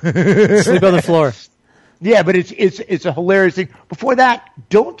 Sleep on the floor. Yeah, but it's a hilarious thing. Before that,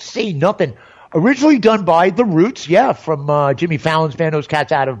 Don't Say Nothing. Originally done by The Roots, from Jimmy Fallon's band. Those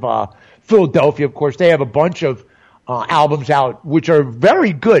cats out of Philadelphia, of course. They have a bunch of albums out, which are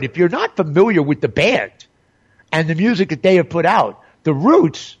very good. If you're not familiar with the band and the music that they have put out, The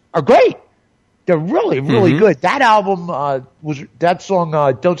Roots are great. They're really, really good. That album that song,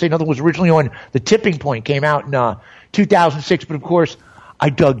 Don't Say Nothing, was originally on The Tipping Point, came out in 2006. But of course, I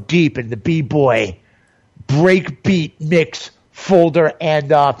dug deep, and the B-boy breakbeat mix folder and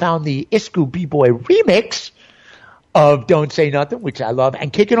found the Isku B-Boy remix of Don't Say Nothing, which I love.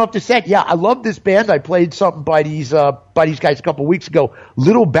 And kicking off the set, yeah, I love this band. I played something by these guys a couple weeks ago.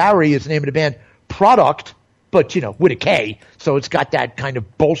 Little Barry is the name of the band. Product, but, with a K, so it's got that kind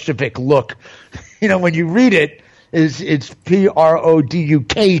of Bolshevik look. When you read it, it's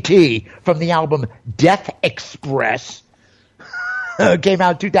Produkt from the album Death Express. Came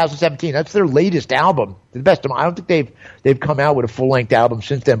out in 2017. That's their latest album. The best of them. I don't think they've come out with a full-length album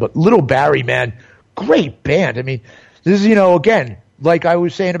since then, but Little Barry, man, great band. I mean, this is, again, like I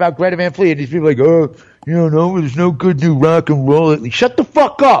was saying about Greta Van Fleet, and these people are like, no, there's no good new rock and roll lately. Shut the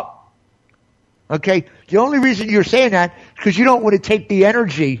fuck up. Okay? The only reason you're saying that is because you don't want to take the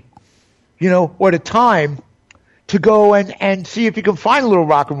energy, or the time to go and see if you can find a little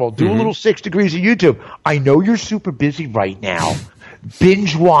rock and roll. Do a little 6 Degrees of YouTube. I know you're super busy right now,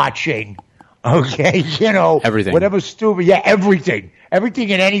 binge watching, okay? Everything. Whatever stupid. Yeah, everything.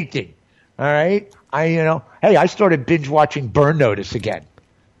 Everything and anything. All right? I started binge watching Burn Notice again.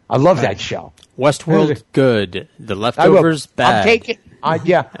 I love that show. Westworld, good. The Leftovers, bad. I'm taking.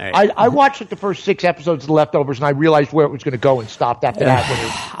 Yeah, right. I watched the first 6 episodes of The Leftovers, and I realized where it was going to go and stopped after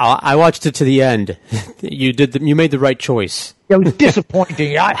that. I watched it to the end. You made the right choice. It was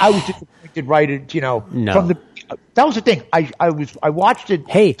disappointing. I was disappointed. Right? No. That was the thing. I watched it.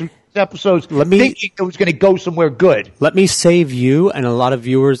 Hey, 3 episodes, thinking it was going to go somewhere good. Let me save you and a lot of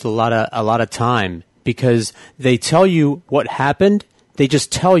viewers a lot of time, because they tell you what happened. They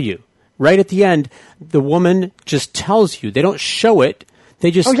just tell you right at the end. The woman just tells you. They don't show it. They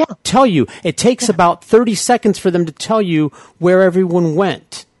just tell you. It takes about 30 seconds for them to tell you where everyone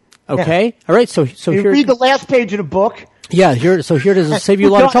went. Okay? Yeah. All right. So you read the last page of the book. Yeah. Here it is. Save you a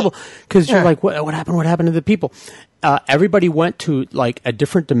lot of trouble, because you're like, what happened? What happened to the people? Everybody went to like a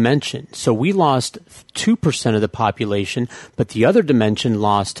different dimension. So we lost 2% of the population, but the other dimension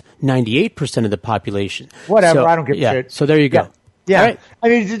lost 98% of the population. Whatever. I don't give a shit. So there you go. Yeah. Right. I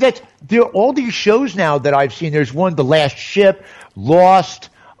mean, all these shows now that I've seen. There's one, The Last Ship, Lost.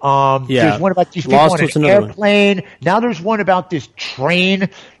 There's one about these people on an airplane. Now there's one about this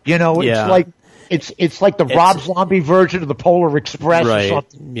train. It's like the Rob Zombie version of the Polar Express or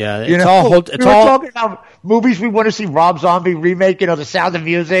something. Yeah, we're talking about movies we want to see Rob Zombie remake. The Sound of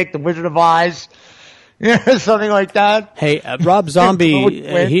Music, The Wizard of Oz. Something like that. Hey, Rob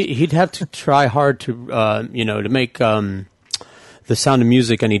Zombie, he'd have to try hard to to make The Sound of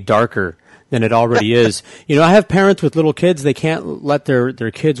Music any darker than it already is. I have parents with little kids. They can't let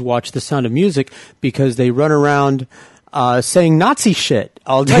their kids watch The Sound of Music because they run around saying Nazi shit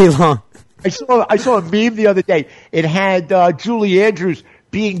all day long. I saw a meme the other day. It had Julie Andrews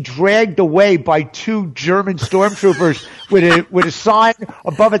being dragged away by 2 German stormtroopers with a sign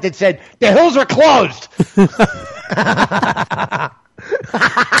above it that said, "The hills are closed."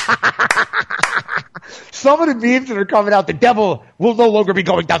 Some of the memes that are coming out, the devil will no longer be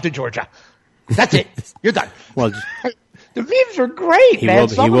going down to Georgia. That's it. You're done. Well, the memes are great, man.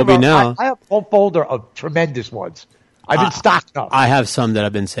 He will be now. I have a whole folder of tremendous ones. I've been stocking up. I have some that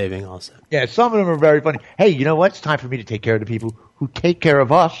I've been saving also. Yeah, some of them are very funny. Hey, you know what? It's time for me to take care of the people who take care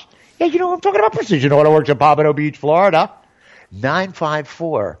of us. Yeah, I'm talking about Precision Auto Works in Pompano Beach, Florida.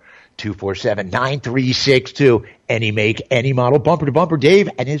 954-247-9362. Any make, any model, bumper to bumper. Dave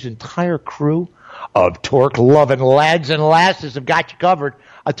and his entire crew of torque-loving lads and lasses have got you covered.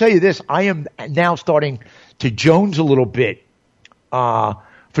 I'll tell you this. I am now starting to Jones a little bit for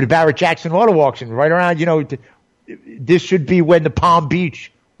the Barrett Jackson Auto Auction. Right around, this should be when the Palm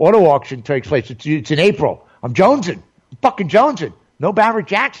Beach Auto Auction takes place. It's in April. I'm jonesing. I'm fucking jonesing. No Barrett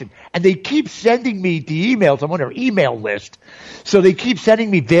Jackson. And they keep sending me the emails. I'm on their email list. So they keep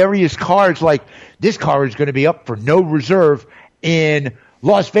sending me various cars like, this car is going to be up for no reserve in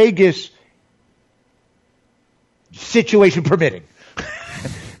Las Vegas, situation permitting.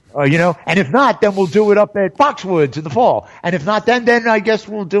 And if not, then we'll do it up at Foxwoods in the fall. And if not, then I guess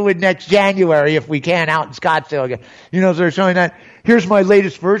we'll do it next January if we can out in Scottsdale again. So they're showing that. Here's my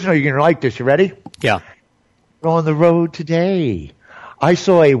latest version. Are you going to like this? You ready? Yeah. On the road today, I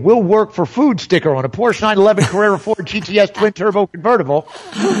saw a "Will Work for Food" sticker on a Porsche 911 Carrera Ford GTS twin turbo convertible.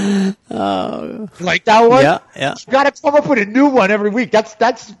 Like that one? Yeah. You got to come up with a new one every week. That's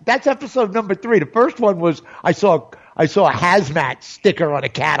episode number 3. The first one was I saw a hazmat sticker on a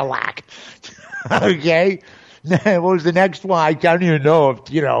Cadillac. Okay. What was the next one? I don't even know if,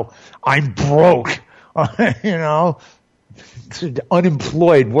 I'm broke.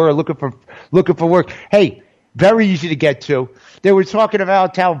 Unemployed. We're looking for work. Hey, very easy to get to. They were talking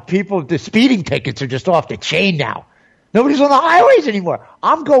about how the speeding tickets are just off the chain now. Nobody's on the highways anymore.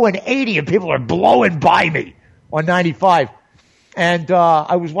 I'm going 80 and people are blowing by me on 95. And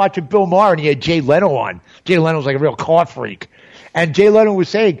I was watching Bill Maher and he had Jay Leno on. Jay Leno's like a real car freak. And Jay Leno was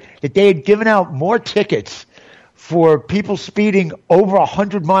saying that they had given out more tickets for people speeding over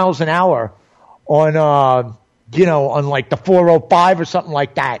 100 miles an hour on, on like the 405 or something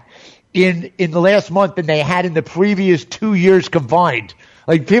like that in the last month than they had in the previous 2 years combined.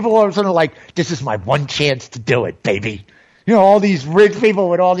 Like, people are sort of like, this is my one chance to do it, baby. You know, all these rich people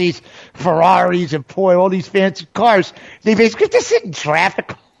with all these Ferraris and all these fancy cars, they basically just sit in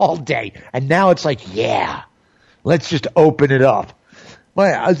traffic all day. And now it's like, yeah, let's just open it up.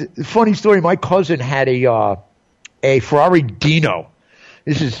 Funny story, my cousin had a Ferrari Dino.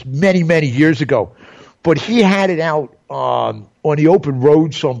 This is many, many years ago. But he had it out on the open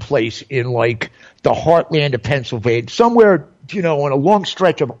road someplace in, like, the heartland of Pennsylvania, somewhere, on a long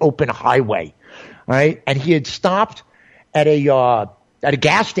stretch of open highway, right? And he had stopped at a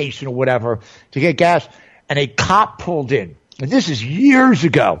gas station or whatever to get gas, and a cop pulled in. And this is years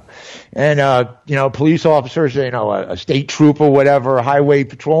ago. And, police officers, a state trooper, whatever, a highway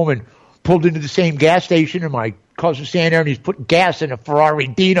patrolman pulled into the same gas station, and my cousin's standing there, and he's putting gas in a Ferrari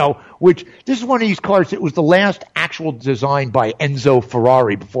Dino, which this is one of these cars that was the last actual design by Enzo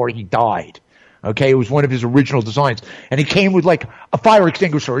Ferrari before he died. Okay, it was one of his original designs, and it came with like a fire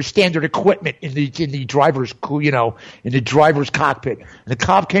extinguisher, or standard equipment in the driver's, in the driver's cockpit. And the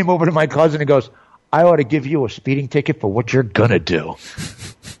cop came over to my cousin and goes, "I ought to give you a speeding ticket for what you're gonna do."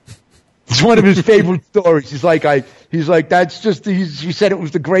 It's one of his favorite stories. He said it was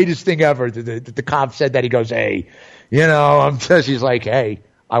the greatest thing ever. The cop said that. He goes, "Hey, he's like, hey,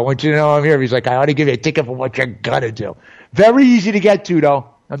 I want you to know I'm here." He's like, "I ought to give you a ticket for what you're gonna do." Very easy to get to, though.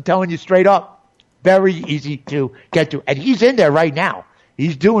 I'm telling you straight up. Very easy to get to. And he's in there right now.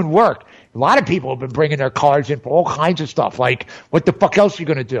 He's doing work. A lot of people have been bringing their cars in for all kinds of stuff. Like, what the fuck else are you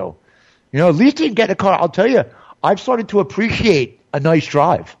going to do? At least you can get in a car. I'll tell you, I've started to appreciate a nice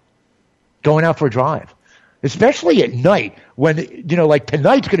drive. Going out for a drive. Especially at night when, like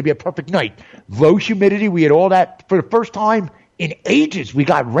tonight's going to be a perfect night. Low humidity. We had all that for the first time in ages. We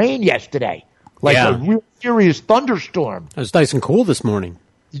got rain yesterday. Like a real serious thunderstorm. It was nice and cool this morning.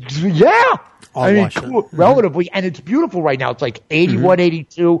 Yeah. Cool, relatively, and it's beautiful right now. It's like 81,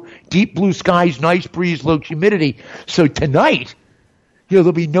 82, deep blue skies, nice breeze, low humidity. So tonight,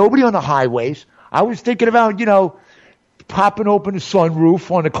 there'll be nobody on the highways. I was thinking about, popping open the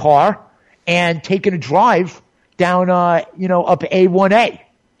sunroof on the car and taking a drive down, up A1A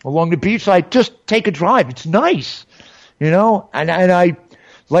along the beach side. Just take a drive. It's nice, and I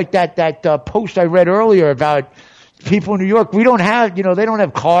like that post I read earlier about people in New York. We don't have, they don't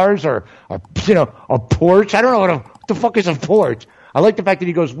have cars or a porch. I don't know what the fuck is a porch. I like the fact that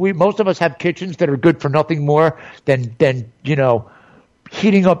he goes, most of us have kitchens that are good for nothing more than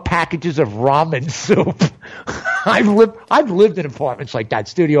heating up packages of ramen soup. I've lived in apartments like that,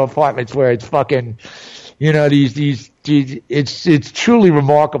 studio apartments where it's fucking, it's truly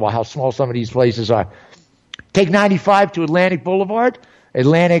remarkable how small some of these places are. Take 95 to Atlantic Boulevard,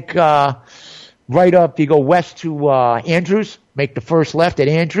 right up, you go west to Andrews, make the first left at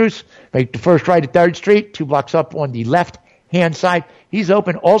Andrews, make the first right at 3rd Street, 2 blocks up on the left-hand side. He's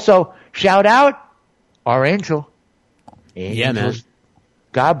open. Also, shout out our Angel. Yeah, man.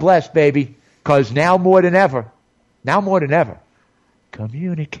 God bless, baby, because now more than ever,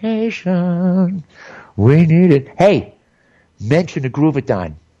 communication, we need it. Hey, mention the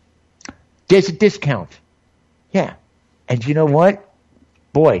Groovathon. There's a discount. Yeah. And you know what?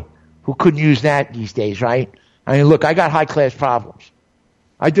 Boy, who couldn't use that these days, right? I mean, look, I got high-class problems.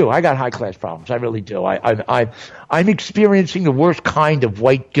 I do. I got high-class problems. I really do. I'm experiencing the worst kind of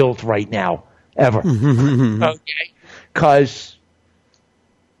white guilt right now, ever. Okay? Because,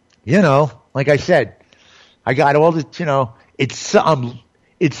 like I said, I got all this,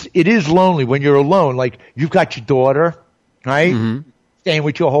 it is lonely when you're alone. Like, you've got your daughter, right? Mm-hmm. Staying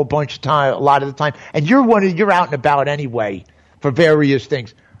with you a whole bunch of time, a lot of the time. And you're out and about anyway for various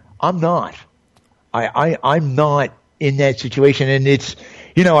things. I'm not. I'm not in that situation. And it's,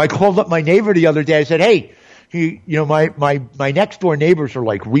 I called up my neighbor the other day. I said, hey, my next door neighbors are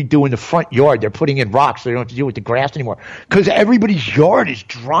like redoing the front yard. They're putting in rocks so they don't have to deal with the grass anymore. Because everybody's yard is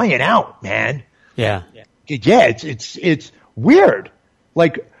drying out, man. Yeah. Yeah, it's weird.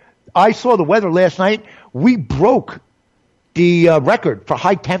 Like, I saw the weather last night. We broke the record for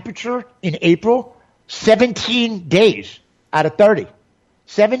high temperature in April, 17 days out of 30.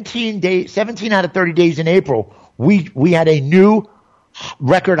 17 out of 30 days in April, we had a new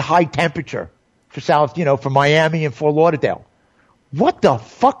record high temperature for Miami and Fort Lauderdale. What the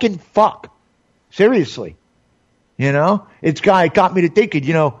fucking fuck? Seriously. You know, it got me to thinking,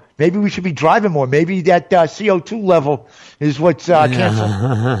 you know, maybe we should be driving more. Maybe that CO2 level is what's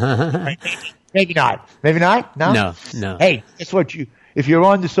canceling. Maybe not. Maybe not? No? No. Hey, guess what? If you're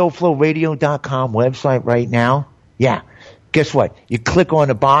on the SoulFlowRadio.com website right now, guess what? You click on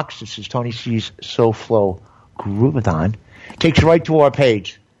the box. This is Tony C's SoulFlow Groovathon. Takes you right to our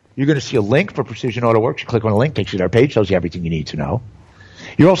page. You're going to see a link for Precision Auto Works. You click on the link, takes you to our page, tells you everything you need to know.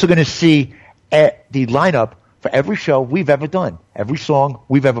 You're also going to see the lineup for every show we've ever done, every song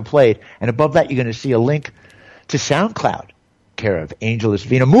we've ever played. And above that, you're going to see a link to SoundCloud, care of Angel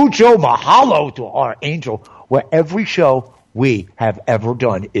Espina. Mucho mahalo to our Angel, where every show we have ever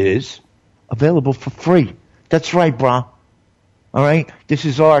done is available for free. That's right, brah. All right? This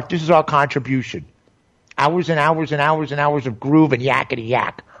is our contribution. Hours and hours and hours and hours of groove and yakety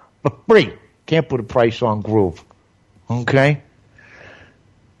yak. For free. Can't put a price on groove. Okay?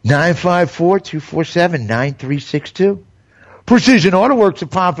 954-247-9362. Precision Auto Works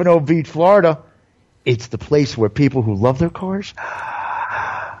of Pompano Beach, Florida. It's the place where people who love their cars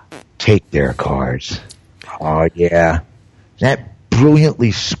take their cars. Oh, yeah. That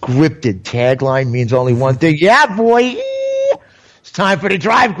brilliantly scripted tagline means only one thing. Yeah, boy. It's time for the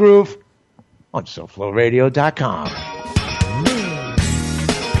Drive Groove on SoulFlowRadio.com.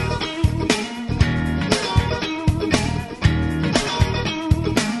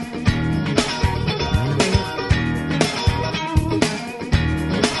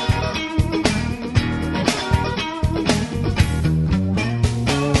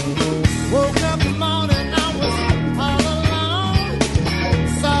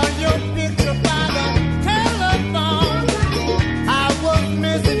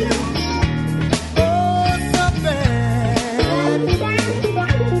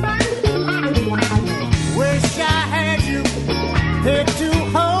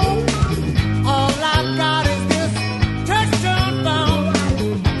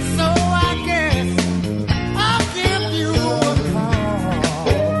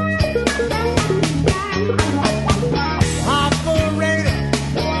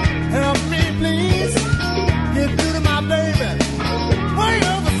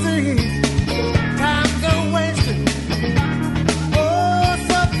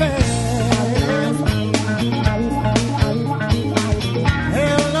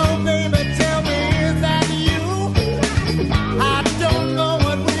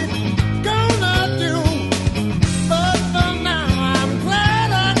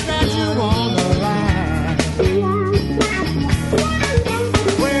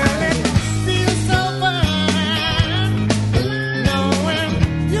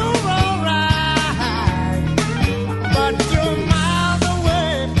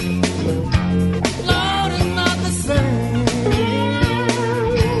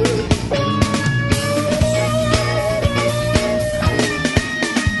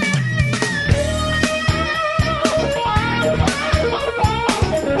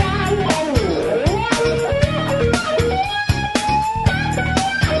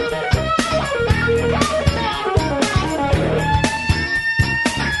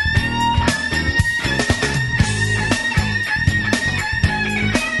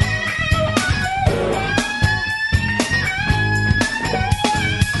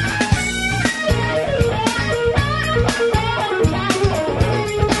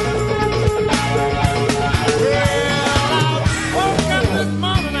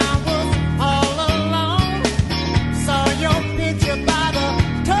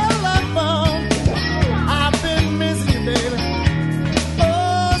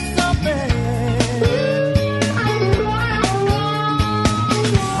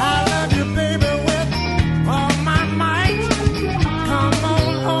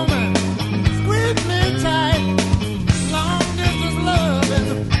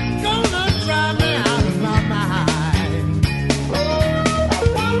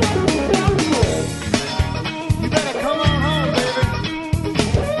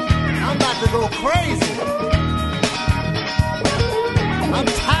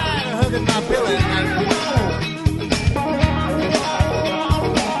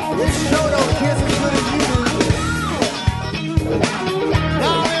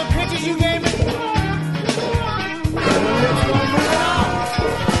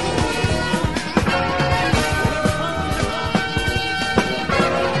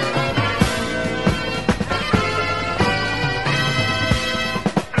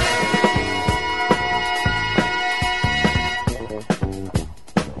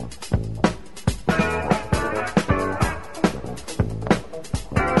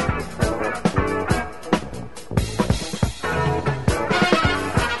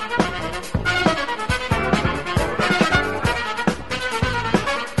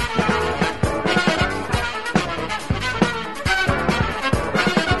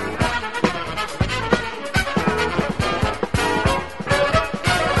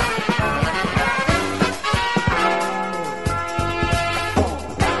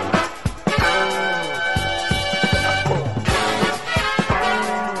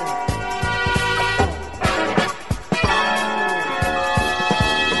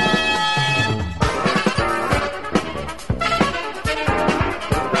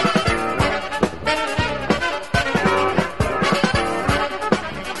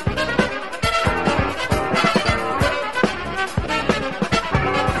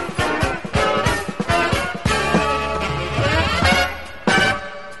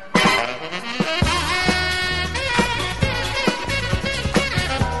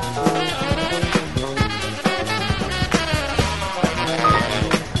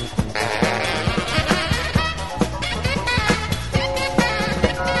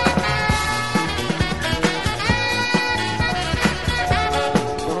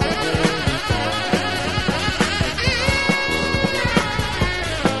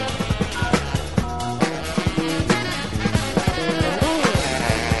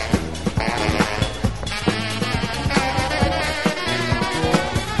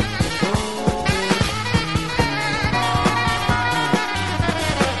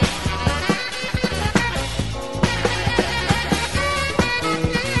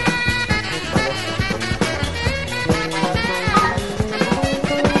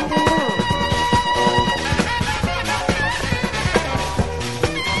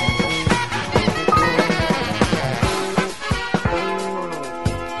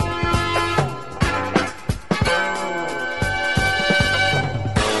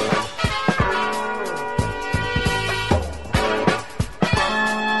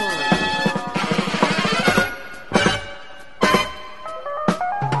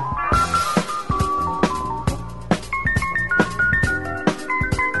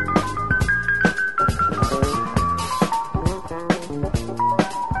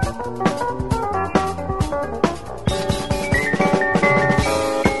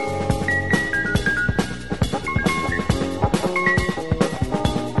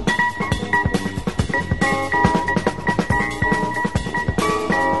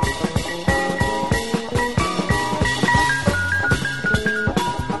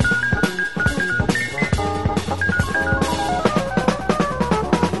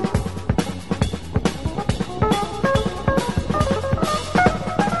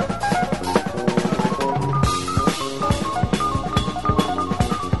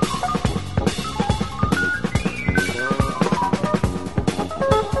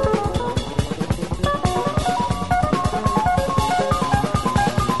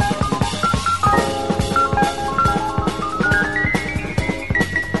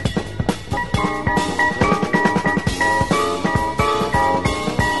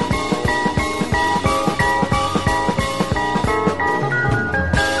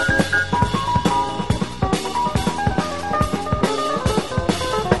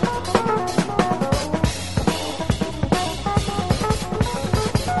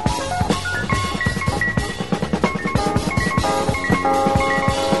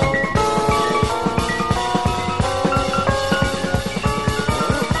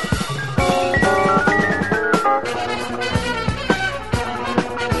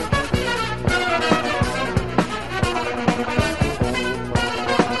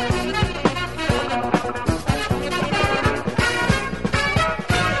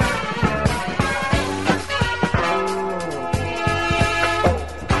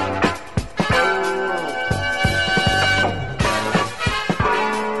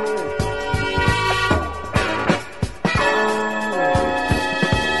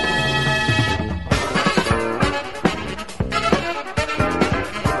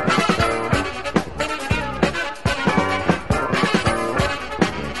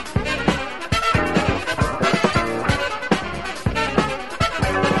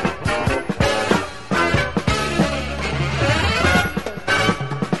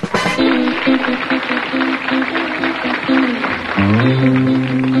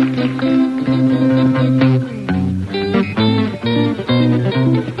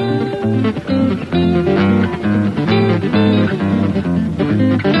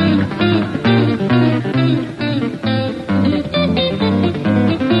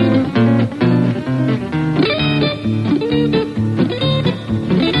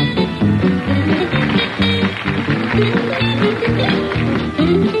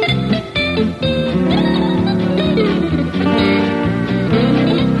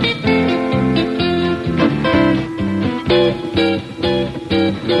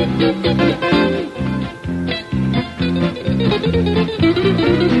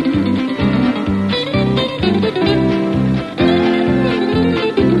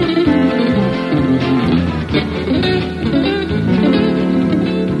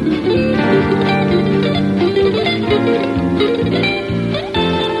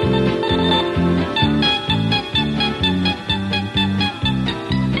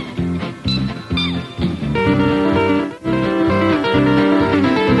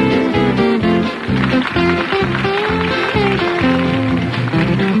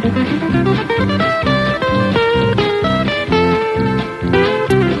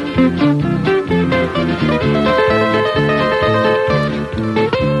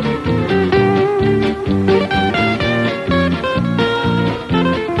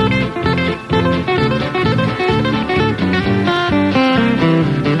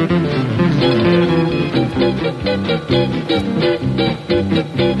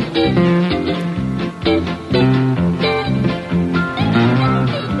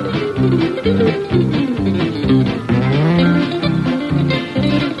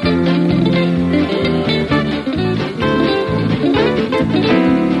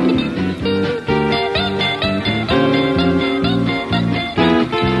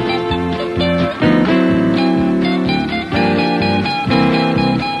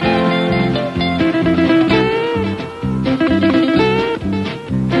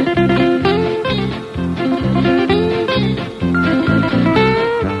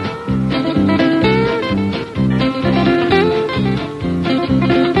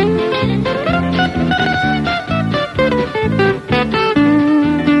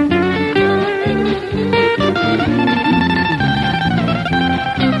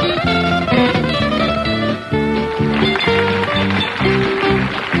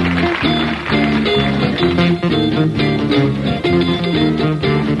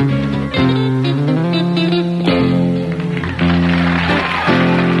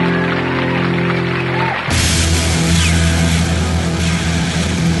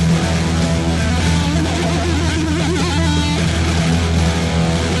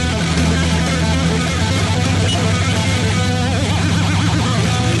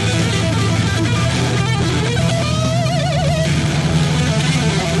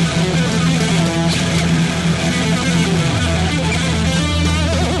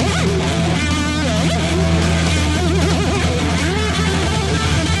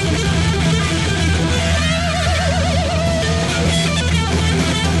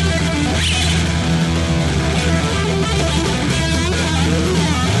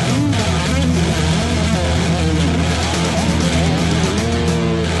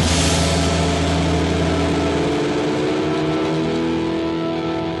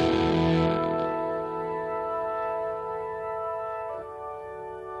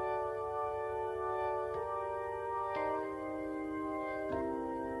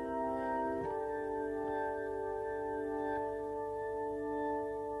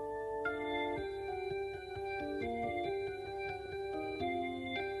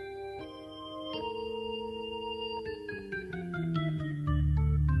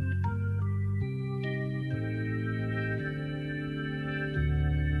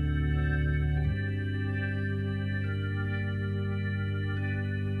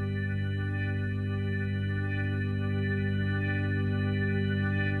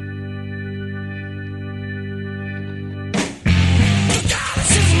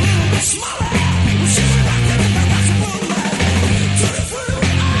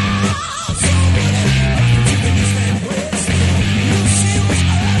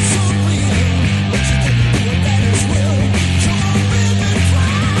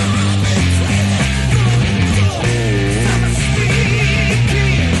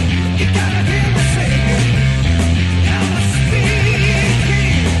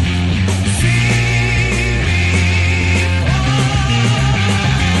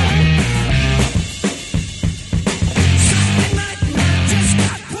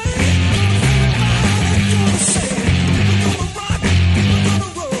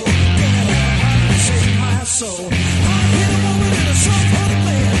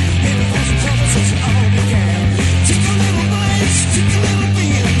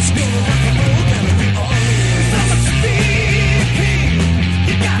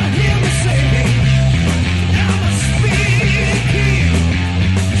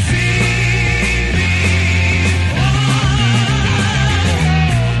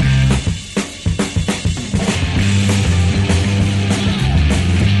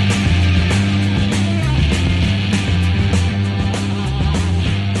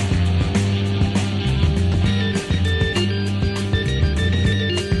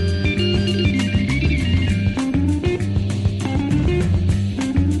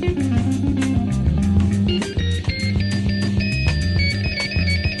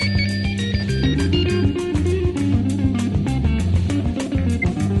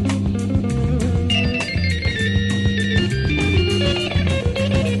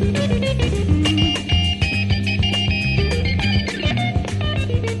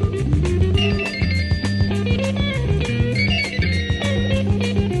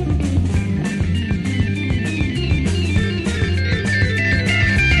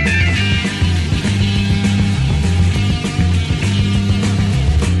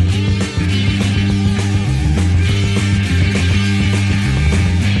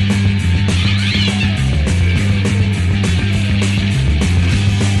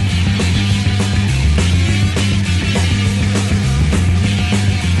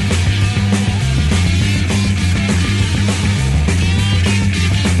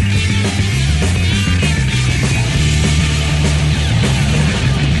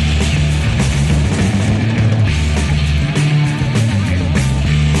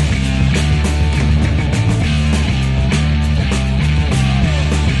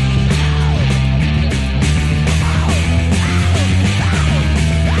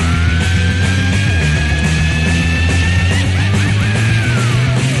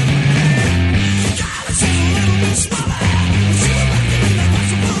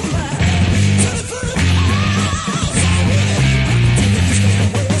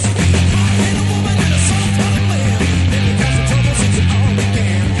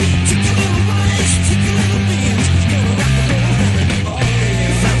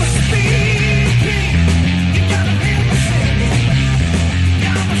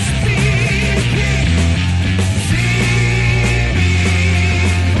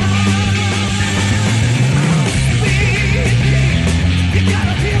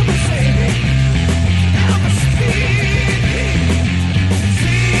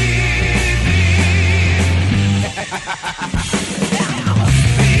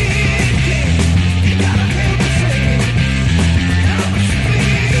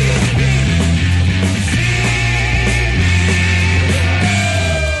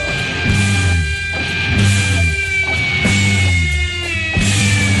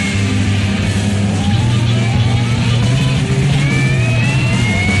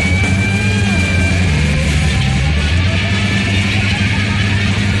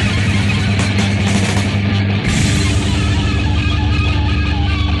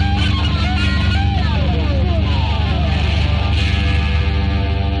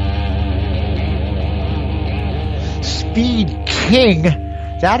 King,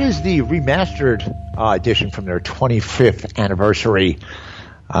 that is the remastered edition from their 25th anniversary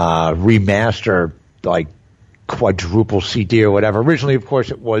remaster, like quadruple CD or whatever. Originally, of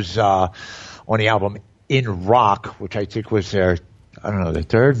course, it was on the album In Rock, which I think was their, I don't know, the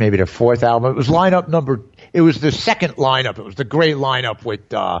third, maybe their fourth album. It was it was the second lineup. It was the great lineup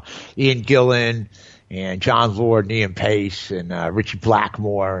with Ian Gillan and John Lord and Ian Pace and Richie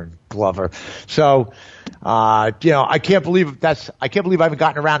Blackmore and Glover. So, I can't believe I haven't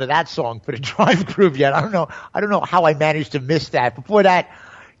gotten around to that song for the Drive Groove yet. I don't know how I managed to miss that. Before that,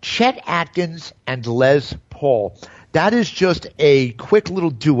 Chet Atkins and Les Paul. That is just a quick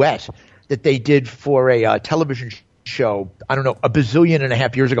little duet that they did for a television show, I don't know, a bazillion and a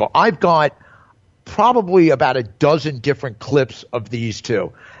half years ago. I've got probably about a dozen different clips of these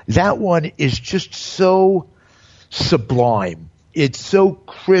two. That one is just so sublime. It's so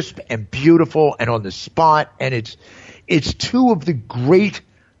crisp and beautiful and on the spot, and it's two of the great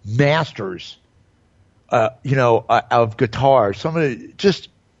masters, of guitar. Some of the just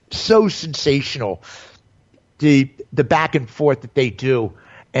so sensational. The back and forth that they do,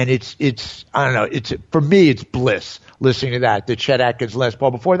 and it's I don't know. It's for me, it's bliss listening to that. The Chet Atkins, Les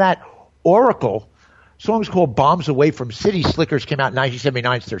Paul. Before that, Oracle. Song's called Bombs Away from City Slickers came out in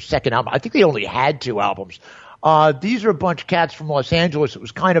 1979. It's their second album. I think they only had 2 albums. These are a bunch of cats from Los Angeles. It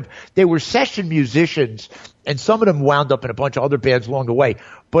was they were session musicians, and some of them wound up in a bunch of other bands along the way.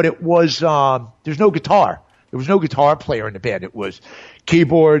 But it was, there's no guitar. There was no guitar player in the band. It was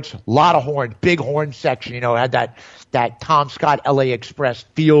keyboards, a lot of horns, big horn section, had that Tom Scott LA Express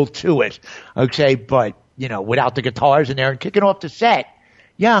feel to it. Okay. But, without the guitars in there and kicking off the set.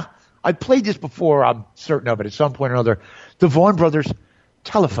 Yeah. I played this before, I'm certain of it, at some point or another. The Vaughan Brothers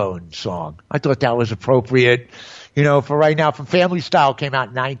Telephone Song. I thought that was appropriate, for right now. From Family Style came out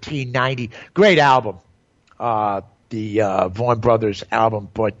in 1990. Great album, the Vaughan Brothers album.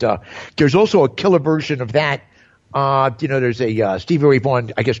 But there's also a killer version of that. There's a Stevie Ray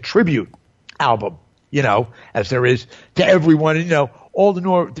Vaughan, I guess, tribute album, as there is to everyone. All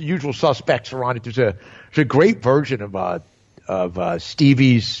the usual suspects are on it. There's a great version of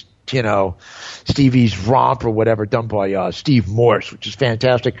Stevie's Romp or whatever, done by Steve Morse, which is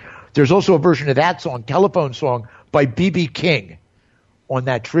fantastic. There's also a version of that song, Telephone Song, by B.B. King on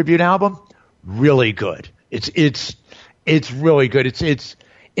that tribute album. Really good. It's really good. It's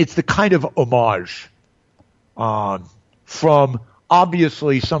the kind of homage from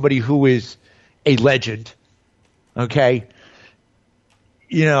obviously somebody who is a legend. Okay.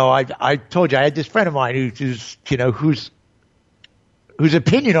 I told you I had this friend of mine whose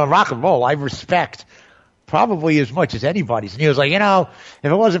opinion on rock and roll I respect probably as much as anybody's. And he was like, if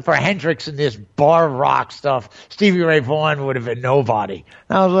it wasn't for Hendrix and this bar rock stuff, Stevie Ray Vaughan would have been nobody.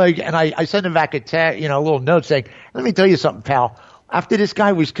 And I was like, and I sent him back a little note saying, let me tell you something, pal. After this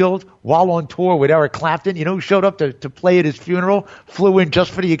guy was killed while on tour with Eric Clapton, who showed up to play at his funeral, flew in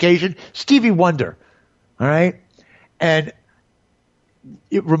just for the occasion? Stevie Wonder. All right? And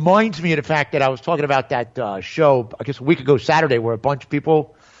it reminds me of the fact that I was talking about that show, I guess a week ago Saturday, where a bunch of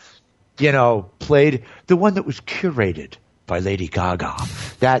people, played the one that was curated by Lady Gaga.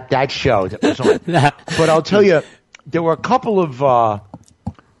 That show that was on. But I'll tell you, there were a couple of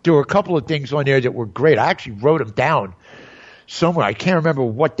things on there that were great. I actually wrote them down somewhere. I can't remember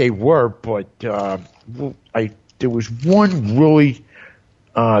what they were, but there was one really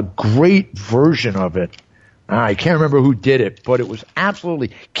great version of it. I can't remember who did it, but it was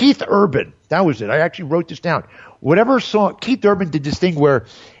absolutely Keith Urban. That was it. I actually wrote this down. Whatever song Keith Urban did this thing where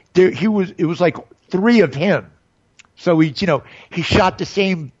it was like 3 of him. So he shot the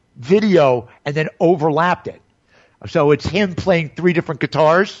same video and then overlapped it. So it's him playing 3 different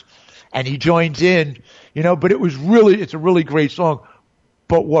guitars and he joins in, but it's a really great song.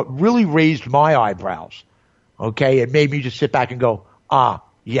 But what really raised my eyebrows, okay, it made me just sit back and go,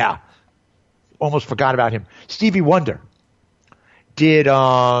 yeah. Almost forgot about him. Stevie Wonder did Lean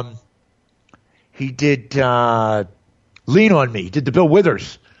on Me, did the Bill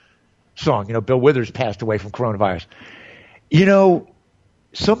Withers song. Bill Withers passed away from coronavirus.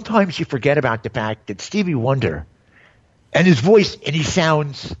 Sometimes you forget about the fact that Stevie Wonder and his voice, and he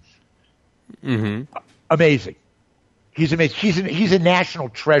sounds amazing. He's amazing. He's a national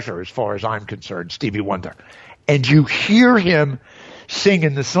treasure as far as I'm concerned, Stevie Wonder. And you hear him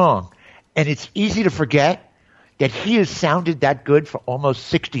singing the song. And it's easy to forget that he has sounded that good for almost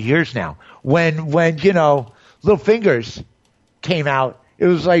 60 years now. When Little Fingers came out, it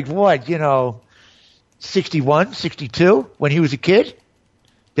was like, 61, 62, when he was a kid?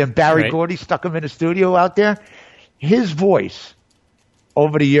 Then Barry Gordy stuck him in a studio out there. His voice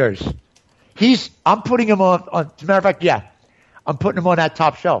over the years, I'm putting him on, as a matter of fact, yeah, I'm putting him on that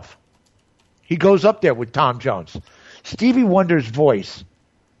top shelf. He goes up there with Tom Jones. Stevie Wonder's voice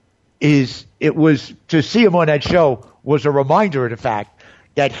to see him on that show was a reminder of the fact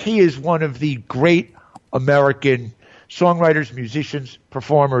that he is one of the great American songwriters, musicians,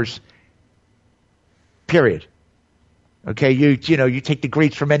 performers, period. Okay, you take the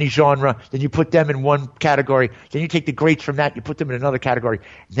greats from any genre, then you put them in one category, then you take the greats from that, you put them in another category,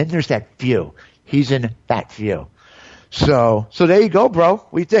 and then there's that few. He's in that few. So there you go, bro.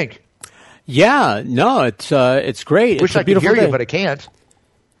 What do you think? Yeah, no, it's great. Wish I could hear you, but I can't.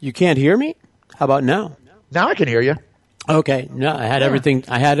 You can't hear me? How about now? Now I can hear you. Okay, no, I had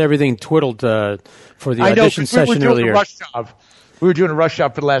everything twiddled for the audition session earlier. We were doing a rush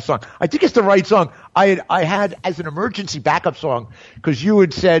job for the last song. I think it's the right song. I had as an emergency backup song because you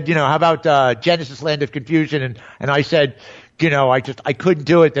had said, how about Genesis Land of Confusion, and I said, I couldn't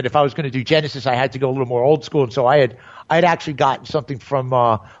do it. That if I was going to do Genesis, I had to go a little more old school, and so I had actually gotten something from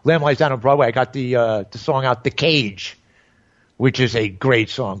Lamb Lies Down on Broadway. I got the song out, The Cage, which is a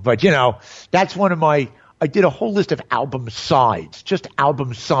great song. But that's one of I did a whole list of album sides, just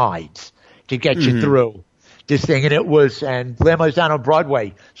album sides to get you through this thing, and Lamb Lies Down on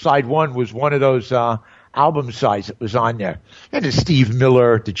Broadway, side one was one of those album sides that was on there. And the Steve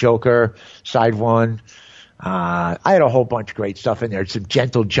Miller, the Joker, side one. I had a whole bunch of great stuff in there. Some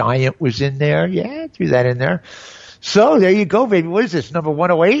Gentle Giant was in there. Yeah, threw that in there. So there you go, baby. What is this, number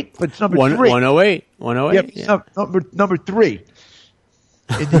 108? But it's number 3. 108. Yep, yeah. Number 3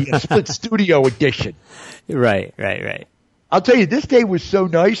 in the split studio edition. Right. I'll tell you, this day was so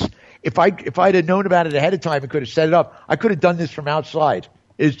nice. If I'd have known about it ahead of time and could have set it up, I could have done this from outside.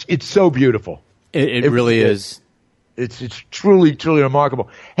 It's so beautiful. It really is. It's truly, truly remarkable.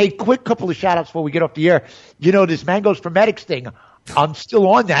 Hey, quick couple of shout outs before we get off the air. This Mangoes for Medics thing, I'm still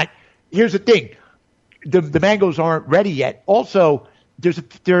on that. Here's the thing. The mangoes aren't ready yet. Also, there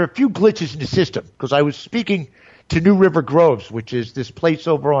are a few glitches in the system because I was speaking to New River Groves, which is this place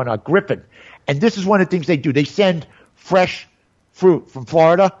over on Griffin. And this is one of the things they do. They send fresh fruit from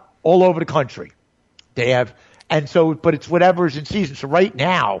Florida all over the country. But it's whatever's in season. So right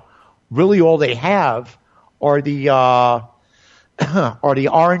now, really all they have are the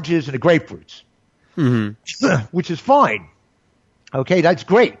oranges and the grapefruits, which is fine. Okay, that's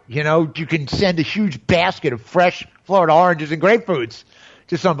great. You can send a huge basket of fresh Florida oranges and grapefruits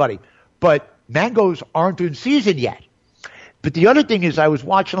to somebody. But mangoes aren't in season yet. But the other thing is I was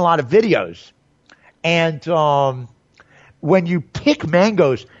watching a lot of videos, and when you pick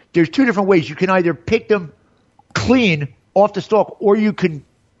mangoes, there's two different ways. You can either pick them clean off the stalk, or you can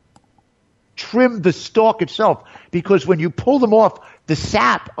trim the stalk itself, because when you pull them off,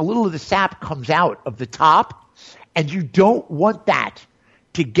 a little of the sap comes out of the top, and you don't want that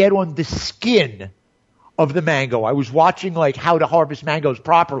to get on the skin of the mango. I was watching how to harvest mangoes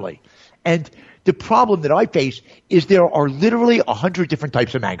properly, and the problem that I face is there are literally 100 different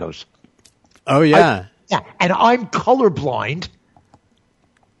types of mangoes. Oh yeah. And I'm colorblind.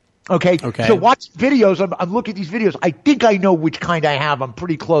 Okay. So watch videos. I'm looking at these videos. I think I know which kind I have. I'm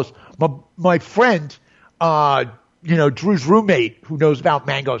pretty close. My friend, Drew's roommate, who knows about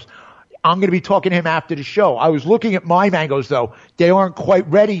mangoes, I'm going to be talking to him after the show. I was looking at my mangoes, though. They aren't quite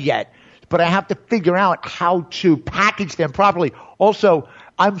ready yet, but I have to figure out how to package them properly. Also,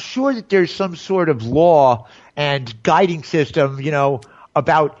 I'm sure that there's some sort of law and guiding system,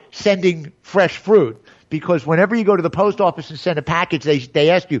 about sending fresh fruit. Because whenever you go to the post office and send a package, they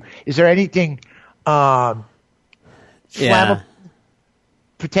ask you, is there anything flammable,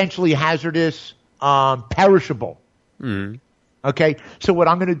 potentially hazardous, perishable? Okay, so what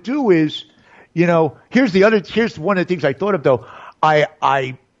I'm going to do is, here's one of the things I thought of though.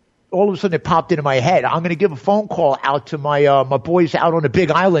 I all of a sudden it popped into my head. I'm going to give a phone call out to my boys out on the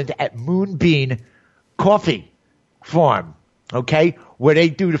Big Island at Moonbeam Coffee Farm. Okay, where they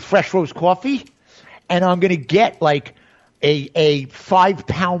do the fresh roast coffee. And I'm going to get a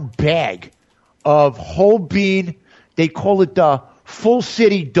 5-pound bag of whole bean. They call it the Full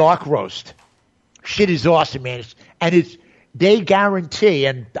City Dark Roast. Shit is awesome, man. They guarantee,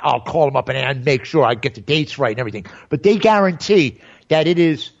 and I'll call them up and make sure I get the dates right and everything. But they guarantee that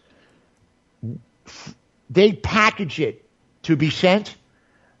they package it to be sent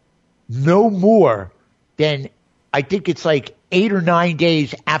no more than, I think it's 8 or 9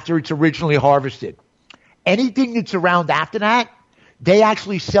 days after it's originally harvested. Anything that's around after that, they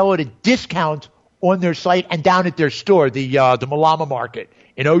actually sell at a discount on their site and down at their store, the Malama Market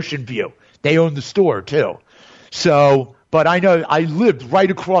in Ocean View. They own the store too. So, but I know I lived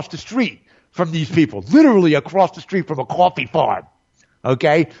right across the street from these people, literally across the street from a coffee farm.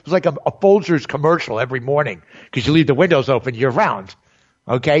 Okay? It was like a Folgers commercial every morning because you leave the windows open year round.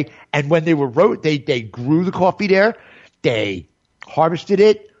 Okay? And when they were they grew the coffee there, they harvested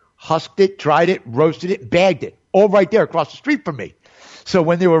it, husked it, dried it, roasted it, bagged it, all right there across the street from me. So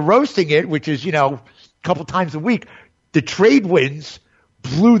when they were roasting it, which is, a couple times a week, the trade winds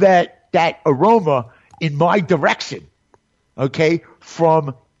blew that aroma in my direction, okay,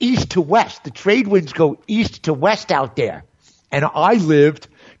 from east to west. The trade winds go east to west out there. And I lived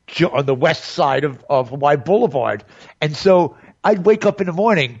on the west side of Hawaii Boulevard. And so I'd wake up in the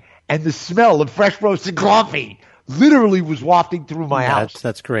morning and the smell of fresh roasted coffee literally was wafting through my house.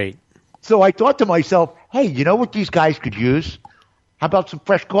 That's great. So I thought to myself, hey, you know what these guys could use? How about some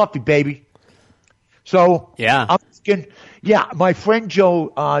fresh coffee, baby? So I'm thinking, my friend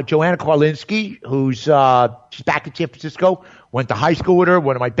Joanna Karlinski, who's she's back in San Francisco, went to high school with her,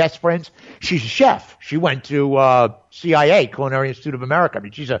 one of my best friends. She's a chef. She went to CIA, Culinary Institute of America. I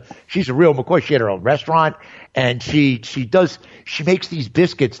mean, she's a real McCoy. She had her own restaurant, and she makes these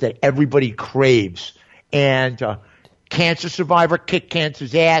biscuits that everybody craves. And cancer survivor kicked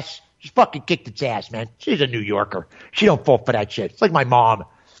cancer's ass. She fucking kicked its ass, man. She's a New Yorker. She don't fall for that shit. It's like my mom,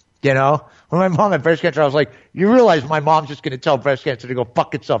 When my mom had breast cancer, I was like, you realize my mom's just going to tell breast cancer to go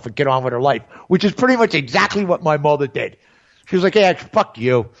fuck itself and get on with her life, which is pretty much exactly what my mother did. She was like, hey, fuck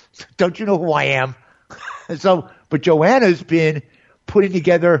you. Don't you know who I am? But Joanna's been putting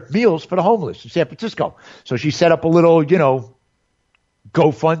together meals for the homeless in San Francisco. So she set up a little,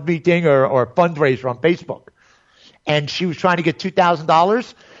 GoFundMe thing or fundraiser on Facebook. And she was trying to get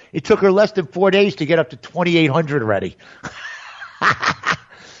 $2,000. It took her less than 4 days to get up to $2,800 already.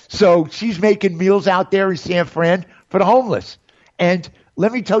 So she's making meals out there in San Fran for the homeless. And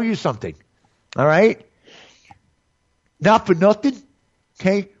let me tell you something, all right? Not for nothing,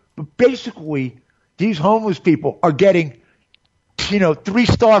 okay? But basically, these homeless people are getting,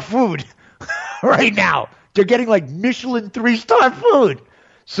 3-star food right now. They're getting like Michelin 3-star food.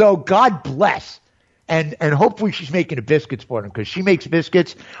 So God bless. And hopefully she's making the biscuits for them because she makes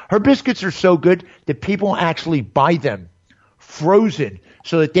biscuits. Her biscuits are so good that people actually buy them frozen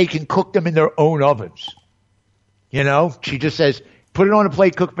so that they can cook them in their own ovens. She just says, put it on a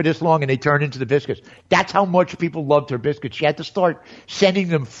plate, cook for this long, and they turn into the biscuits. That's how much people loved her biscuits. She had to start sending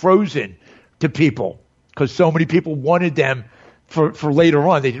them frozen to people because so many people wanted them for later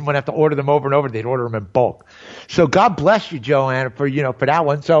on. They didn't want to have to order them over and over. They'd order them in bulk. So God bless you, Joanna, for that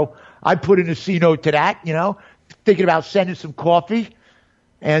one. So I put in a C note to that, thinking about sending some coffee.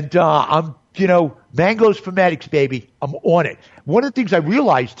 And I'm, Mangoes for Medics, baby. I'm on it. One of the things I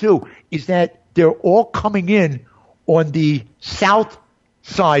realized, too, is that they're all coming in on the south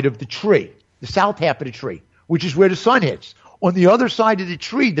side of the tree, the south half of the tree, which is where the sun hits. On the other side of the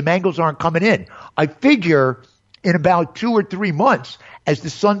tree, the mangoes aren't coming in. I figure in about 2 or 3 months, as the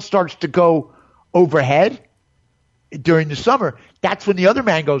sun starts to go overhead during the summer, that's when the other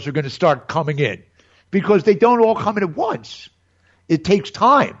mangoes are going to start coming in because they don't all come in at once. It takes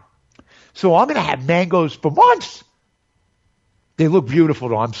time. So I'm going to have mangoes for months. They look beautiful,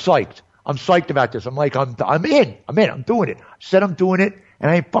 though. I'm psyched. I'm psyched about this. I'm like, I'm in. I'm doing it. I said I'm doing it, and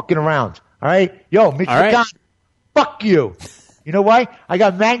I ain't fucking around. All right? Yo, Mitch McConnell, fuck you. You know why? I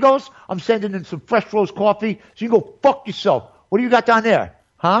got mangoes. I'm sending in some fresh roast coffee, so you can go fuck yourself. What do you got down there?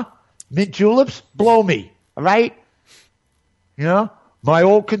 Huh? Mint juleps? Blow me. All right? My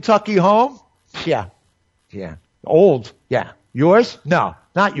old Kentucky home? Yeah. Old? Yeah. Yours? No,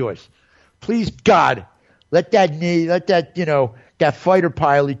 not yours. Please, God, let that that fighter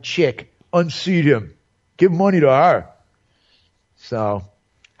pilot chick unseat him. Give money to her. So,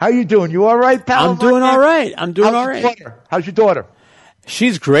 how you doing? You all right, pal? I'm doing all right. How's your daughter?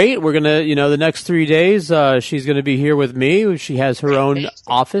 She's great. We're gonna, the next 3 days, she's gonna be here with me. She has her own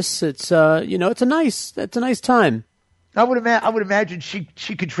office. It's, it's a nice time. I would imagine she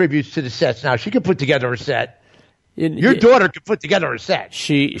contributes to the sets now. She could put together a set. Your daughter could put together a set.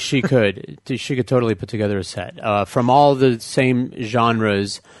 She could. She could totally put together a set from all the same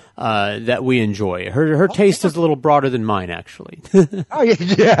genres that we enjoy. Her taste is a little broader than mine, actually. Oh,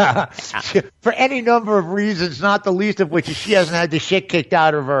 yeah. For any number of reasons, not the least of which is she hasn't had the shit kicked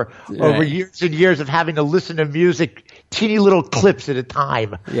out of her over years and years of having to listen to music, teeny little clips at a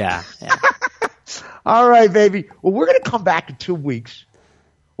time. Yeah. All right, baby. Well, we're going to come back in 2 weeks.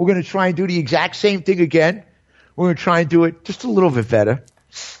 We're going to try and do the exact same thing again. We're going to try and do it just a little bit better.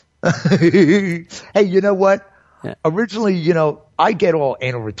 Hey, you know what? Yeah. Originally, I get all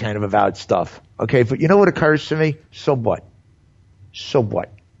anal retentive about stuff. Okay, but you know what occurs to me? So what?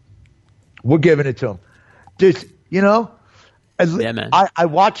 We're giving it to them. Just, Yeah, man. I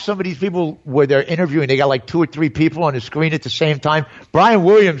watch some of these people where they're interviewing. They got like 2 or 3 people on the screen at the same time. Brian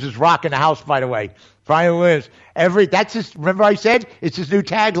Williams is rocking the house, by the way. Brian Williams. That's his, remember I said? It's his new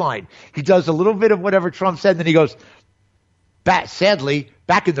tagline. He does a little bit of whatever Trump said, and then he goes, sadly,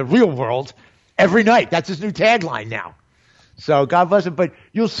 back in the real world, every night. That's his new tagline now. So God bless him. But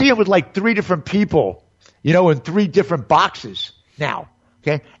you'll see him with like 3 different people, in 3 different boxes now.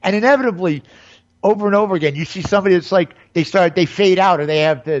 Okay? And inevitably, over and over again, you see somebody that's like, they fade out, or they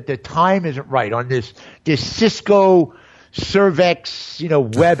have the time isn't right on this Cisco, Cervex,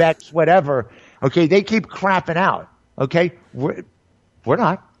 WebEx, whatever. Okay? They keep crapping out. Okay? We're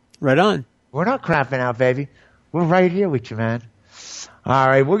not. Right on. We're not crapping out, baby. We're right here with you, man. All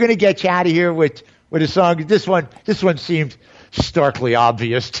right, we're gonna get you out of here with a song. This one seemed starkly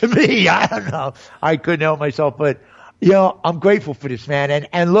obvious to me. I don't know. I couldn't help myself, but I'm grateful for this, man.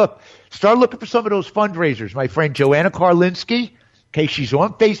 And look, start looking for some of those fundraisers. My friend Joanna Karlinski, okay, she's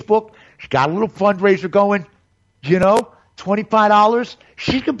on Facebook. She's got a little fundraiser going. $25.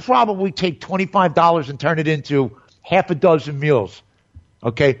 She could probably take $25 and turn it into half a dozen meals,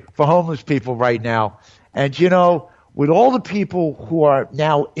 okay, for homeless people right now. And, with all the people who are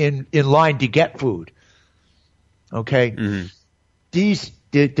now in line to get food, okay,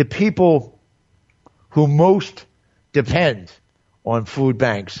 the people who most depend on food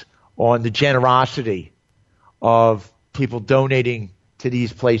banks, on the generosity of people donating to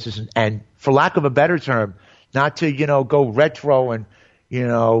these places, and for lack of a better term, not to, go retro and,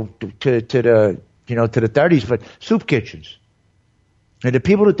 to the 30s, but soup kitchens. And the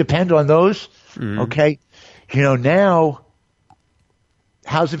people that depend on those, okay, now,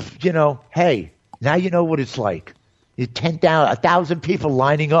 how's it, hey, now you know what it's like. 1,000 people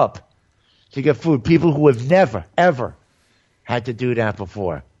lining up to get food. People who have never, ever had to do that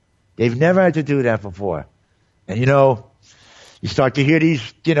before. They've never had to do that before. And, you start to hear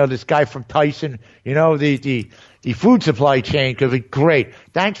these, this guy from Tyson, the food supply chain could be great.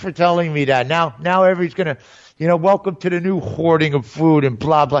 Thanks for telling me that. Now everybody's going to, welcome to the new hoarding of food and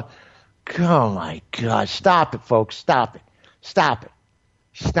blah, blah. Oh, my God. Stop it, folks. Stop it. Stop it.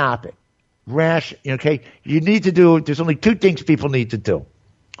 Stop it. Okay? There's only 2 things people need to do.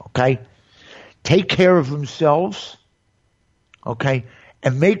 Okay? Take care of themselves. Okay?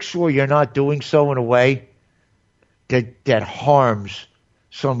 And make sure you're not doing so in a way that harms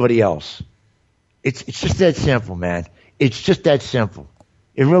somebody else. It's just that simple, man. It's just that simple.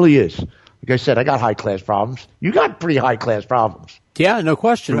 It really is. Like I said, I got high-class problems. You got pretty high-class problems. Yeah, no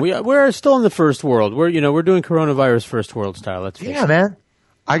question. We're still in the first world. We're doing coronavirus first world style. Let's face it. Man.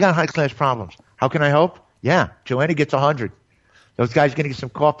 I got high-class problems. How can I help? Yeah, Joanna gets 100. Those guys are going to get some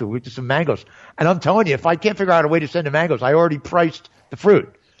coffee. We'll get some mangoes. And I'm telling you, if I can't figure out a way to send the mangoes, I already priced the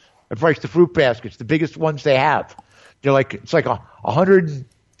fruit. I priced the fruit baskets, the biggest ones they have. It's like $130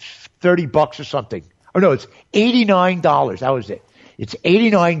 or something. Oh, no, it's $89. That was it. It's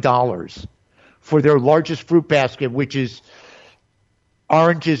 $89 for their largest fruit basket, which is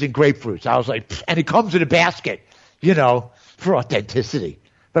oranges and grapefruits. I was like, and it comes in a basket, for authenticity.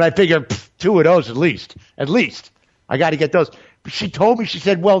 But I figured 2 of those at least. I got to get those. But she told me, she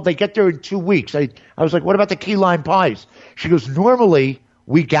said, well, they get there in 2 weeks. I was like, what about the key lime pies? She goes, normally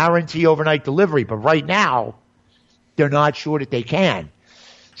we guarantee overnight delivery, but right now they're not sure that they can.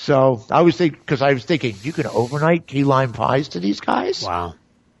 So I was thinking, you can overnight key lime pies to these guys? Wow.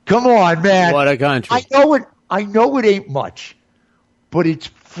 Come on, man. What a country. I know it ain't much, but it's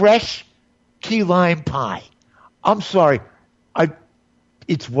fresh key lime pie. I'm sorry.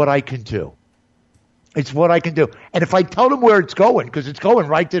 It's what I can do. It's what I can do. And if I tell them where it's going, because it's going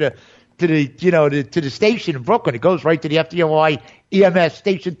right to the station in Brooklyn. It goes right to the FDNY EMS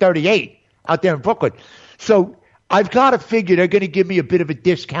Station 38 out there in Brooklyn. So I've got to figure they're going to give me a bit of a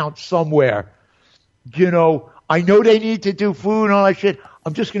discount somewhere. I know they need to do food and all that shit.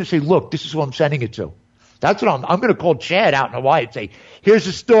 I'm just going to say, look, this is who I'm sending it to. That's what I'm going to call Chad out in Hawaii and say, here's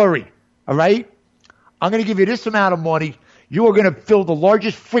the story, all right? I'm going to give you this amount of money. You are going to fill the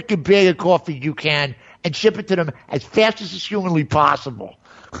largest freaking bag of coffee you can and ship it to them as fast as is humanly possible.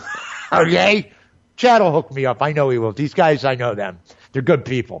 Okay? Chad will hook me up. I know he will. These guys, I know them. They're good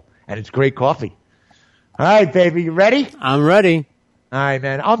people. And it's great coffee. All right, baby. You ready? I'm ready. All right,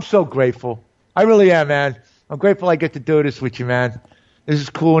 man. I'm so grateful. I really am, man. I'm grateful I get to do this with you, man. This is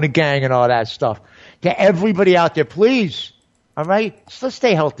cool in the gang and all that stuff. To everybody out there, please, all right? Let's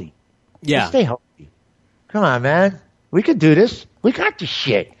stay healthy. Yeah. Let's stay healthy. Come on, man. We can do this. We got this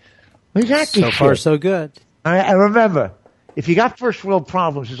shit. We got this shit. So far, so good. All right, and remember, if you got first world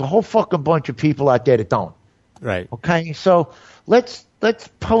problems, there's a whole fucking bunch of people out there that don't. Right. Okay? So let's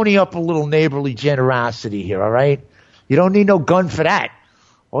pony up a little neighborly generosity here, all right? You don't need no gun for that.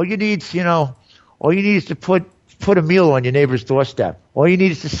 All you need is, to put a meal on your neighbor's doorstep. All you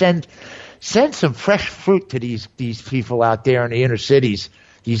need is to send some fresh fruit to these people out there in the inner cities,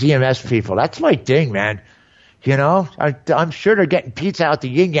 these EMS people. That's my thing, man. I'm sure they're getting pizza out the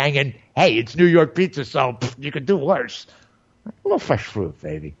yin yang, and hey, it's New York pizza, so you could do worse. A little fresh fruit,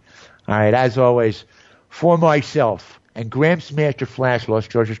 baby. All right, as always, for myself and Gramps Master Flash, Los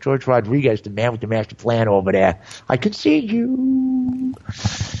Georges, George Rodriguez, the man with the master plan over there. I can see you.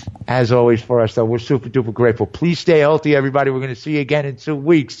 As always, for us, though, we're super duper grateful. Please stay healthy, everybody. We're going to see you again in 2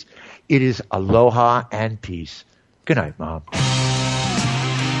 weeks. It is aloha and peace. Good night, Mom.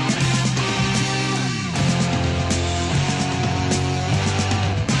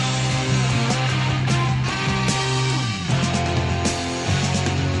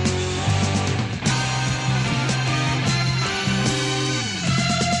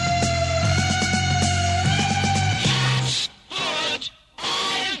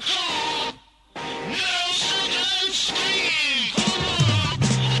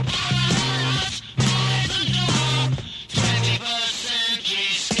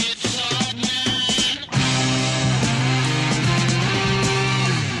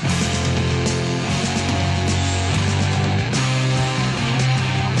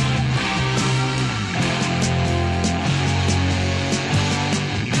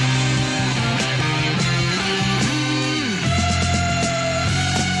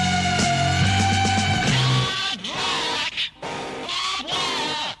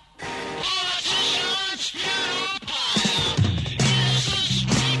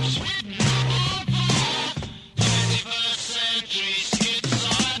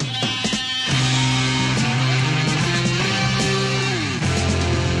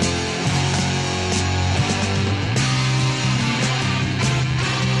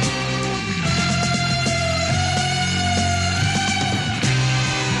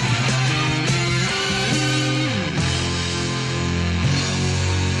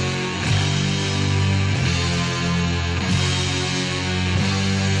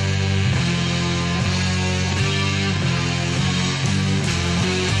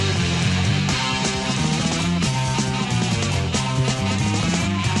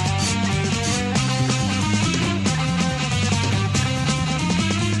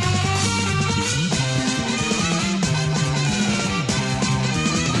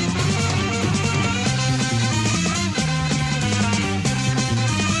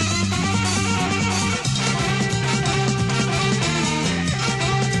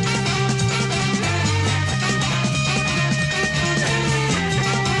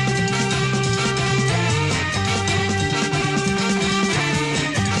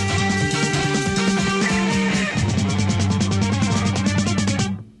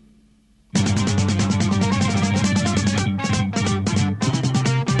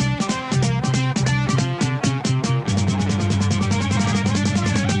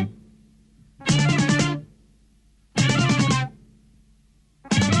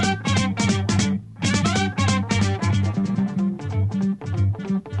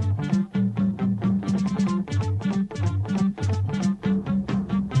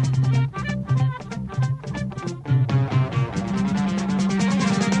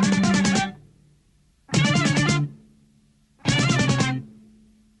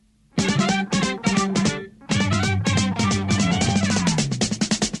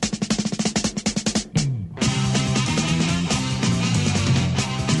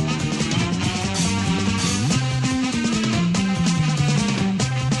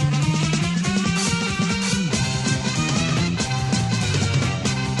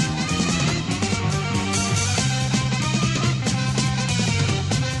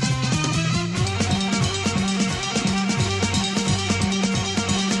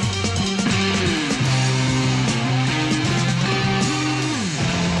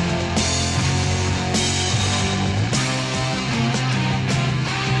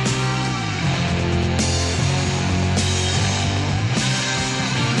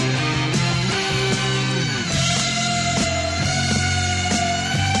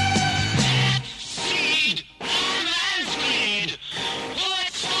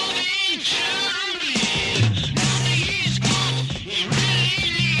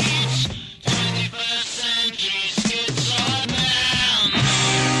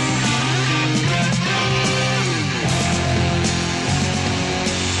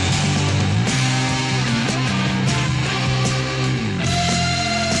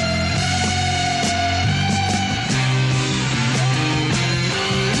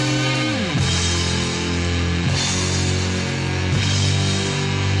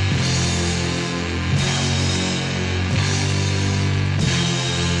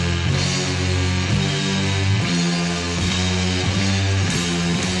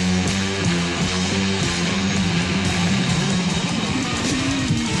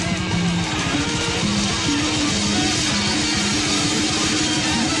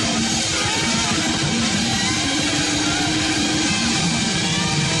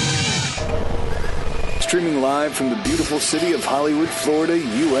 Streaming live from the beautiful city of Hollywood, Florida,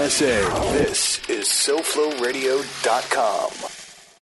 USA. This is SoFloRadio.com.